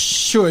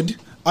should.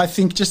 I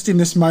think just in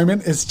this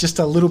moment, it's just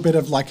a little bit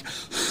of like,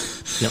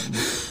 Yep.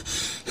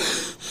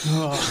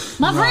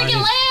 My freaking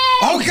leg!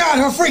 Oh God,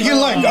 her freaking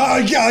leg! Oh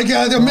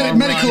yeah, the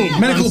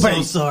medical I'm so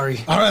bay. sorry.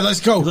 All right, let's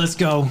go. Let's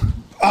go.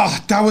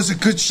 Ah, that was a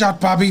good shot,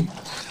 Bobby.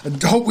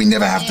 I hope we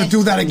never have to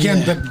do that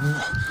again. But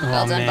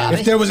Well done, man. Bobby.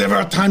 if there was ever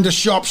a time to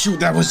sharpshoot,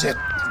 that was it.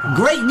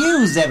 Great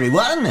news,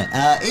 everyone!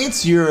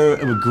 It's your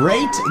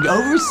great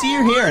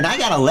overseer here, and I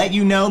gotta let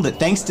you know that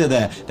thanks to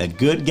the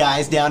good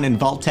guys down in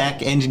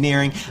Vault-Tec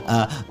Engineering,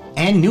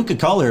 and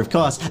Nuka-Cola, of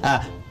course,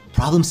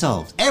 problem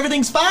solved.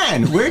 Everything's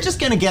fine. We're just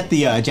gonna get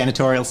the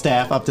janitorial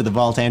staff up to the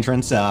vault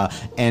entrance,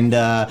 and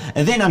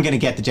then I'm gonna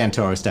get the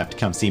janitorial staff to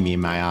come see me in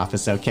my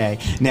office, okay?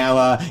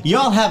 Now, you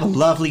all have a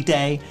lovely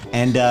day,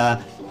 and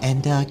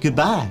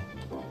goodbye.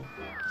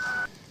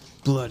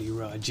 Bloody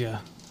Roger.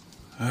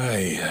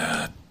 Hey,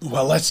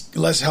 well,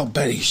 let's help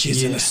Betty.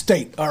 She's in Yeah. a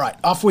state. All right,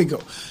 off we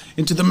go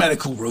into the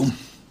medical room.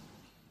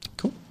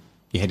 Cool.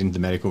 You head into the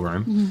medical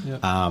room,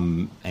 Yep.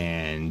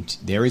 and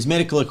there is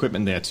medical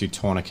equipment there to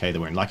tourniquet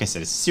the wound. Like I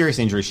said, it's a serious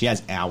injury. She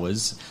has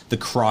hours. The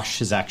crush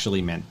has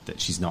actually meant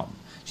that she's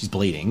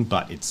bleeding,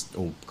 but it's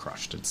all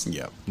crushed. It's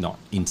Yep. not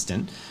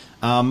instant.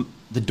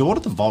 The door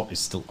to the vault is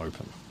still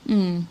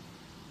open,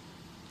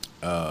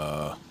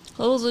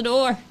 Close the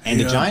door. and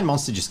Yeah. a giant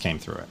monster just came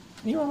through it.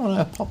 You don't want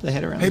to pop the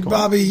head around Hey, the corner?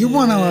 Bobby, you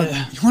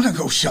wanna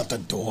go shut the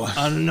door?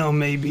 I don't know,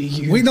 maybe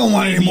you... We don't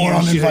want any maybe more you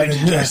uninvited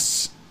should.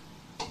 guests.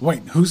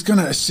 Wait, who's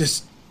gonna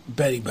assist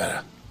Betty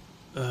better?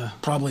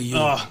 Probably you.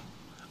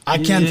 I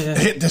can't yeah.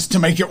 hit this to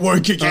make it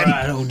work All again.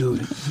 right, I'll do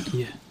it.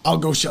 Yeah. I'll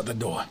go shut the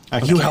door.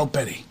 Okay. You help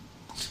Betty.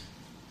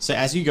 So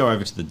as you go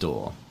over to the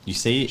door, you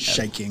see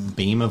Shaking. a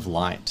beam of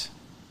light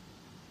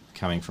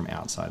coming from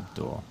outside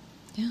the door.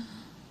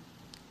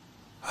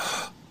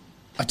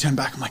 I turn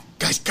back. I'm like,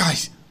 guys,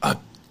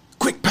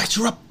 quick, patch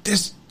her up.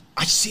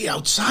 I see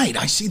outside.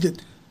 I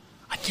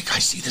think I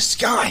see the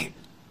sky.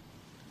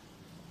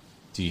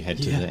 Do you head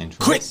to Yeah. the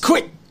entrance?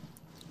 Quick,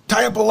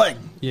 tie up a leg.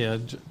 Yeah,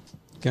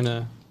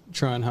 gonna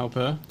try and help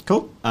her.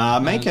 Cool.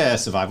 Make a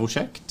survival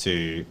check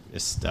to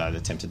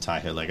attempt to tie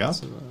her leg up.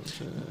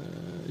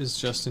 Is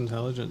just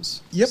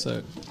intelligence. Yep.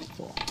 So,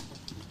 4.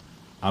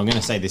 I'm going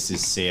to say this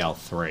is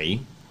CL3.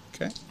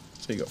 Okay,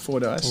 so you got 4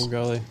 dice. Oh,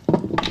 golly.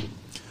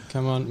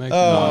 Come on, make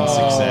One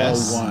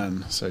success.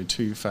 1, so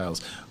 2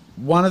 fails.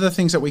 One of the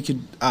things that we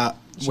could,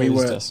 we Choose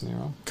were destiny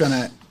roll.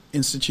 gonna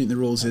institute in the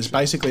rules is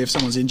basically if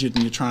someone's injured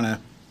and you're trying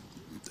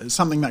to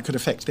something that could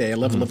affect their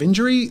level of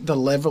injury, the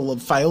level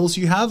of fails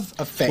you have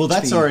affects. Well,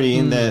 that's the, already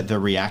in the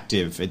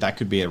reactive. That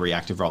could be a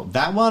reactive roll.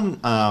 That one,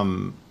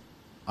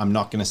 I'm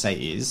not going to say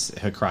is.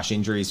 Her crush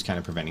injury is kind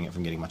of preventing it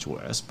from getting much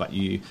worse. But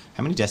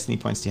how many destiny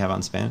points do you have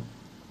unspent?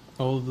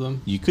 All of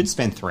them. You could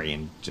spend 3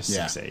 and just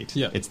Yeah. succeed.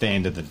 Yeah. It's the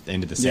end of the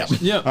Yeah. session.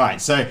 Yeah. All right,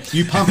 so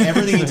you pump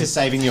everything into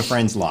saving your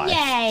friend's life.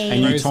 Yay.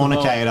 And you Raise the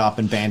tourniquet vault. it up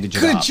and bandage it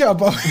Good up.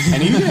 job.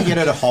 And are you going to get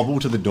her to hobble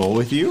to the door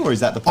with you, or is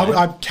that the plan?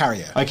 I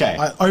carry her. Okay.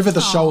 Over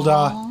the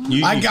shoulder.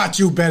 You, I got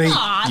you, Betty.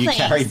 Aw, you thanks.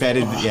 carry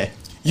bedded, yeah.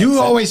 You That's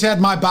it. always had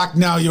my back.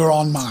 Now you're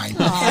on mine.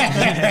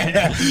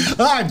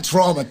 I'm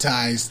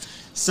traumatized.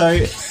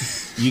 So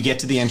you get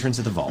to the entrance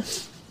of the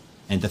vault,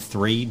 and the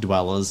 3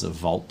 dwellers of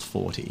Vault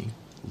 40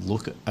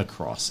 look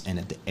across, and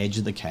at the edge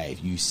of the cave,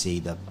 you see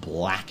the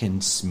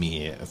blackened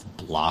smear of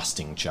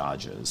blasting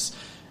charges,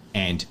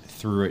 and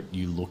through it,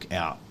 you look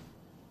out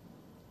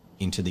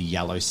into the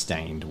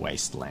yellow-stained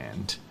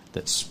wasteland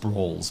that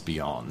sprawls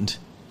beyond,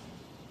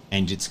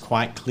 and it's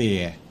quite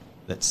clear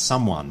that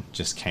someone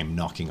just came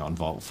knocking on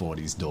Vault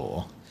 40's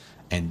door,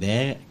 and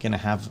they're going to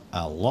have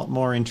a lot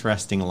more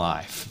interesting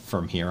life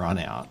from here on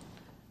out.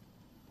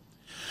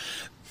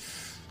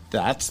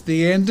 That's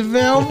the end of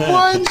our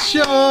one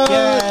shot.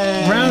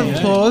 Yay. Round of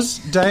applause,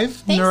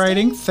 Dave,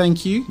 narrating. Dave.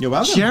 Thank you. You're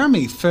welcome.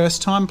 Jeremy,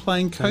 first time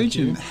playing Cogent.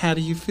 you. How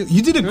do you feel?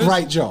 You did a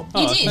great job. You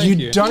Oh, did. thank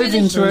you. dove You're the-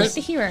 into like it.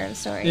 the hero of the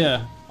story.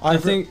 Yeah. I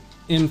I've- think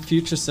in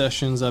future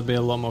sessions I'd be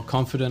a lot more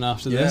confident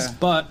after this. Yeah.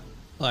 But,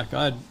 like,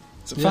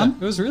 Is it fun?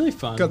 It was really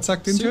fun. Got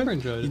sucked into Super it.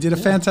 enjoyed it. You did a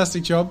Yeah.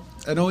 fantastic job,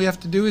 and all you have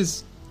to do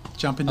is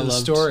jump into I the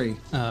loved, story.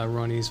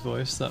 Ronnie's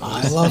voice. That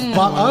I was love.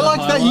 I of like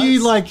the that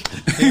you like.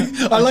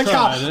 I like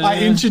tried, how I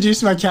yeah.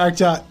 introduced my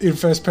character in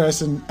first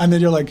person, and then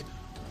you're like,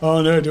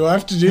 "Oh no, do I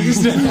have to do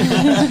this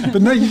now?"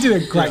 But no, you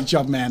did a great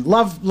job, man.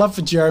 Love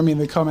for Jeremy in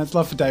the comments.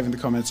 Love for Dave in the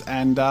comments,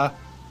 and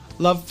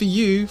love for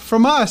you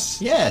from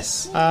us.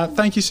 Yes.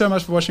 Thank you so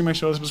much for watching. Make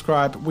sure to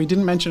subscribe. We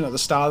didn't mention at the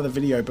start of the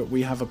video, but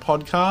we have a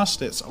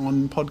podcast. It's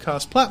on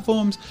podcast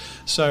platforms,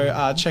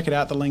 so check it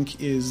out. The link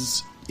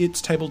is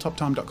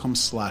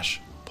itstabletoptime.com/podcast.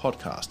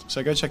 podcast.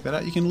 So go check that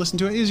out. You can listen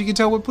to it. As you can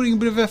tell, we're putting a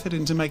bit of effort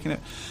into making it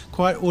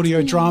quite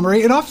audio drama-y,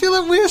 and I feel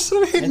like we're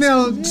sort of hitting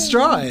our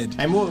stride.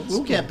 And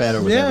we'll get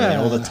better with everything,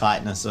 all the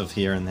tightness of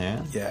here and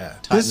there. Yeah,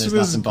 Tightness,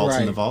 nuts and bolts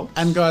in the vault.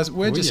 And guys,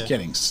 we're just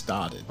getting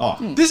started. Oh.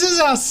 This is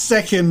our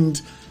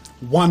second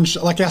one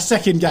shot, like our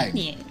second game.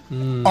 Yeah.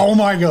 Oh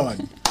my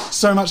god.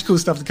 So much cool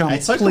stuff to come.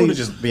 It's so cool to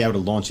just be able to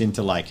launch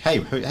into like, hey,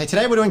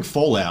 today we're doing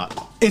Fallout.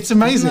 It's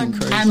amazing. Isn't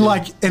that And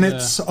like, and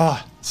it's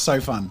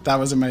so fun. That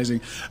was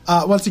amazing.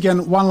 Once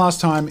again, one last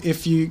time,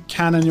 if you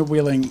can and you're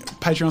willing,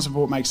 Patreon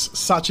support makes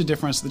such a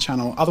difference to the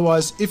channel.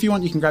 Otherwise, if you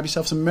want, you can grab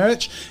yourself some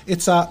merch.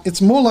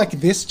 It's more like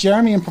this.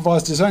 Jeremy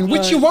improvised his own,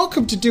 which you're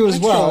welcome to do as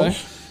well.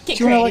 Get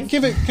Do you want to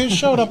creative.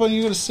 show it up and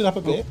you got to sit up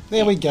a bit?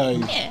 There we go.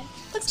 Yeah.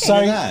 Let's So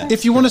go. that,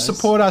 if you want to guys.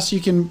 support us, you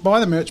can buy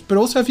the merch. But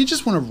also, if you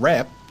just want to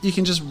rep, you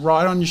can just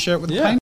write on your shirt with a paint